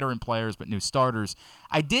year, veteran players, but new starters.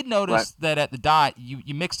 I did notice that at the dot,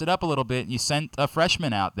 you mixed it up a little bit, and you sent a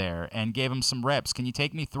freshman out there and gave him some reps. Can you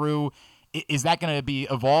take me through, is that going to be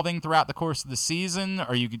evolving throughout the course of the season?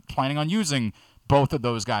 Or are you planning on using both of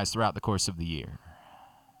those guys throughout the course of the year?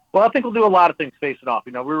 Well, I think we'll do a lot of things facing off.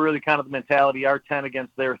 We're really kind of the mentality, our 10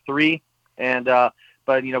 against their 3. And,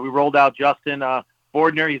 but we rolled out Justin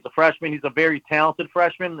Bordner. He's a freshman. He's a very talented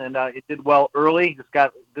freshman, and it did well early. Just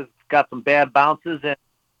got some bad bounces and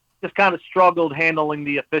just kind of struggled handling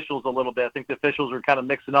the officials a little bit. I think the officials were kind of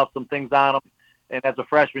mixing up some things on him. And as a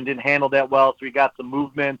freshman, didn't handle that well. So we got some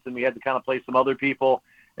movements, and we had to kind of play some other people.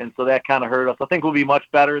 And so that kind of hurt us. I think we'll be much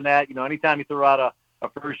better in that. Anytime you throw out a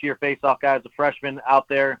first-year face-off guy as a freshman out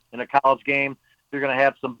there in a college game, you're going to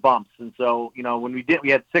have some bumps. And so, when we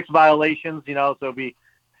had 6 violations, so if we,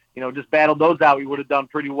 just battled those out, we would have done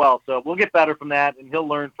pretty well. So we'll get better from that, and he'll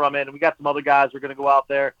learn from it. And we got some other guys who are going to go out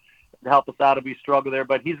there to help us out if we struggle there.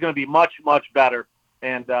 But he's going to be much, much better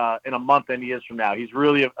and in a month than he is from now. He's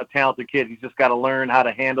really a talented kid. He's just got to learn how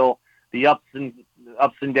to handle the ups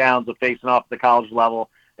and downs of facing off at the college level,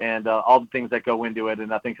 and all the things that go into it.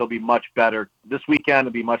 And I think he'll be much better this weekend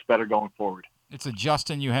and be much better going forward. It's a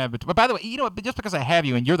Justin you have. But by the way, just because I have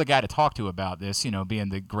you and you're the guy to talk to about this, being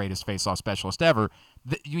the greatest face-off specialist ever,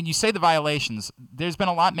 when you say the violations, there's been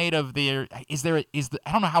a lot made of I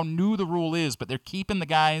don't know how new the rule is, but they're keeping the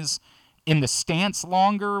guys in the stance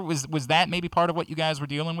longer. Was that maybe part of what you guys were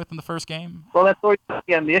dealing with in the first game? Well, that's always,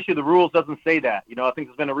 again, the issue. The rules doesn't say that. I think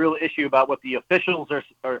there's been a real issue about what the officials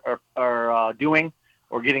are doing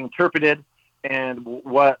or getting interpreted, and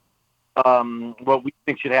what we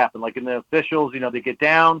think should happen. Like in the officials, they get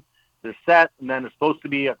down, they're set, and then there's supposed to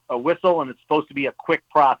be a whistle, and it's supposed to be a quick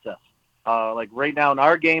process. Like right now in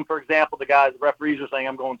our game, for example, the referees are saying,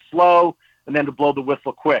 I'm going slow, and then to blow the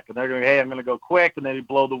whistle quick. And they're going, hey, I'm going to go quick, and then you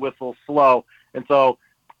blow the whistle slow. And so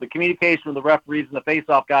the communication with the referees and the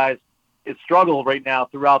face-off guys is struggle right now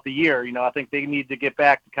throughout the year. I think they need to get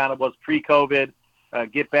back to kind of what's pre-COVID,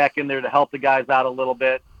 get back in there to help the guys out a little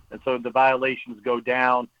bit. And so the violations go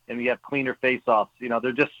down, and we have cleaner face-offs.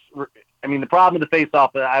 They're just – the problem with the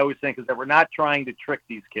face-off, I always think, is that we're not trying to trick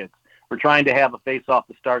these kids. We're trying to have a face-off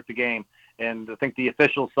to start the game. And I think the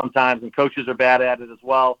officials sometimes, and coaches are bad at it as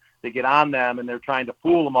well, they get on them, and they're trying to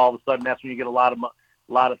fool them all of a sudden. That's when you get a lot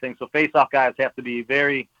of things. So face-off guys have to be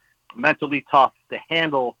very mentally tough to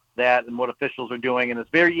handle that and what officials are doing. And it's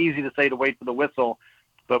very easy to say to wait for the whistle,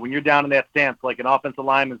 but when you're down in that stance, like an offensive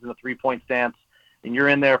lineman's in a 3-point stance, and you're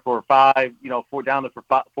in there for down there for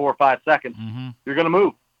 4 or 5 seconds, you're going to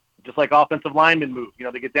move. Just like offensive linemen move.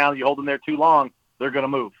 They get down, you hold them there too long, they're going to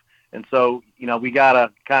move. And so, we got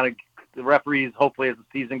to kind of, the referees, hopefully as the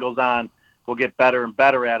season goes on, will get better and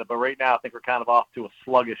better at it. But right now, I think we're kind of off to a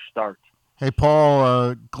sluggish start. Hey,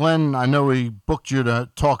 Paul, Glenn, I know he booked you to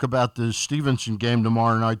talk about the Stevenson game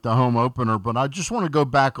tomorrow night, the home opener, but I just want to go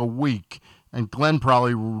back a week, and Glenn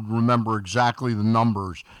probably will remember exactly the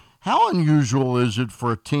numbers. How unusual is it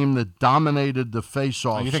for a team that dominated the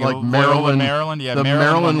face-offs like Maryland? Yeah, the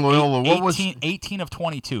Maryland Loyola. What was 18 of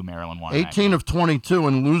 22? Maryland won. 18 of 22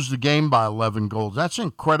 and lose the game by 11 goals. That's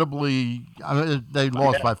incredibly. They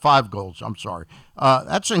lost by 5 goals. I'm sorry.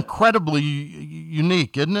 That's incredibly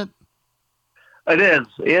unique, isn't it? It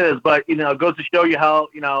is. But it goes to show you how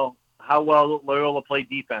well Loyola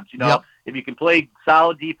played defense. If you can play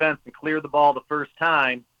solid defense and clear the ball the first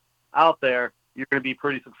time out there, you're going to be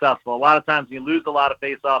pretty successful. A lot of times you lose a lot of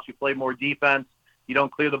face-offs, you play more defense, you don't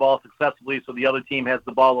clear the ball successfully, so the other team has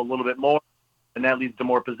the ball a little bit more, and that leads to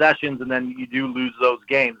more possessions, and then you do lose those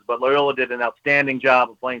games. But Loyola did an outstanding job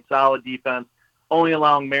of playing solid defense, only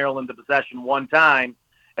allowing Maryland the possession one time,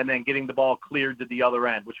 and then getting the ball cleared to the other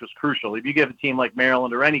end, which was crucial. If you give a team like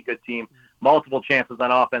Maryland or any good team multiple chances on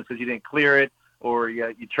offense because you didn't clear it or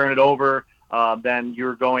you turn it over, then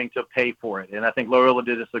you're going to pay for it. And I think Loyola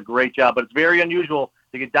did just a great job. But it's very unusual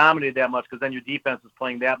to get dominated that much because then your defense is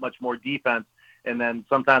playing that much more defense. And then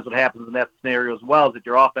sometimes what happens in that scenario as well is that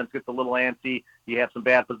your offense gets a little antsy. You have some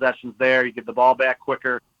bad possessions there. You get the ball back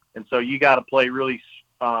quicker. And so you got to play really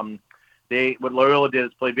what Loyola did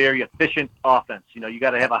is play very efficient offense. You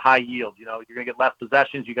got to have a high yield. You're going to get less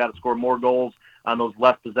possessions. You got to score more goals on those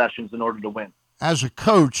less possessions in order to win. As a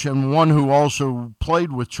coach and one who also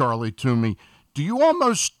played with Charlie Toomey, do you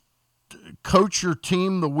almost coach your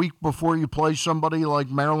team the week before you play somebody like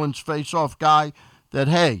Maryland's face-off guy that,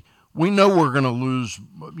 hey, we know we're going to lose,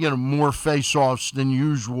 more face-offs than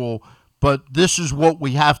usual, but this is what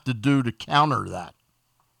we have to do to counter that?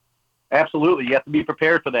 Absolutely. You have to be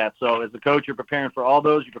prepared for that. So as a coach, you're preparing for all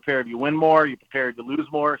those. You prepare if you win more. You prepare if you lose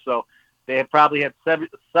more. So they have probably had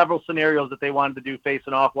several scenarios that they wanted to do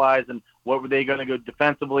facing off-wise, and what were they going to go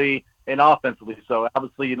defensively and offensively. So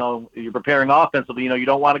obviously, you're preparing offensively. You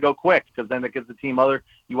don't want to go quick because then it gives the team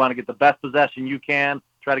you want to get the best possession you can,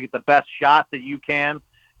 try to get the best shot that you can,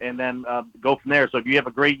 and then go from there. So if you have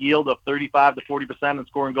a great yield of 35 to 40% and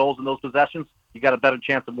scoring goals in those possessions, you got a better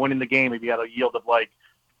chance of winning the game if you got a yield of like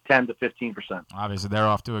 10 to 15%. Obviously, they're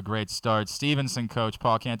off to a great start. Stevenson coach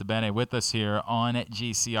Paul Cantabene with us here on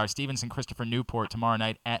GCR. Stevenson, Christopher Newport tomorrow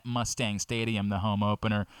night at Mustang Stadium, the home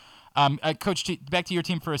opener. Coach, back to your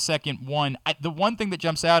team for a second. The one thing that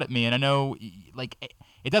jumps out at me, and I know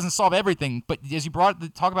it doesn't solve everything, but as you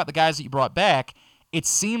talk about the guys that you brought back, it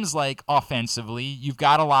seems like offensively you've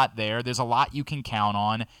got a lot there. There's a lot you can count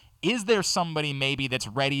on. Is there somebody maybe that's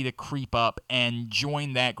ready to creep up and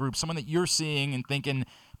join that group, someone that you're seeing and thinking,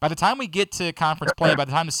 by the time we get to conference play, by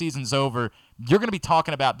the time the season's over, you're going to be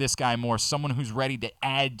talking about this guy more, someone who's ready to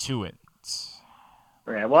add to it?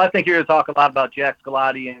 Yeah, well, I think you're going to talk a lot about Jack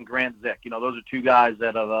Scalati and Grant Zick. Those are two guys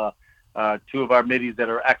that have two of our middies that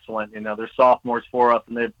are excellent. They're sophomores for us,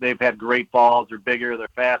 and they've had great falls. They're bigger, they're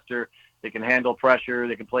faster, they can handle pressure,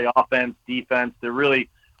 they can play offense, defense. They're really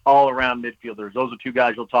all-around midfielders. Those are two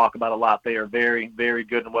guys you'll talk about a lot. They are very, very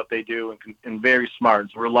good in what they do and very smart.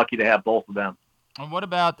 So we're lucky to have both of them. And what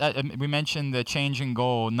about, we mentioned the change in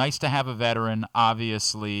goal. Nice to have a veteran,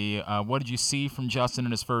 obviously. What did you see from Justin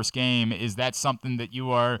in his first game? Is that something that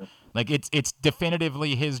you are, it's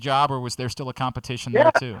definitively his job, or was there still a competition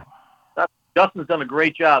there too? Justin's done a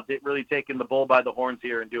great job really taking the bull by the horns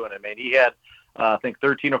here and doing it, man. He had, I think,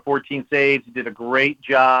 13 or 14 saves. He did a great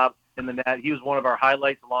job in the net. He was one of our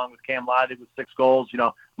highlights along with Cam Loddy with 6 goals.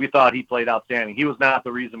 We thought he played outstanding. He was not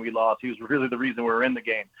the reason we lost. He was really the reason we were in the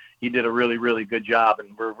game. He did a really, really good job,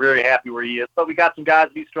 and we're very happy where he is. But we got some guys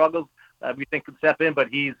he struggles we think could step in, but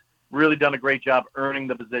he's really done a great job earning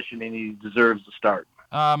the position, and he deserves to start.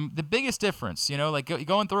 The biggest difference,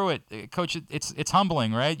 going through it, Coach, it's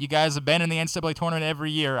humbling, right? You guys have been in the NCAA tournament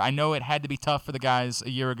every year. I know it had to be tough for the guys a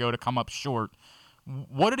year ago to come up short.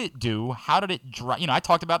 What did it do? How did it drive? I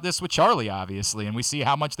talked about this with Charlie, obviously, and we see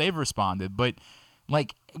how much they've responded. But,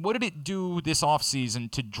 what did it do this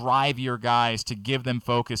offseason to drive your guys, to give them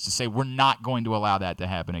focus, to say we're not going to allow that to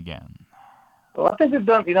happen again? Well, I think they've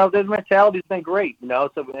done. Their mentality's been great. So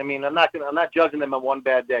I'm not judging them on one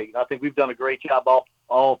bad day. I think we've done a great job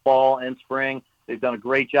all fall and spring. They've done a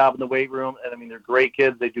great job in the weight room, and they're great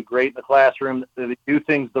kids. They do great in the classroom. They do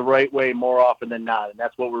things the right way more often than not, and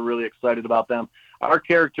that's what we're really excited about them. Our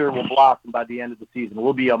character will blossom by the end of the season.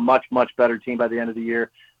 We'll be a much, much better team by the end of the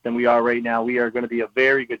year than we are right now. We are going to be a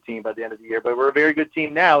very good team by the end of the year, but we're a very good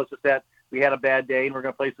team now. It's just that we had a bad day, and we're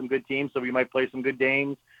going to play some good teams, so we might play some good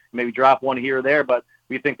games, maybe drop one here or there, but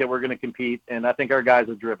we think that we're going to compete, and I think our guys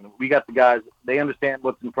are driven. We got the guys. They understand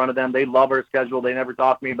what's in front of them. They love our schedule. They never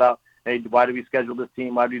talk to me about, hey, why do we schedule this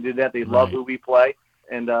team? Why do we do that? They love who we play.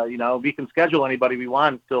 And, we can schedule anybody we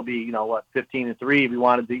want and still be, 15-3 if we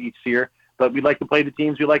wanted to each year. But we like to play the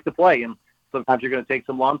teams we like to play. And sometimes you're going to take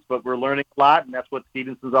some lumps, but we're learning a lot, and that's what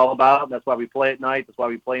Stevenson's all about. And that's why we play at night. That's why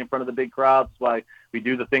we play in front of the big crowds. That's why we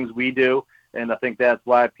do the things we do. And I think that's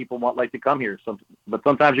why people like to come here. But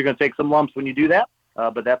sometimes you're going to take some lumps when you do that.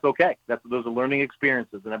 But that's okay. Those are learning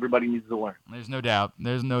experiences, and everybody needs to learn. There's no doubt.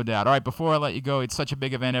 All right, before I let you go, it's such a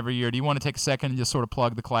big event every year. Do you want to take a second and just sort of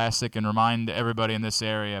plug the Classic and remind everybody in this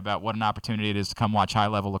area about what an opportunity it is to come watch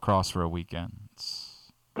high-level lacrosse for a weekend?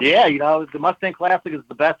 Yeah, the Mustang Classic is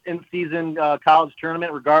the best in-season college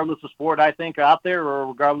tournament, regardless of sport, I think, out there, or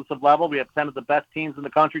regardless of level. We have 10 of the best teams in the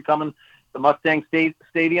country coming to the Mustang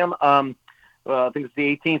Stadium. I think it's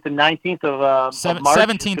the 18th and 19th of March.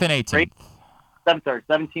 17th and 18th.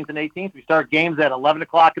 17th and 18th. We start games at 11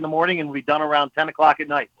 o'clock in the morning, and we'll be done around 10 o'clock at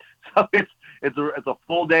night. So it's a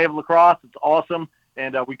full day of lacrosse. It's awesome,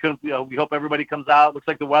 and we hope everybody comes out. Looks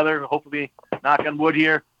like the weather hopefully knock on wood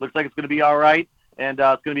here. Looks like it's going to be all right. And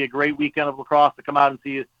it's going to be a great weekend of lacrosse to come out and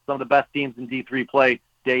see some of the best teams in D3 play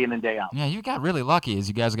day in and day out. Yeah, you got really lucky as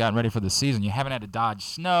you guys have gotten ready for the season. You haven't had to dodge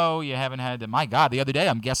snow. You haven't had to, my God, the other day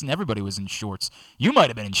I'm guessing everybody was in shorts. You might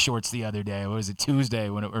have been in shorts the other day. What was it, Tuesday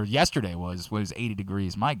or yesterday was 80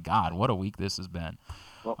 degrees. My God, what a week this has been.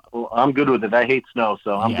 Well, I'm good with it. I hate snow,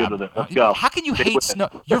 so I'm good with it. Let's go. How can you hate snow?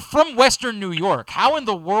 You're from Western New York. How in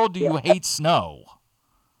the world do you hate snow?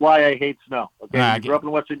 Why I hate snow. Okay, you grew up in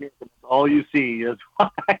Western New York. All you see is why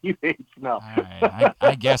you hate snow. All right.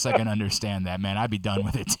 I guess I can understand that, man. I'd be done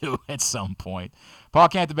with it, too, at some point. Paul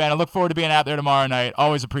Cantabana, I look forward to being out there tomorrow night.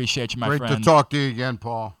 Always appreciate you, my friend. Great to talk to you again,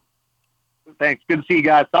 Paul. Thanks. Good to see you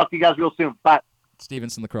guys. Talk to you guys real soon. Bye.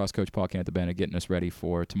 Stevenson lacrosse coach Paul Cantabana getting us ready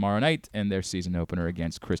for tomorrow night and their season opener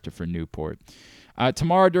against Christopher Newport.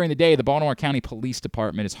 Tomorrow during the day, the Baltimore County Police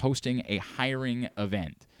Department is hosting a hiring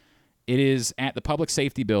event. It is at the Public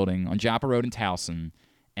Safety Building on Joppa Road in Towson,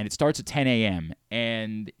 and it starts at 10 a.m.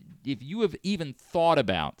 And if you have even thought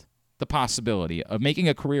about the possibility of making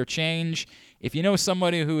a career change, if you know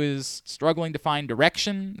somebody who is struggling to find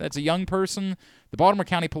direction, that's a young person, the Baltimore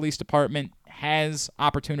County Police Department has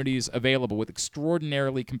opportunities available with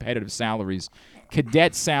extraordinarily competitive salaries,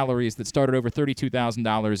 cadet salaries that start at over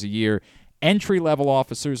 $32,000 a year, entry-level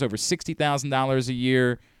officers over $60,000 a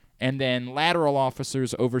year, and then lateral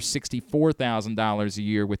officers over $64,000 a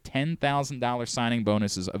year with $10,000 signing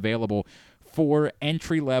bonuses available for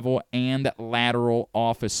entry-level and lateral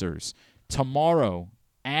officers. Tomorrow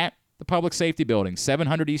at the Public Safety Building,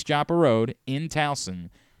 700 East Joppa Road in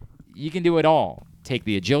Towson, you can do it all. Take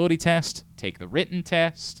the agility test, take the written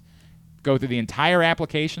test, go through the entire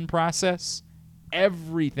application process.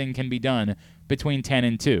 Everything can be done between 10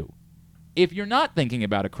 and 2. If you're not thinking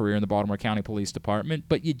about a career in the Baltimore County Police Department,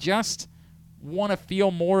 but you just want to feel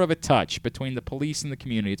more of a touch between the police and the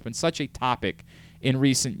community, it's been such a topic in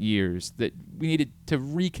recent years that we needed to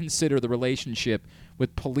reconsider the relationship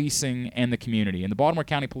with policing and the community. And the Baltimore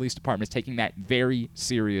County Police Department is taking that very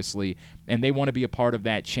seriously, and they want to be a part of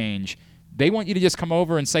that change. They want you to just come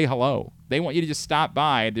over and say hello. They want you to just stop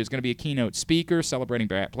by. There's going to be a keynote speaker celebrating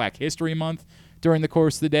Black History Month during the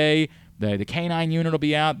course of the day. The K-9 unit will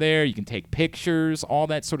be out there. You can take pictures, all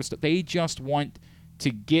that sort of stuff. They just want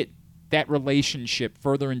to get that relationship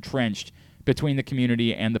further entrenched between the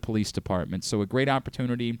community and the police department. So a great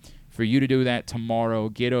opportunity for you to do that tomorrow.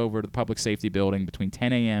 Get over to the Public Safety Building between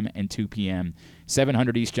 10 a.m. and 2 p.m.,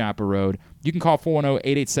 700 East Joppa Road. You can call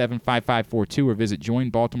 410-887-5542 or visit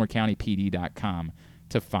joinbaltimorecountypd.com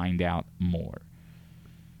to find out more.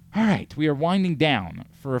 All right, we are winding down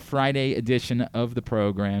for a Friday edition of the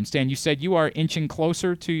program. Stan, you said you are inching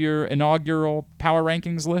closer to your inaugural Power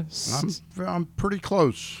Rankings list? I'm pretty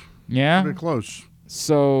close. Yeah? Pretty close.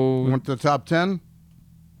 So... You want the top 10?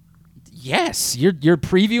 Yes. You're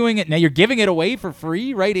previewing it now. You're giving it away for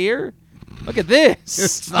free right here? Look at this.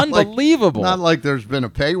 It's unbelievable. Not like there's been a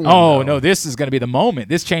pay window. Oh, no, this is going to be the moment.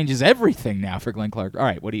 This changes everything now for Glenn Clark. All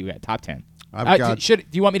right, what do you got? Top 10. Do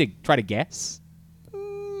you want me to try to guess?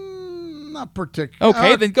 Not particularly.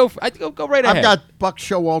 Okay, then go right ahead. I've got Buck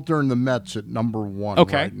Showalter and the Mets at number 1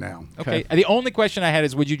 right now. Okay. The only question I had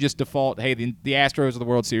is, would you just default, hey, the Astros are the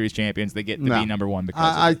World Series champions, they get to be number 1 because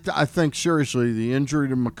of it? I think, seriously, the injury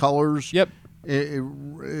to McCullers, yep,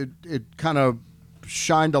 it kind of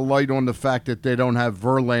shined a light on the fact that they don't have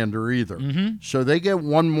Verlander either. Mm-hmm. So they get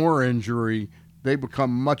one more injury, they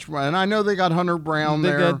become much more. And I know they got Hunter Brown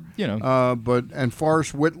there, and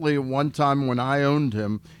Forrest Whitley at one time when I owned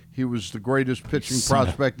him, he was the greatest pitching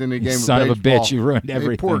prospect in the game of baseball. Son of a bitch, you ruined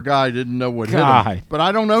everything. Poor guy didn't know what hit him. But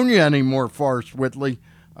I don't own you anymore, Forrest Whitley,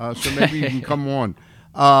 so maybe you can come on.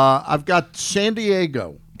 I've got San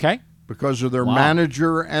Diego. Okay. Because of their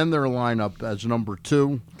manager and their lineup as number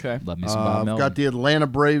 2. Okay. Love me some Bob Melvin. I've got the Atlanta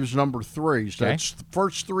Braves number 3. So that's the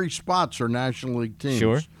first 3 spots are National League teams.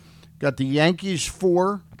 Sure. Got the Yankees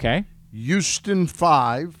 4. Okay. Houston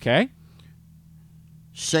 5. Okay.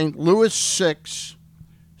 St. Louis 6.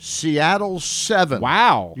 Seattle 7.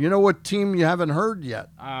 Wow. You know what team you haven't heard yet?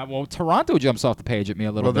 Well, Toronto jumps off the page at me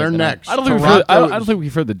a little bit. Well, they're next. I don't think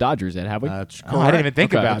we've heard the Dodgers yet, have we? That's correct. I didn't even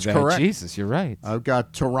think about that. Correct. Jesus, you're right. I've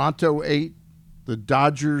got Toronto 8, the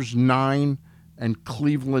Dodgers 9, and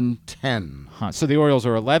Cleveland 10. So the Orioles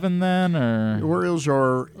are 11 then, or the Orioles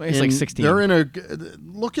are like 16. They're in a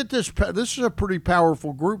look at this. This is a pretty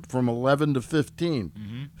powerful group from 11 to 15.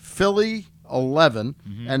 Mm-hmm. Philly 11,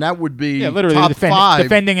 and that would be literally top 5.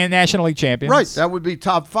 Defending National League champions. Right, that would be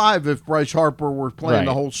top 5 if Bryce Harper were playing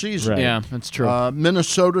the whole season. Right. Yeah, that's true.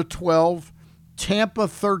 Minnesota 12, Tampa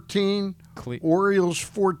 13, Orioles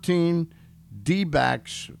 14,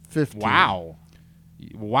 D-backs 15. Wow.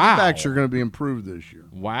 Wow. Backs are going to be improved this year.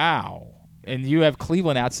 Wow. And you have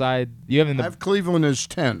Cleveland outside. You have I have Cleveland as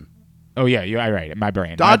 10. Oh, yeah, you're right. My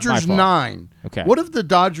brain. Dodgers my 9. Okay. What have the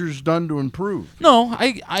Dodgers done to improve? No,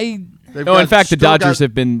 in fact, the Dodgers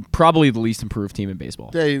have been probably the least improved team in baseball.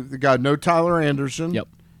 They've got no Tyler Anderson. Yep.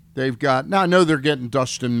 They've got now. I know they're getting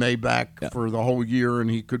Dustin May back for the whole year,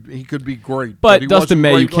 and he could be great. But he Dustin wasn't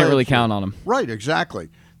May, great you can't really last year. count on him. Right, exactly.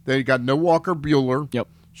 They got no Walker Buehler. Yep.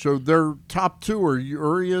 So their top 2 are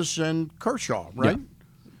Urias and Kershaw, right?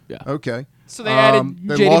 Yeah. Okay. So they added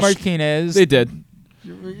J.D. Martinez. They did.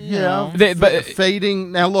 Yeah, but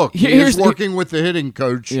fading. Now look, here's he's working with the hitting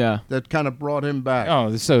coach. Yeah. That kind of brought him back.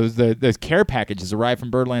 Oh, so the care package has arrived from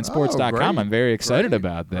BirdlandSports.com. great. I'm very excited Great.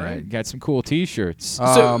 about that. Great. Got some cool T-shirts.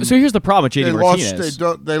 So here's the problem with J.D. Martinez.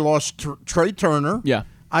 They lost Trey Turner. Yeah.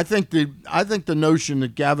 I think the notion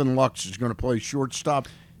that Gavin Lux is going to play shortstop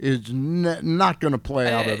is not going to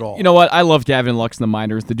play out at all. You know what? I love Gavin Lux in the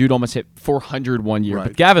minors. The dude almost hit 400 one year. Right.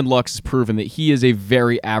 But Gavin Lux has proven that he is a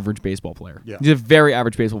very average baseball player. Yeah. He's a very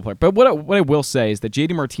average baseball player. But what I will say is that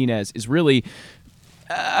J.D. Martinez is really,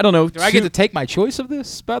 I don't know. Do I get to take my choice of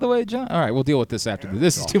this, by the way, John? All right, we'll deal with this after this.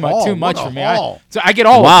 This is too much for me. So I get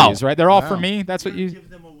all of these, right? They're all for me? That's what you... Give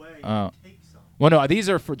them away. Well, no, these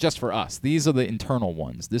are just for us. These are the internal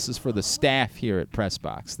ones. This is for the staff here at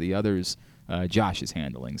PressBox. The others... Josh is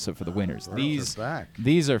handling. So for the winners, these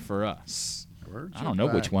are for us. I don't know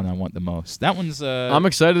which one I want the most. That one's. I'm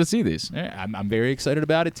excited to see these. Yeah, I'm very excited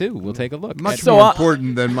about it too. We'll take a look. Much more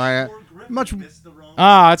important than my much.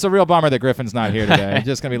 It's a real bummer that Griffin's not here today. I'm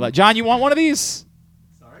just gonna be like, John, you want one of these?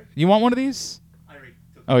 Sorry. You want one of these?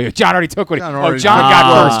 Oh yeah, John already took one. John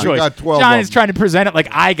got first choice. Got 12 John is trying to present it like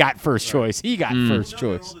I got first choice. He got first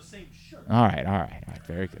choice. All right.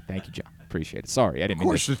 Very good. Thank you, John. Appreciate it. Sorry, I didn't mean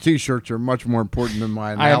to. Of course, the T-shirts are much more important than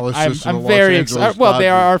my analysis. I'm very excited. Well, they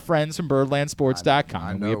are our friends from BirdlandSports.com,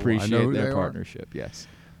 and we appreciate their partnership. Yes.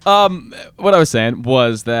 What I was saying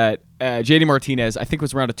was that J.D. Martinez, I think,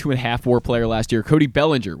 was around a 2.5 WAR player last year. Cody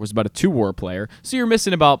Bellinger was about a 2 WAR player. So you're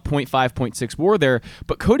missing about 0.5, 0.6 WAR there.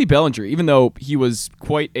 But Cody Bellinger, even though he was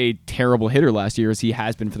quite a terrible hitter last year, as he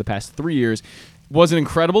has been for the past 3 years, was an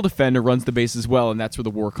incredible defender, runs the base as well, and that's where the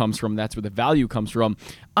WAR comes from. That's where the value comes from.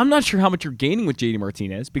 I'm not sure how much you're gaining with J.D.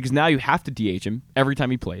 Martinez because now you have to DH him every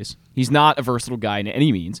time he plays. He's not a versatile guy in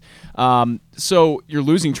any means. So you're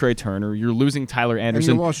losing Trey Turner. You're losing Tyler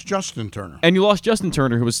Anderson. And you lost Justin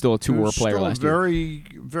Turner. Who was still a 2 WAR player last year.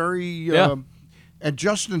 Very. And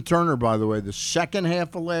Justin Turner, by the way, the second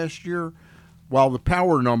half of last year, while the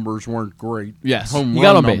power numbers weren't great, home he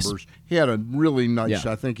got run on numbers, base. he had a really nice.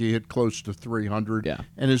 Yeah. I think he hit close to 300. Yeah.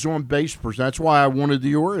 And his on base percent. That's why I wanted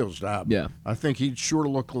the Orioles to have him. Yeah. I think he'd sure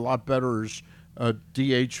look a lot better as a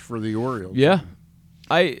DH for the Orioles. Yeah,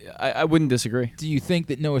 I wouldn't disagree. Do you think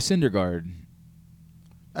that Noah Syndergaard?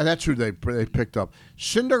 And that's who they picked up.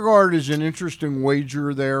 Syndergaard is an interesting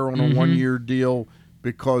wager there on a 1-year deal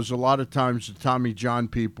because a lot of times the Tommy John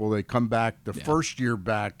people, they come back the first year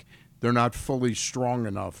back, they're not fully strong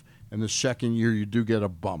enough, and the second year you do get a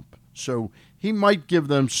bump. So he might give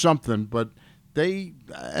them something, but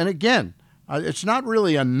and again, it's not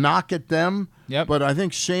really a knock at them, but I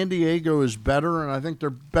think San Diego is better, and I think they're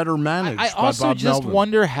better managed by Bob also just Melvin.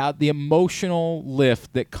 wonder how the emotional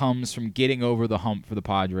lift that comes from getting over the hump for the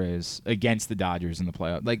Padres against the Dodgers in the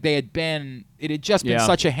playoffs. Like it had just been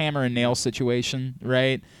such a hammer and nail situation,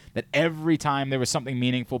 right? That every time there was something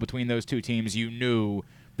meaningful between those two teams, you knew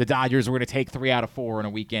the Dodgers were going to take 3 out of 4 in a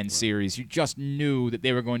weekend series. You just knew that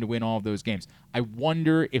they were going to win all of those games. I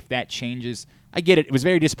wonder if that changes. I get it. It was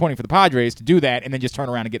very disappointing for the Padres to do that and then just turn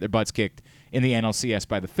around and get their butts kicked in the NLCS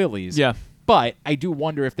by the Phillies. Yeah. But I do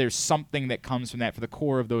wonder if there's something that comes from that for the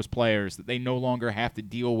core of those players, that they no longer have to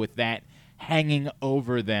deal with that hanging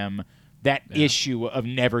over them, that issue of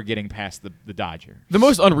never getting past the Dodgers. The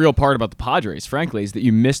most unreal part about the Padres, frankly, is that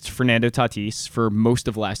you missed Fernando Tatis for most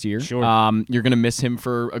of last year. Sure. You're going to miss him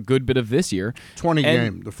for a good bit of this year. 20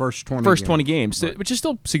 games, the first 20 20 games, right. which is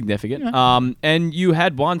still significant. Yeah. And you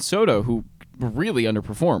had Juan Soto, who really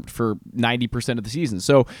underperformed for 90% of the season.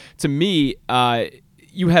 So to me,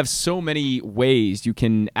 you have so many ways you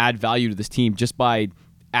can add value to this team just by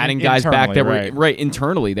adding guys back that were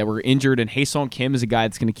internally that were injured, and Ha-Seong Kim is a guy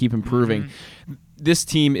that's going to keep improving. This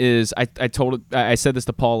team is, I said this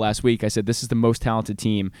to Paul last week, I said this is the most talented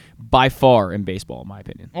team by far in baseball, in my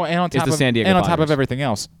opinion. Well, and on top of everything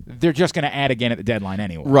else, they're just going to add again at the deadline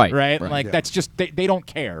anyway. Right? Like that's just they don't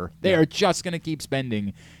care. They are just going to keep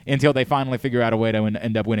spending until they finally figure out a way to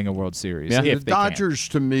end up winning a World Series. Yeah. The Dodgers,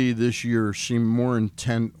 to me, this year seem more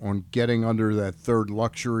intent on getting under that third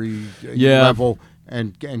luxury level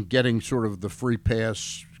and getting sort of the free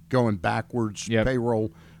pass going backwards. Yep.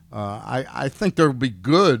 Payroll. I think they'll be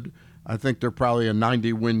good. I think they're probably a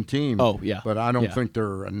 90-win team. Oh, yeah. But I don't Yeah. think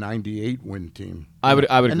they're a 98-win team. I would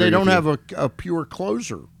agree And they don't with have you. a pure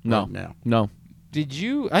closer right now. No. Did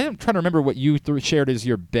you? I am trying to remember what you shared as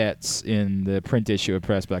your bets in the print issue of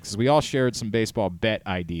Press Box. We all shared some baseball bet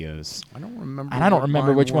ideas. I don't remember. And I don't what remember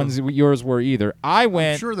mine which were. ones yours were either. I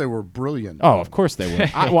went. I'm sure they were brilliant. Oh, of course they were.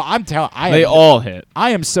 I'm telling. They all hit. I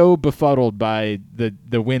am so befuddled by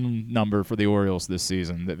the win number for the Orioles this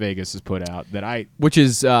season that Vegas has put out that Which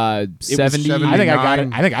is 70. 70. I think I got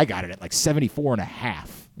it. 79. I think I got it at like 74.5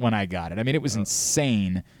 when I got it. I mean, it was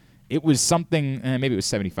insane. It was something. Maybe it was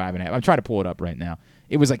 75.5. I'm trying to pull it up right now.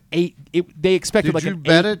 It was like 8. They expected Did like you an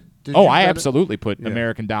bet 8. it? Did Oh, you I bet it? absolutely put Yeah.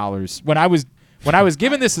 American dollars when I was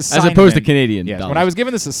given this As assignment. opposed to Canadian Yes, dollars. when I was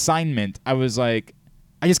given this assignment, I was like,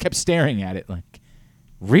 I just kept staring at it like,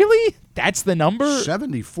 really? That's the number?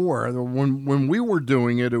 74. When we were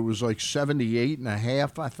doing it, it was like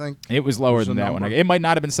 78.5, I think. It was lower Was than the that one. number. It might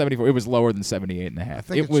not have been 74. It was lower than 78.5. I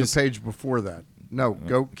think it it's was. the page before that. No,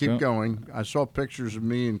 keep going. I saw pictures of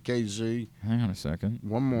me and KZ. Hang on a second.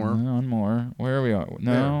 One more. No, one more. Where are we? No,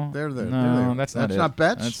 There. No, There they are. that's That's not it. not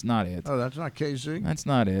bets? That's not it. Oh, that's not KZ? That's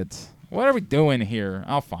not it. What are we doing here?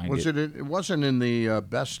 I'll find Was it. it wasn't in the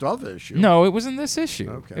best of issue. No, it was in this issue.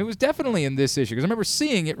 Okay. It was definitely in this issue because I remember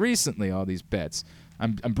seeing it recently. All these bets.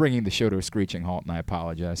 I'm bringing the show to a screeching halt, and I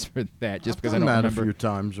apologize for that. Just because I I've don't done that remember. a few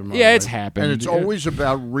times in my Yeah, it's life. happened. And it's always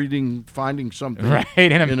about finding something Right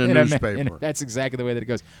in a newspaper. and that's exactly the way that it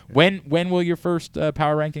goes. When will your first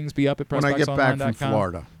power rankings be up at When I get back from PressBoxOnline.com?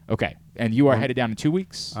 Florida. Okay, and you are headed down in 2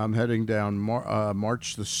 weeks. I'm heading down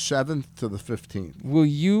March the 7th to the 15th. Will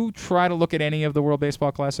you try to look at any of the World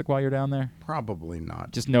Baseball Classic while you're down there? Probably not.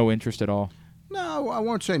 Just no interest at all. No, I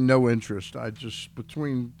won't say no interest. I just,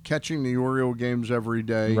 between catching the Oriole games every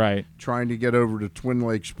day, Right. trying to get over to Twin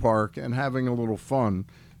Lakes Park and having a little fun,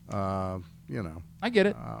 you know. I get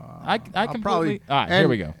it. I I'll completely. probably, All right, here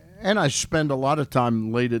we go. And I spend a lot of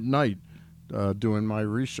time late at night doing my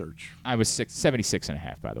research. I was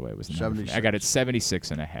 76.5, by the way. Was the number for me. 76. I got it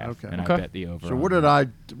 76.5, Okay. and Okay. I bet the over. So on what that.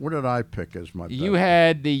 did I pick as my bet? You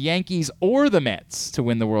had the Yankees or the Mets to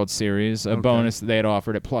win the World Series, a bonus that they had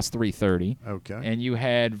offered at plus 330. Okay. And you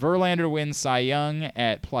had Verlander to win Cy Young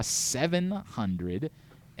at plus 700,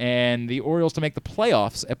 and the Orioles to make the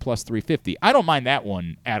playoffs at plus 350. I don't mind that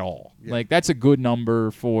one at all. Yeah. Like that's a good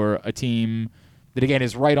number for a team that again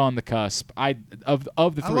is right on the cusp. Of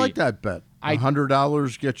the three. I like that bet. I-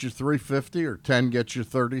 $100 gets you $350 or 10 gets you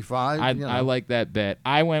 35. I you know. like that bet.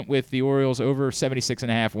 I went with the Orioles over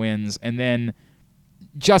 76.5 wins, and then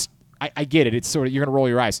just I get it. It's sort of you're gonna roll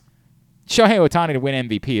your eyes. Shohei Ohtani to win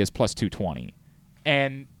MVP is plus 220,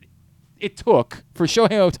 and it took for Shohei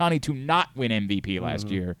Ohtani to not win MVP last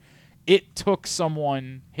year. It took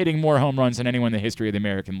someone hitting more home runs than anyone in the history of the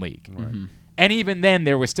American League, and even then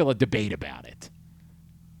there was still a debate about it.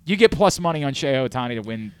 You get plus money on Shohei Ohtani to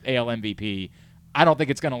win AL MVP. I don't think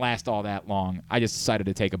it's going to last all that long. I just decided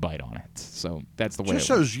to take a bite on it. So that's the way Just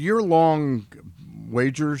it went. those year-long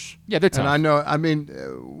wagers. Yeah, they're tough. And I know, I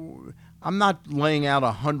mean, I'm not laying out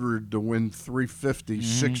 100 to win 350 Mm-hmm.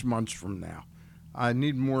 6 months from now. I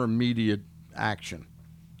need more immediate action.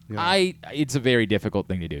 You know? It's a very difficult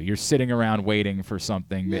thing to do. You're sitting around waiting for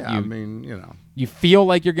something that Yeah, I mean, you know. you feel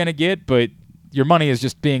like you're going to get, but your money is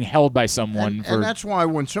just being held by someone for And that's why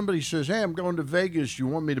when somebody says, "Hey, I'm going to Vegas. You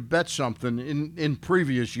want me to bet something?" In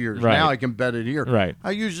previous years, Right. now I can bet it here. Right.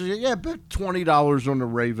 I usually bet $20 on the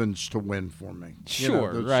Ravens to win for me. You know,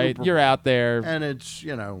 sure, the right? Super You're Bowl. out there, and it's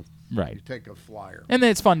you right? take a flyer. And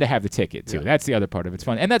then it's fun to have the ticket too. Yeah. That's the other part of it. It's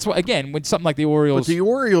fun, and that's why again when something like the Orioles. But the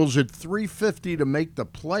Orioles at 350 to make the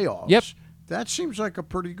playoffs. Yep. That seems like a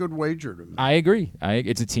pretty good wager to me. I agree.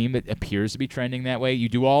 It's a team that appears to be trending that way. You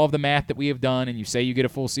do all of the math that we have done, and you say you get a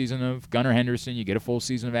full season of Gunnar Henderson, you get a full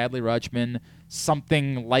season of Adley Rutschman,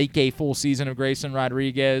 something like a full season of Grayson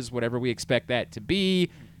Rodriguez, whatever we expect that to be.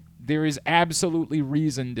 There is absolutely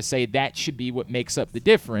reason to say that should be what makes up the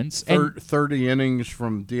difference. And 30 innings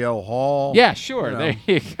from DL Hall. yeah, sure. You know. There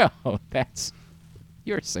you go.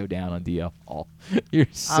 You're so down on DL Hall. You're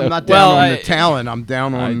so I'm not down on I- the talent. I'm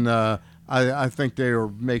down on. I think they are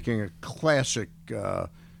making a classic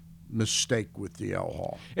mistake with DL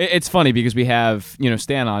Hall. It's funny because we have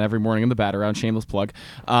Stan on every morning in the bat around. Shameless plug.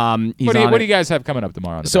 He's What do on you guys have coming up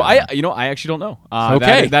tomorrow? on the So Battle? I actually don't know.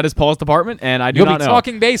 Okay. that is Paul's department, and I do You'll not be know.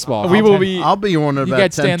 talking baseball. We will be. I'll be on at You about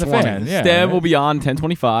get Stan the 10:20. Fan. Yeah. Stan will be on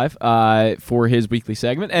 10:25 for his weekly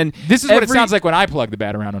segment, and This is what it sounds like when I plug the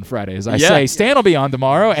bat around on Fridays. I Yeah. say Stan will be on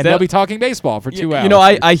tomorrow, and Stan- they'll be talking baseball for 2 hours.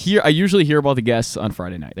 I usually hear about the guests on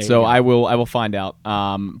Friday night, There you so go. I will find out.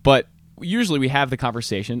 But usually we have the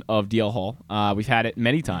conversation of DL Hall. We've had it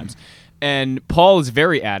many times, and Paul is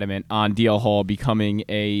very adamant on DL Hall becoming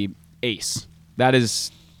a ace. That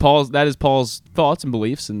is Paul's thoughts and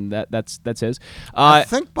beliefs, and that's his. I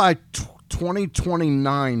think by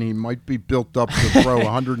 2029 he might be built up to throw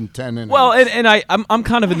 110 innings. Well, and I'm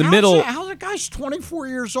kind of in the middle. How's a guy's 24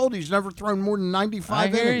 years old? He's never thrown more than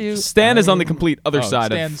 95 innings. you. Stan is on the complete other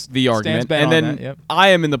side of the argument, and then I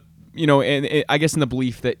am in the and I guess in the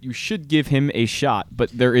belief that you should give him a shot, but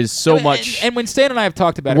there is so much. And when Stan and I have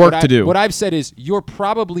talked about work to do, what I've said is you're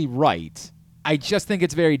probably right. I just think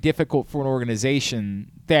it's very difficult for an organization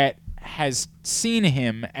that has seen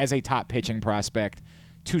him as a top pitching prospect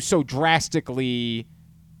to so drastically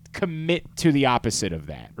commit to the opposite of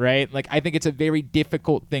that, right? Like, I think it's a very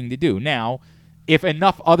difficult thing to do. Now, if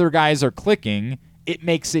enough other guys are clicking, it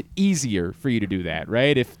makes it easier for you to do that,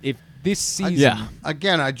 right? If this season...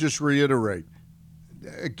 Again, I just reiterate.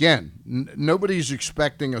 Again, nobody's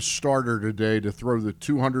expecting a starter today to throw the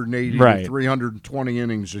 280 to 320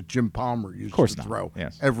 innings that Jim Palmer used to throw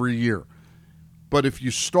every year. But if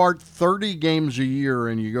you start 30 games a year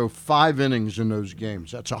and you go 5 innings in those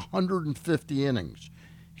games, that's 150 innings.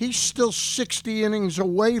 He's still 60 innings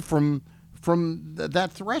away from that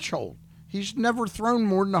threshold. He's never thrown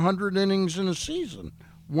more than 100 innings in a season.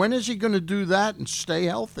 When is he going to do that and stay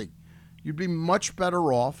healthy? You'd be much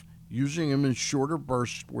better off using him in shorter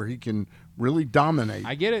bursts where he can really dominate.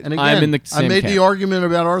 I get it. And again, I'm in the same I made camp. the argument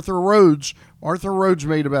about Arthur Rhodes. Arthur Rhodes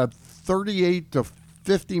made about $38 to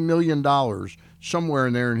 $50 million somewhere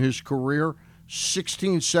in there in his career.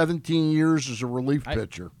 16, 17 years as a relief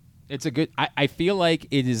pitcher. It's a good. I feel like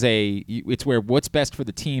it's where what's best for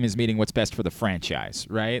the team is meeting what's best for the franchise,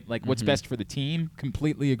 right? Like what's best for the team,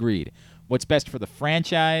 completely agreed. What's best for the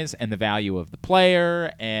franchise and the value of the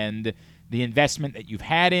player and the investment that you've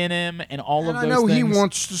had in him and all of those things. I know he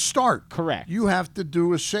wants to start. Correct. You have to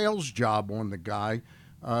do a sales job on the guy,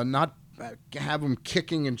 not have him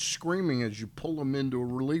kicking and screaming as you pull him into a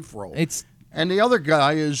relief role. And the other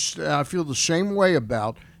guy is, I feel the same way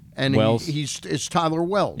about, and it's Tyler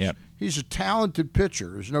Wells. Yep. He's a talented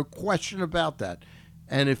pitcher. There's no question about that.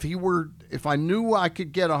 And if I knew I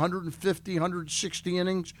could get 150, 160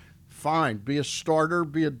 innings, fine. Be a starter,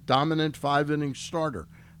 be a dominant 5-inning starter.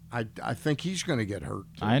 I think he's going to get hurt.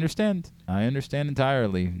 I understand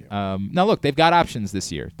entirely. Now, look, they've got options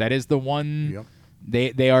this year. That is the one.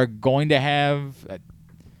 Yep. They are going to have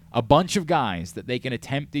a bunch of guys that they can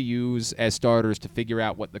attempt to use as starters to figure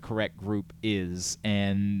out what the correct group is,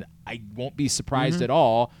 and I won't be surprised at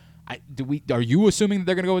all. Are you assuming that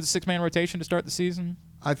they're going to go with a 6-man rotation to start the season?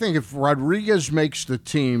 I think if Rodriguez makes the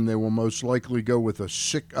team, they will most likely go with a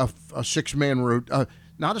 6-man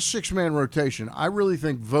not a 6-man rotation. I really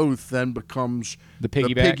think Voth then becomes the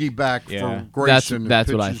piggyback for Grayson.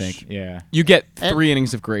 That's what I think. Yeah, you get 3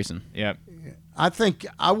 innings of Grayson. Yep. I think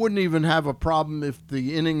I wouldn't even have a problem if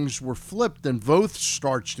the innings were flipped and Voth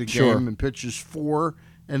starts the game and pitches 4,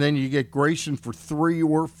 and then you get Grayson for 3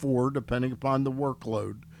 or 4, depending upon the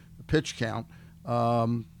workload, the pitch count.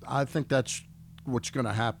 I think that's what's going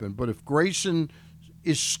to happen. But if Grayson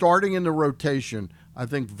is starting in the rotation, I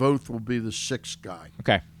think Voth will be the 6th guy.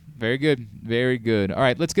 Okay. Very good. Very good. All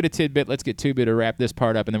right, let's get a tidbit. Let's get Tidbit to wrap this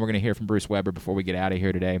part up, and then we're going to hear from Bruce Weber before we get out of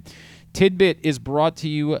here today. Tidbit is brought to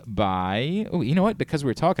you by, you know what? Because we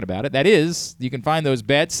were talking about it, that is, you can find those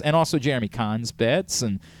bets and also Jeremy Kahn's bets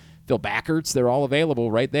and Phil Backert's. They're all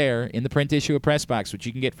available right there in the print issue of Press Box, which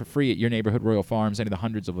you can get for free at your neighborhood Royal Farms, any of the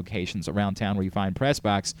hundreds of locations around town where you find Press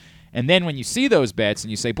Box. And then when you see those bets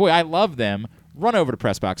and you say, boy, I love them, run over to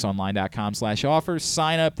PressBoxOnline.com/offers,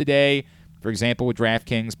 sign up today. For example, with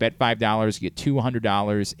DraftKings, bet $5, you get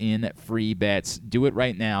 $200 in free bets. Do it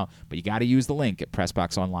right now, but you got to use the link at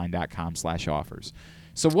PressBoxOnline.com/offers.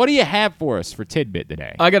 So what do you have for us for Tidbit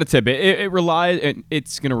today? I got a tidbit.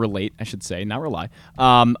 It's going to relate, I should say, not rely,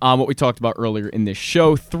 on what we talked about earlier in this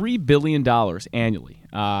show. $3 billion annually.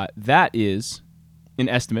 That is an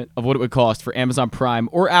estimate of what it would cost for Amazon Prime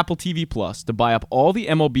or Apple TV Plus to buy up all the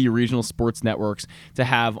MLB regional sports networks to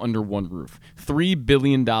have under one roof. $3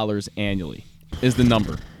 billion annually is the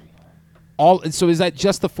number. So is that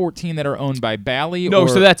just the 14 that are owned by Bally? No, or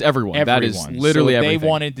so that's everyone. That is literally everything. They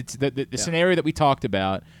wanted the scenario that we talked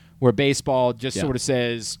about where baseball just sort of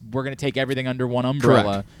says, we're going to take everything under one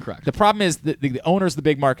umbrella. Correct. The problem is that the owners of the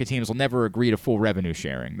big market teams will never agree to full revenue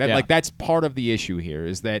sharing. That's part of the issue here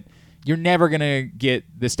is that you're never going to get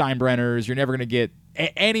the Steinbrenners. You're never going to get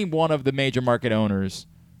any one of the major market owners.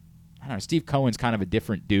 I don't know. Steve Cohen's kind of a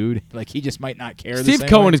different dude. Like, he just might not care. Steve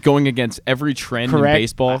Cohen is going against every trend in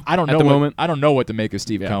baseball I don't know at the moment. I don't know what to make of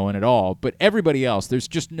Steve Cohen at all. But everybody else, there's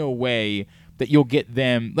just no way that you'll get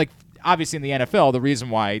them. Like, obviously in the NFL, the reason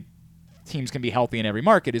why teams can be healthy in every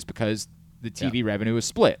market is because the TV revenue is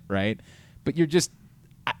split, right? But you're just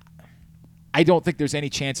I don't think there's any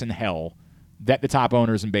chance in hell that the top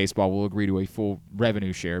owners in baseball will agree to a full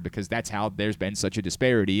revenue share, because that's how there's been such a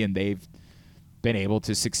disparity, and they've been able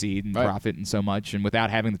to succeed and profit and so much. And without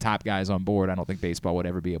having the top guys on board, I don't think baseball would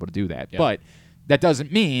ever be able to do that. But that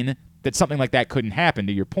doesn't mean that something like that couldn't happen,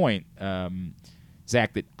 to your point,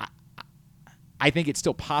 Zach, that I think it's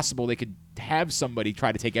still possible they could have somebody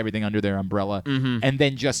try to take everything under their umbrella and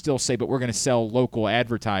then just still say, but we're going to sell local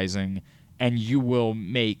advertising and you will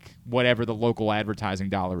make whatever the local advertising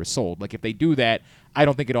dollar is sold. Like, if they do that, I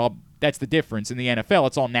don't think that's the difference. In the NFL,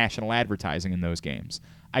 it's all national advertising in those games.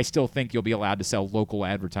 I still think you'll be allowed to sell local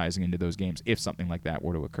advertising into those games if something like that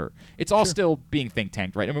were to occur. It's all still being think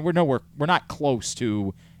tanked, right? I mean, we're not close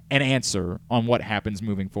to an answer on what happens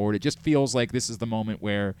moving forward. It just feels like this is the moment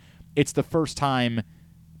where it's the first time.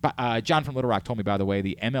 John from Little Rock told me, by the way,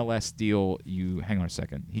 the MLS deal. Hang on a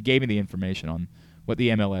second. He gave me the information on what the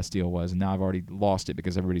MLS deal was, and now I've already lost it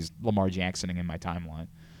because everybody's Lamar Jacksoning in my timeline,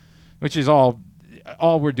 which is all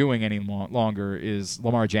we're doing any longer is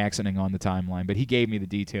Lamar Jacksoning on the timeline. But he gave me the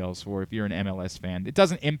details for if you're an MLS fan. It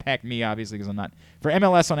doesn't impact me, obviously, because I'm not. For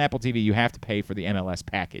MLS on Apple TV, you have to pay for the MLS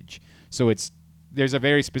package. So there's a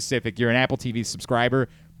very specific, you're an Apple TV subscriber,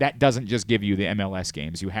 that doesn't just give you the MLS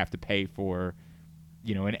games. You have to pay for,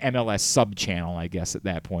 an MLS sub-channel, I guess, at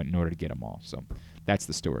that point in order to get them all. So that's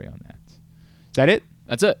the story on that. Is that it?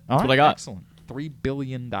 That's it. That's what I got. Excellent. $3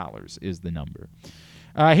 billion is the number.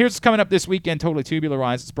 Here's what's coming up this weekend, totally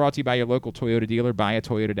tubular-wise. It's brought to you by your local Toyota dealer,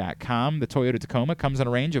 buyatoyota.com. The Toyota Tacoma comes in a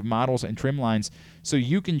range of models and trim lines, so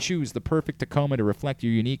you can choose the perfect Tacoma to reflect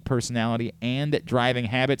your unique personality and driving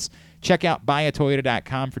habits. Check out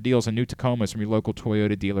buyatoyota.com for deals on new Tacomas from your local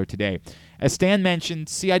Toyota dealer today. As Stan mentioned,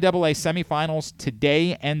 CIAA semifinals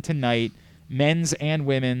today and tonight, men's and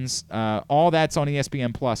women's. All that's on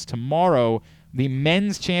ESPN+. Tomorrow, the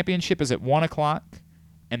men's championship is at 1 o'clock.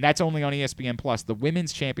 And that's only on ESPN+. The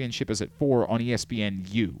women's championship is at 4 on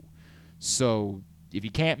ESPNU. So if you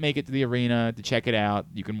can't make it to the arena to check it out,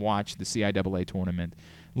 you can watch the CIAA tournament.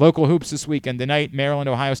 Local hoops this weekend. Tonight, Maryland,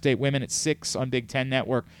 Ohio State women at 6 on Big Ten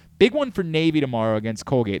Network. Big one for Navy tomorrow against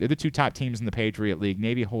Colgate. They're the two top teams in the Patriot League.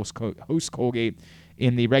 Navy hosts Colgate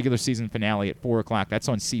in the regular season finale at 4 o'clock. That's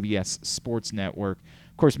on CBS Sports Network.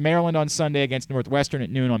 Of course, Maryland on Sunday against Northwestern at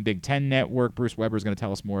noon on Big Ten Network. Bruce Weber is going to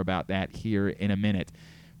tell us more about that here in a minute.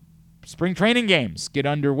 Spring training games get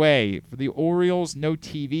underway. For the Orioles, no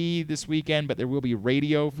TV this weekend, but there will be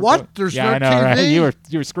radio. There's no TV? I know, right?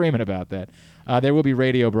 You were screaming about that. There will be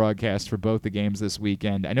radio broadcasts for both the games this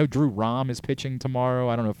weekend. I know Drew Rahm is pitching tomorrow.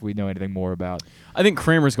 I don't know if we know anything more about. I think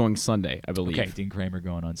Kramer's going Sunday, I believe. Okay, Dean Kramer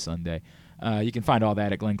going on Sunday. You can find all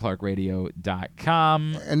that at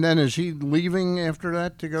glennclarkradio.com. And then is he leaving after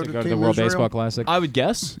that to go to the World Israel? Baseball Classic? I would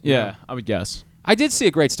guess. Yeah, I would guess. I did see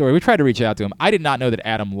a great story. We tried to reach out to him. I did not know that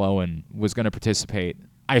Adam Lowen was going to participate.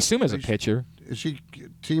 I assume as a pitcher. Is he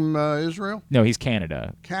Team Israel? No, he's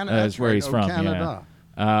Canada. Canada is where he's from. Canada.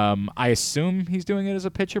 Yeah. I assume he's doing it as a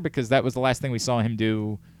pitcher because that was the last thing we saw him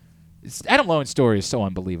do. Adam Lowen's story is so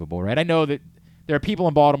unbelievable, right? I know that there are people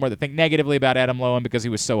in Baltimore that think negatively about Adam Lowen because he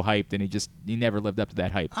was so hyped and he never lived up to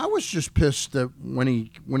that hype. I was just pissed that when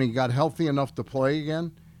he got healthy enough to play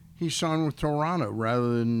again, he signed with Toronto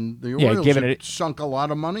rather than the Orioles. It sunk a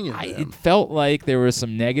lot of money into him. It felt like there was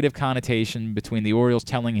some negative connotation between the Orioles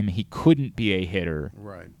telling him he couldn't be a hitter.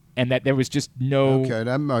 Right. And that there was just no... Okay,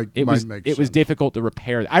 that might make sense. It was difficult to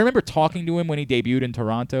repair. I remember talking to him when he debuted in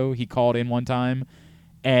Toronto. He called in one time,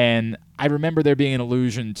 and I remember there being an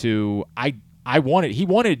allusion to... He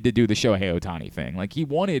wanted to do the Shohei Ohtani thing. Like, he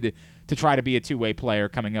wanted to try to be a two-way player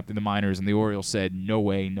coming up to the minors, and the Orioles said, no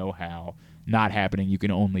way, no how. Not happening. You can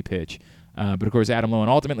only pitch. But, of course, Adam Lowen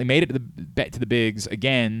ultimately made it to the bigs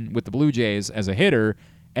again with the Blue Jays as a hitter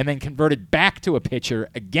and then converted back to a pitcher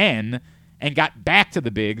again and got back to the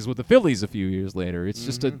bigs with the Phillies a few years later. It's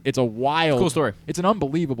just it's a wild... Cool story. It's an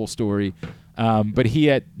unbelievable story. But he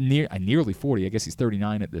at nearly 40, I guess he's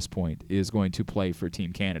 39 at this point, is going to play for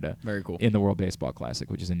Team Canada. Very cool. In the World Baseball Classic,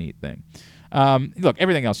 which is a neat thing. Look,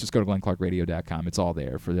 everything else, just go to glennclarkradio.com. It's all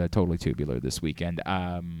there for the Totally Tubular this weekend.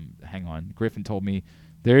 Hang on. Griffin told me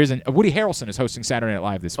there isn't... Woody Harrelson is hosting Saturday Night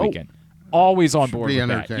Live this weekend. Always on board with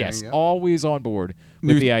that. Yes, always on board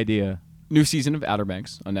with the idea. New season of Outer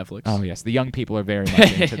Banks on Netflix. Oh, yes. The young people are very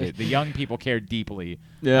much into it. The young people care deeply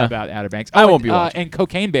about Outer Banks. I won't be watching. And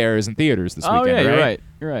Cocaine Bear is in theaters this weekend, right? right?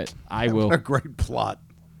 You're right. I will. What a great plot.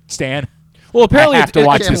 Stan? Well, apparently I have to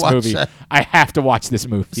watch can't this watch movie. that. I have to watch this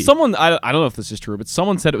movie. Someone, I don't know if this is true, but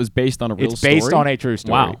someone said it was based on a real story. It's based on a true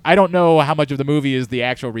story. Wow. I don't know how much of the movie is the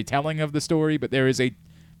actual retelling of the story, but there is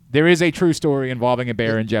a true story involving a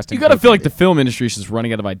bear ingesting. You got to feel like cocaine. the film industry is just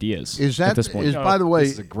running out of ideas Is that at this point. by the way?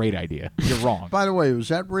 This is a great idea. You're wrong. By the way, was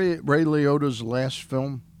that Ray Liotta's last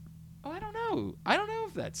film? Oh, I don't know. I don't know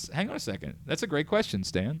if that's. Hang on a second. That's a great question,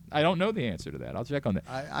 Stan. I don't know the answer to that. I'll check on that.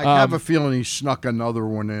 I have a feeling he snuck another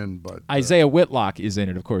one in, but Isaiah Whitlock is in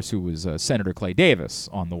it, of course, who was Senator Clay Davis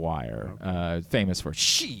on The Wire, famous for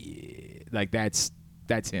shit. Like that's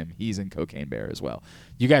him. He's in Cocaine Bear as well.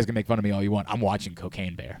 You guys can make fun of me all you want. I'm watching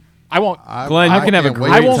Cocaine Bear. I won't. Glenn, you can have a can't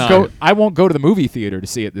great wait. time. I won't go to the movie theater to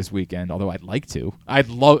see it this weekend. Although I'd like to. I'd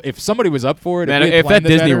love if somebody was up for it. Man, we had if that planned it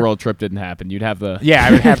Disney better. World trip didn't happen, you'd have the Yeah,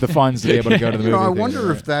 I would have the funds to be able to go to the movie. I theater.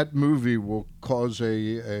 wonder if that movie will cause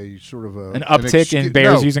a sort of an uptick in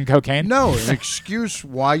bears using cocaine. No, an excuse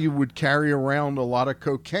why you would carry around a lot of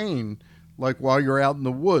cocaine, like while you're out in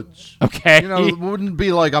the woods. Okay, it wouldn't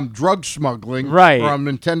be like I'm drug smuggling, Right. Or I'm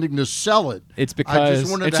intending to sell it. It's I because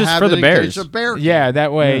just wanted it's to just have for it the in bears. case a bear. Yeah,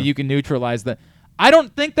 that way you can neutralize the. I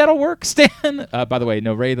don't think that'll work, Stan. By the way,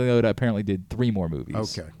 no, Ray Liotta apparently did 3 more movies.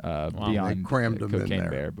 Okay. Beyond They crammed him in Cocaine there.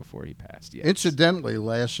 Bear before he passed. Yes. Incidentally,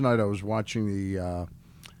 last night I was watching the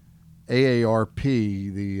AARP,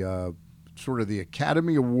 the sort of the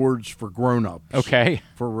Academy Awards for grown-ups. Okay.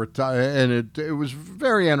 For and it was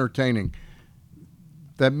very entertaining.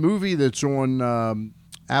 That movie that's on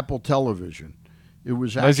Apple Television. It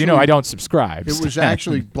was actually, As you know, I don't subscribe. It was Stan.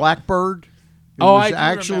 actually Blackbird. It Oh, was I do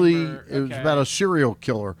actually remember. it was Okay. about a serial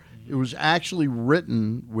killer. It was actually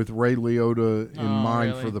written with Ray Liotta in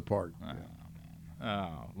mind really? for the part. Oh,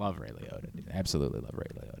 love Ray Liotta. Dude. Absolutely love Ray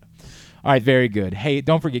Liotta. All right, very good. Hey,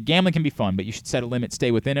 don't forget, gambling can be fun, but you should set a limit,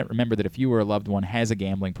 stay within it. Remember that if you or a loved one has a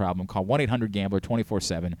gambling problem, call 1-800-GAMBLER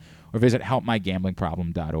 24/7 or visit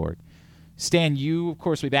helpmygamblingproblem.org. Stan, you, of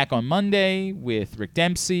course, will be back on Monday with Rick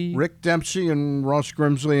Dempsey. Rick Dempsey and Ross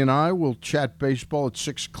Grimsley and I will chat baseball at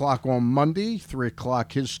 6 o'clock on Monday, 3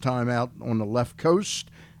 o'clock his time out on the left coast.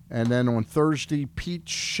 And then on Thursday, Pete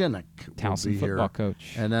Shinnick will Towson be football here.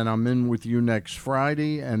 coach. And then I'm in with you next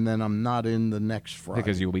Friday, and then I'm not in the next Friday.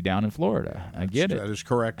 Because you'll be down in Florida. I get it. That is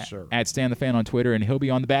correct, sir. At Stan the Fan on Twitter, and he'll be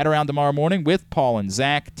on the Bat Around tomorrow morning with Paul and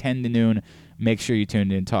Zach, 10 to noon. Make sure you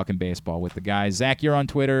tune in, talking baseball with the guys. Zach, you're on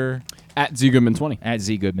Twitter. at ZGoodman20. At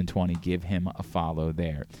ZGoodman20. Give him a follow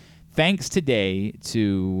there. Thanks today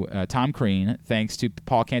to Tom Crean. Thanks to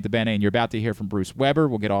Paul Cantabene. And you're about to hear from Bruce Weber.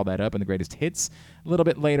 We'll get all that up in the greatest hits a little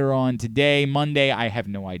bit later on today. Monday, I have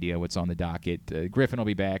no idea what's on the docket. Griffin will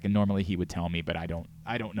be back, and normally he would tell me, but I don't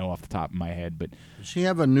know off the top of my head. But Does he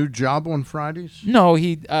have a new job on Fridays? no,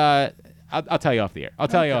 he. I'll tell you off the air. I'll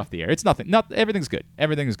tell you off the air. It's nothing. Everything's good.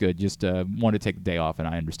 Everything's good. Just wanted to take the day off, and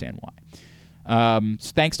I understand why.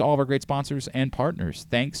 Thanks to all of our great sponsors and partners.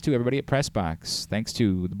 Thanks to everybody at PressBox. Thanks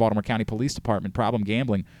to the Baltimore County Police Department, Problem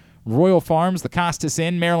Gambling, Royal Farms, the Costas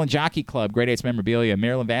Inn, Maryland Jockey Club, Great Eights Memorabilia,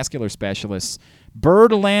 Maryland Vascular Specialists,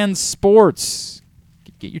 Birdland Sports.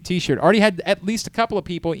 Get your T-shirt. Already had at least a couple of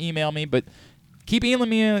people email me, but keep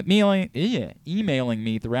emailing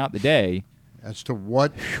me throughout the day. As to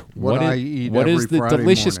what I eat what every is the Friday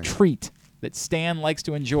delicious morning. treat that Stan likes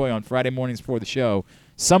to enjoy on Friday mornings before the show?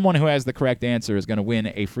 Someone who has the correct answer is going to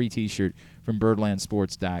win a free T-shirt from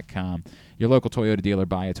birdlandsports.com. Your local Toyota dealer,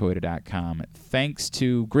 buyatoyota.com. Thanks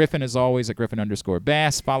to Griffin, as always, at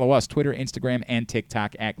Griffin_Bass. Follow us, Twitter, Instagram, and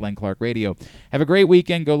TikTok at Glenn Clark Radio. Have a great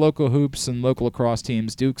weekend. Go local hoops and local lacrosse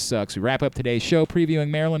teams. Duke sucks. We wrap up today's show previewing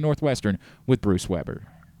Maryland Northwestern with Bruce Weber.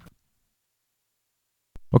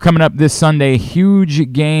 Well, coming up this Sunday,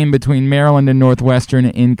 huge game between Maryland and Northwestern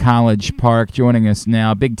in College Park. Joining us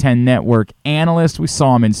now, Big Ten Network analyst. We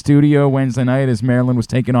saw him in studio Wednesday night as Maryland was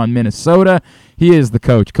taking on Minnesota. He is the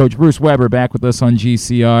coach. Coach Bruce Weber back with us on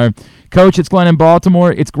GCR. Coach, it's Glenn in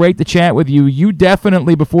Baltimore. It's great to chat with you. You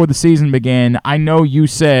definitely, before the season began, I know you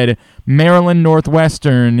said Maryland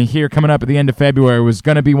Northwestern here coming up at the end of February was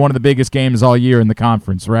going to be one of the biggest games all year in the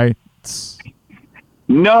conference, right?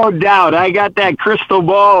 No doubt. I got that crystal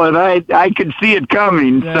ball, and I could see it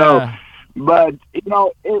coming. Yeah. So, but, you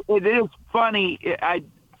know, it is funny.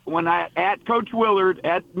 When I at Coach Willard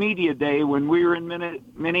at Media Day, when we were in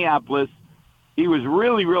Minneapolis, he was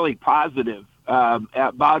really, really positive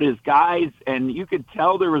about his guys, and you could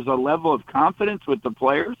tell there was a level of confidence with the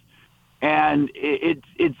players. And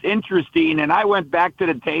it's interesting. And I went back to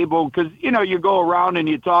the table because, you know, you go around and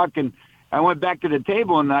you talk, and I went back to the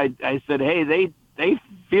table, and I said, hey, they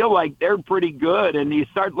feel like they're pretty good. And you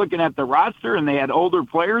start looking at the roster, and they had older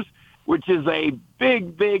players, which is a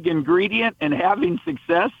big, big ingredient in having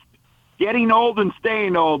success getting old and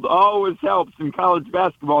staying old always helps in college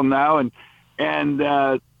basketball now, and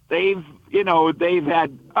they've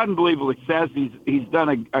had unbelievable success. He's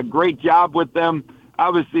done a great job with them.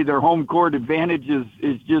 Obviously, their home court advantage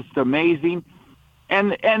is just amazing,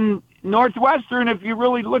 and Northwestern, if you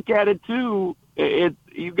really look at it too,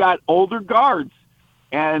 you got older guards,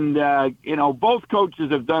 and both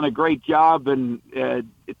coaches have done a great job, and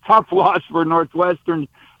tough loss for Northwestern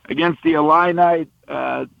against the Illini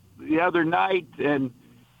the other night, and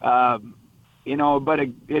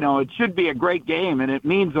it should be a great game, and it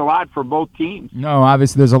means a lot for both teams. No,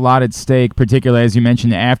 obviously there's a lot at stake, particularly as you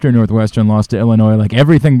mentioned after Northwestern lost to Illinois. Like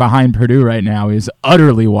everything behind Purdue right now is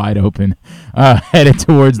utterly wide open, headed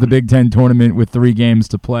towards the Big Ten tournament with 3 games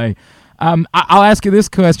to play. I'll ask you this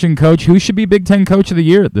question, Coach: who should be Big Ten Coach of the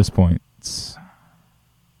Year at this point?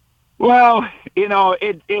 Well,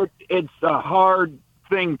 it's a hard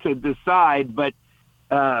thing to decide, but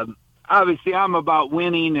obviously I'm about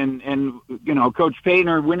winning, and Coach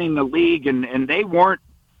Painter winning the league, and they weren't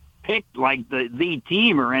picked like the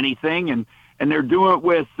team or anything, and they're doing it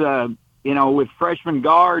with freshman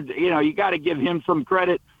guard. You got to give him some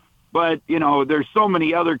credit, but there's so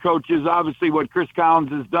many other coaches. Obviously, what Chris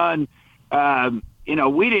Collins has done.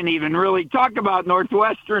 We didn't even really talk about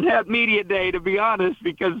Northwestern at Media Day, to be honest,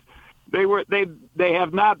 because they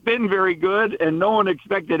have not been very good, and no one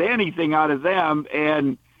expected anything out of them.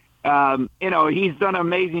 And he's done an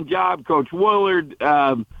amazing job. Coach Willard,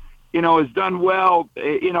 has done well.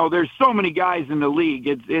 There's so many guys in the league.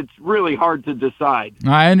 It's really hard to decide.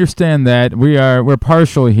 I understand that we're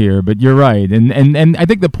partial here, but you're right. And I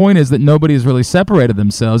think the point is that nobody's really separated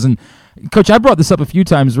themselves. And Coach, I brought this up a few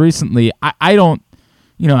times recently. I don't,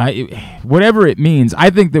 whatever it means, I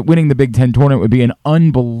think that winning the Big Ten tournament would be an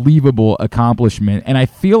unbelievable accomplishment. And I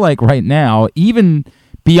feel like right now, even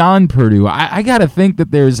beyond Purdue, I got to think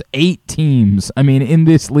that there's 8 teams, in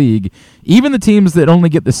this league, even the teams that only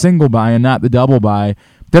get the single bye and not the double bye,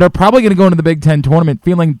 that are probably going to go into the Big Ten tournament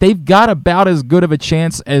feeling they've got about as good of a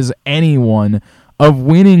chance as anyone of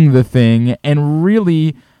winning the thing. And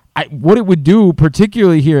really, what it would do,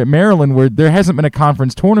 particularly here at Maryland, where there hasn't been a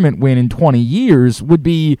conference tournament win in 20 years, would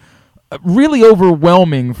be really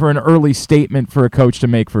overwhelming for an early statement for a coach to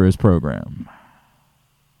make for his program.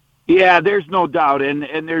 Yeah, there's no doubt, and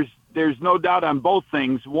there's no doubt on both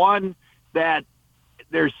things. One, that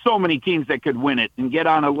there's so many teams that could win it and get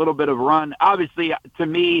on a little bit of a run. Obviously, to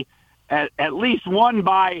me, at least one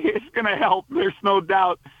bye is going to help. There's no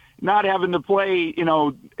doubt. Not having to play,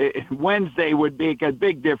 Wednesday would make a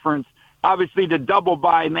big difference. Obviously, the double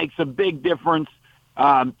bye makes a big difference.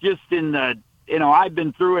 Just in the, I've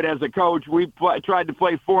been through it as a coach. We tried to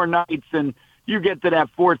play 4 nights, and you get to that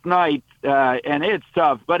 4th night, and it's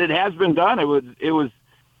tough. But it has been done. It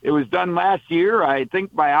was done last year, I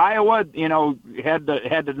think, by Iowa. Had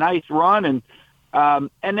the nice run,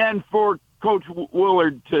 and then for Coach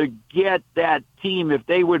Willard to get that team, if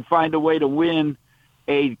they would find a way to win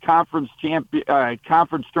a conference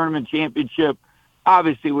tournament championship,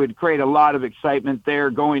 obviously would create a lot of excitement there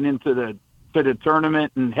going into the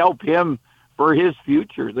tournament and help him for his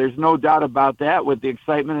future. There's no doubt about that with the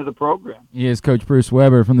excitement of the program. He is Coach Bruce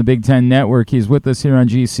Weber from the Big Ten Network. He's with us here on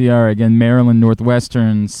GCR. Again, Maryland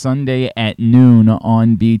Northwestern, Sunday at noon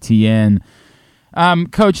on BTN.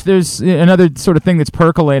 Coach, there's another sort of thing that's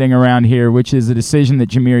percolating around here, which is a decision that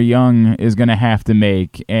Jahmir Young is going to have to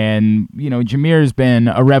make. And, Jahmir's been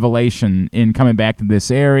a revelation in coming back to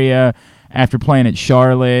this area after playing at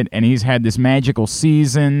Charlotte, and he's had this magical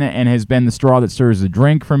season and has been the straw that stirs the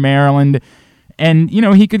drink for Maryland. And,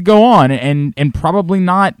 he could go on and probably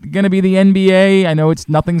not going to be the NBA. I know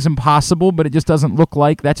nothing's impossible, but it just doesn't look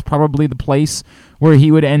like that's probably the place where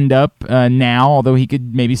he would end up now, although he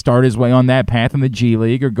could maybe start his way on that path in the G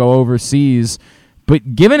League or go overseas.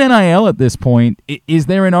 But given NIL at this point, is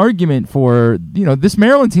there an argument for, this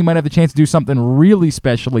Maryland team might have the chance to do something really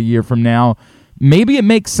special a year from now? Maybe it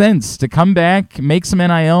makes sense to come back, make some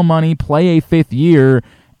NIL money, play a 5th year,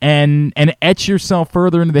 and etch yourself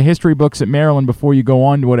further into the history books at Maryland before you go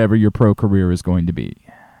on to whatever your pro career is going to be.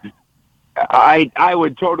 I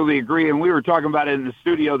would totally agree, and we were talking about it in the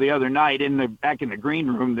studio the other night. Back in the green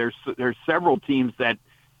room, there's several teams that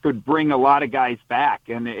could bring a lot of guys back,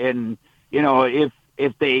 and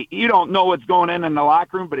if they, you don't know what's going on in the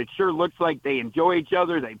locker room, but it sure looks like they enjoy each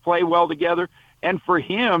other, they play well together, and for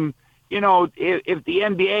him, if the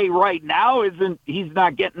NBA right now he's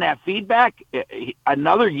not getting that feedback,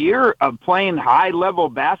 another year of playing high-level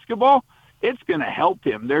basketball, it's going to help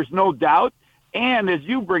him. There's no doubt. And as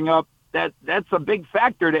you bring up, that's a big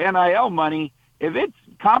factor to NIL money. If it's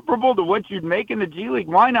comparable to what you'd make in the G League,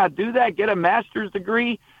 why not do that? Get a master's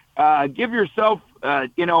degree, give yourself,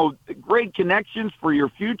 great connections for your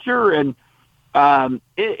future, and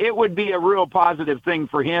it would be a real positive thing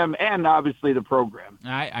for him and obviously the program.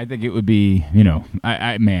 I think it would be,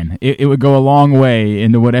 it would go a long way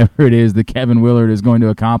into whatever it is that Kevin Willard is going to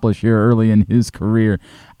accomplish here early in his career.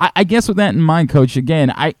 I guess with that in mind, Coach,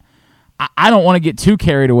 again, I don't want to get too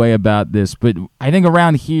carried away about this, but I think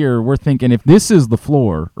around here we're thinking if this is the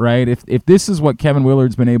floor, right, if this is what Kevin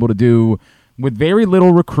Willard's been able to do with very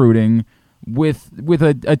little recruiting, with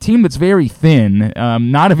a team that's very thin,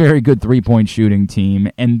 not a very good three-point shooting team,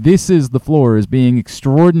 and this is the floor as being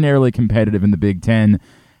extraordinarily competitive in the Big Ten,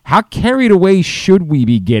 how carried away should we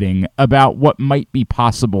be getting about what might be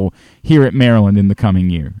possible here at Maryland in the coming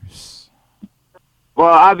years? Well,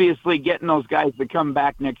 obviously getting those guys to come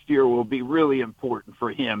back next year will be really important for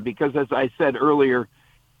him because, as I said earlier,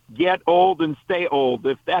 get old and stay old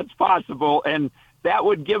if that's possible, and that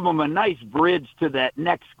would give them a nice bridge to that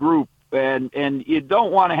next group. And you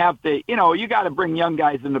don't want to have to, you got to bring young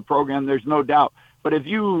guys in the program, there's no doubt. But if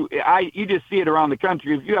you just see it around the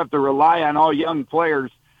country, if you have to rely on all young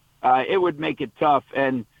players, it would make it tough.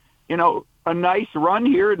 And, a nice run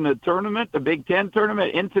here in the tournament, the Big Ten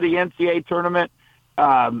tournament, into the NCAA tournament,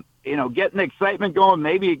 getting the excitement going,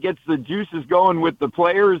 maybe it gets the juices going with the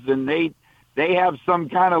players, and they have some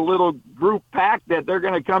kind of little group pack that they're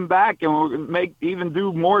going to come back and will even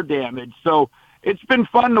do more damage. So, it's been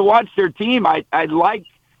fun to watch their team. I like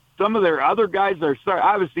some of their other guys.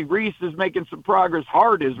 Obviously, Reese is making some progress.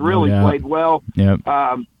 Hart has really played well. Yep.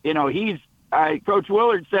 Coach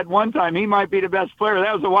Willard said one time he might be the best player.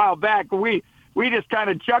 That was a while back. We just kind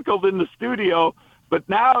of chuckled in the studio. But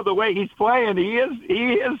now the way he's playing, he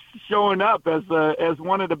is showing up as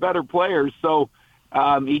one of the better players. So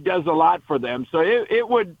he does a lot for them. So it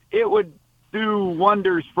would do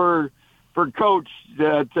wonders for Coach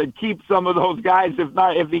to keep some of those guys.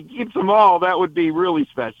 If he keeps them all, that would be really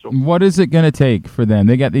special. What is it going to take for them?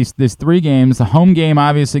 They got these 3 games. The home game,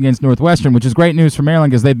 obviously, against Northwestern, which is great news for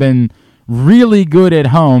Maryland because they've been really good at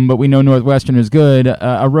home, but we know Northwestern is good.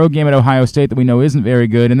 A road game at Ohio State that we know isn't very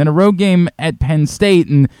good, and then a road game at Penn State.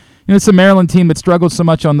 And it's a Maryland team that struggled so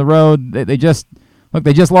much on the road. They just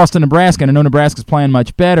lost to Nebraska, and I know Nebraska's playing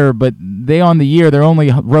much better, but on the year, their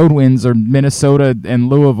only road wins are Minnesota and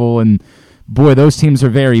Louisville, and boy, those teams are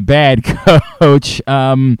very bad, Coach.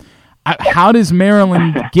 How does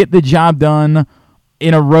Maryland get the job done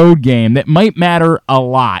in a road game that might matter a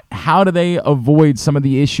lot? How do they avoid some of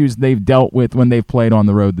the issues they've dealt with when they've played on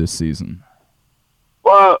the road this season?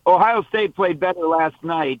 Well, Ohio State played better last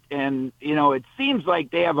night, and, it seems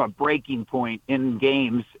like they have a breaking point in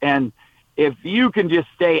games, and if you can just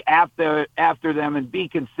stay after them and be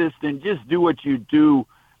consistent, just do what you do.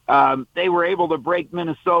 They were able to break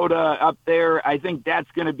Minnesota up there. I think that's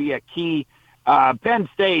going to be a key. Penn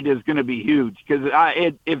State is going to be huge because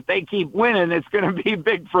if they keep winning, it's going to be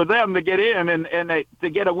big for them to get in, and to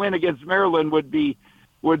get a win against Maryland would be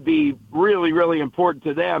really, really important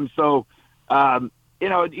to them. So,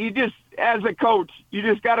 you just, as a coach, you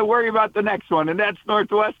just got to worry about the next one, and that's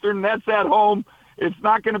Northwestern. That's at home. It's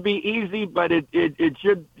not going to be easy, but it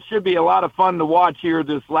should be a lot of fun to watch here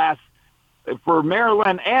for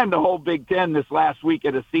Maryland and the whole Big Ten this last week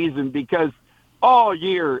of the season, because all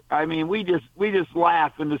year, we just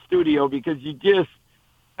laugh in the studio because you just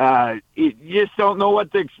don't know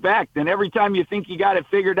what to expect, and every time you think you got it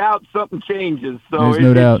figured out, something changes. So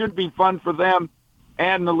it should be fun for them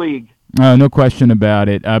and the league. No question about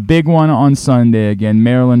it. A big one on Sunday again,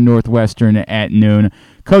 Maryland Northwestern at noon.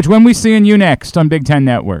 Coach, when we seeing you next on Big Ten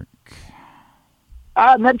Network?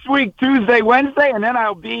 Next week, Tuesday, Wednesday, and then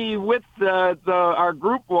I'll be with our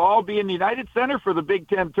group. We'll all be in the United Center for the Big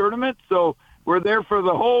Ten tournament, so we're there for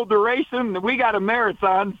the whole duration. We got a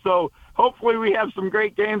marathon, so hopefully we have some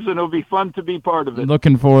great games, and it'll be fun to be part of it.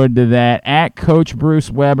 Looking forward to that. At Coach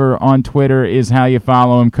Bruce Weber on Twitter is how you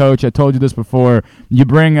follow him. Coach, I told you this before. You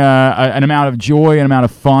bring an amount of joy, an amount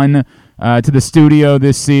of fun to the studio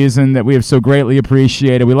this season that we have so greatly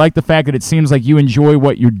appreciated. We like the fact that it seems like you enjoy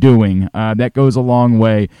what you're doing. That goes a long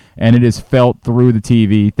way, and it is felt through the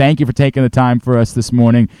TV. Thank you for taking the time for us this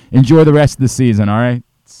morning. Enjoy the rest of the season, all right?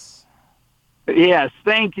 Yes,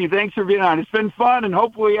 thank you. Thanks for being on. It's been fun, and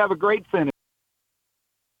hopefully you have a great finish.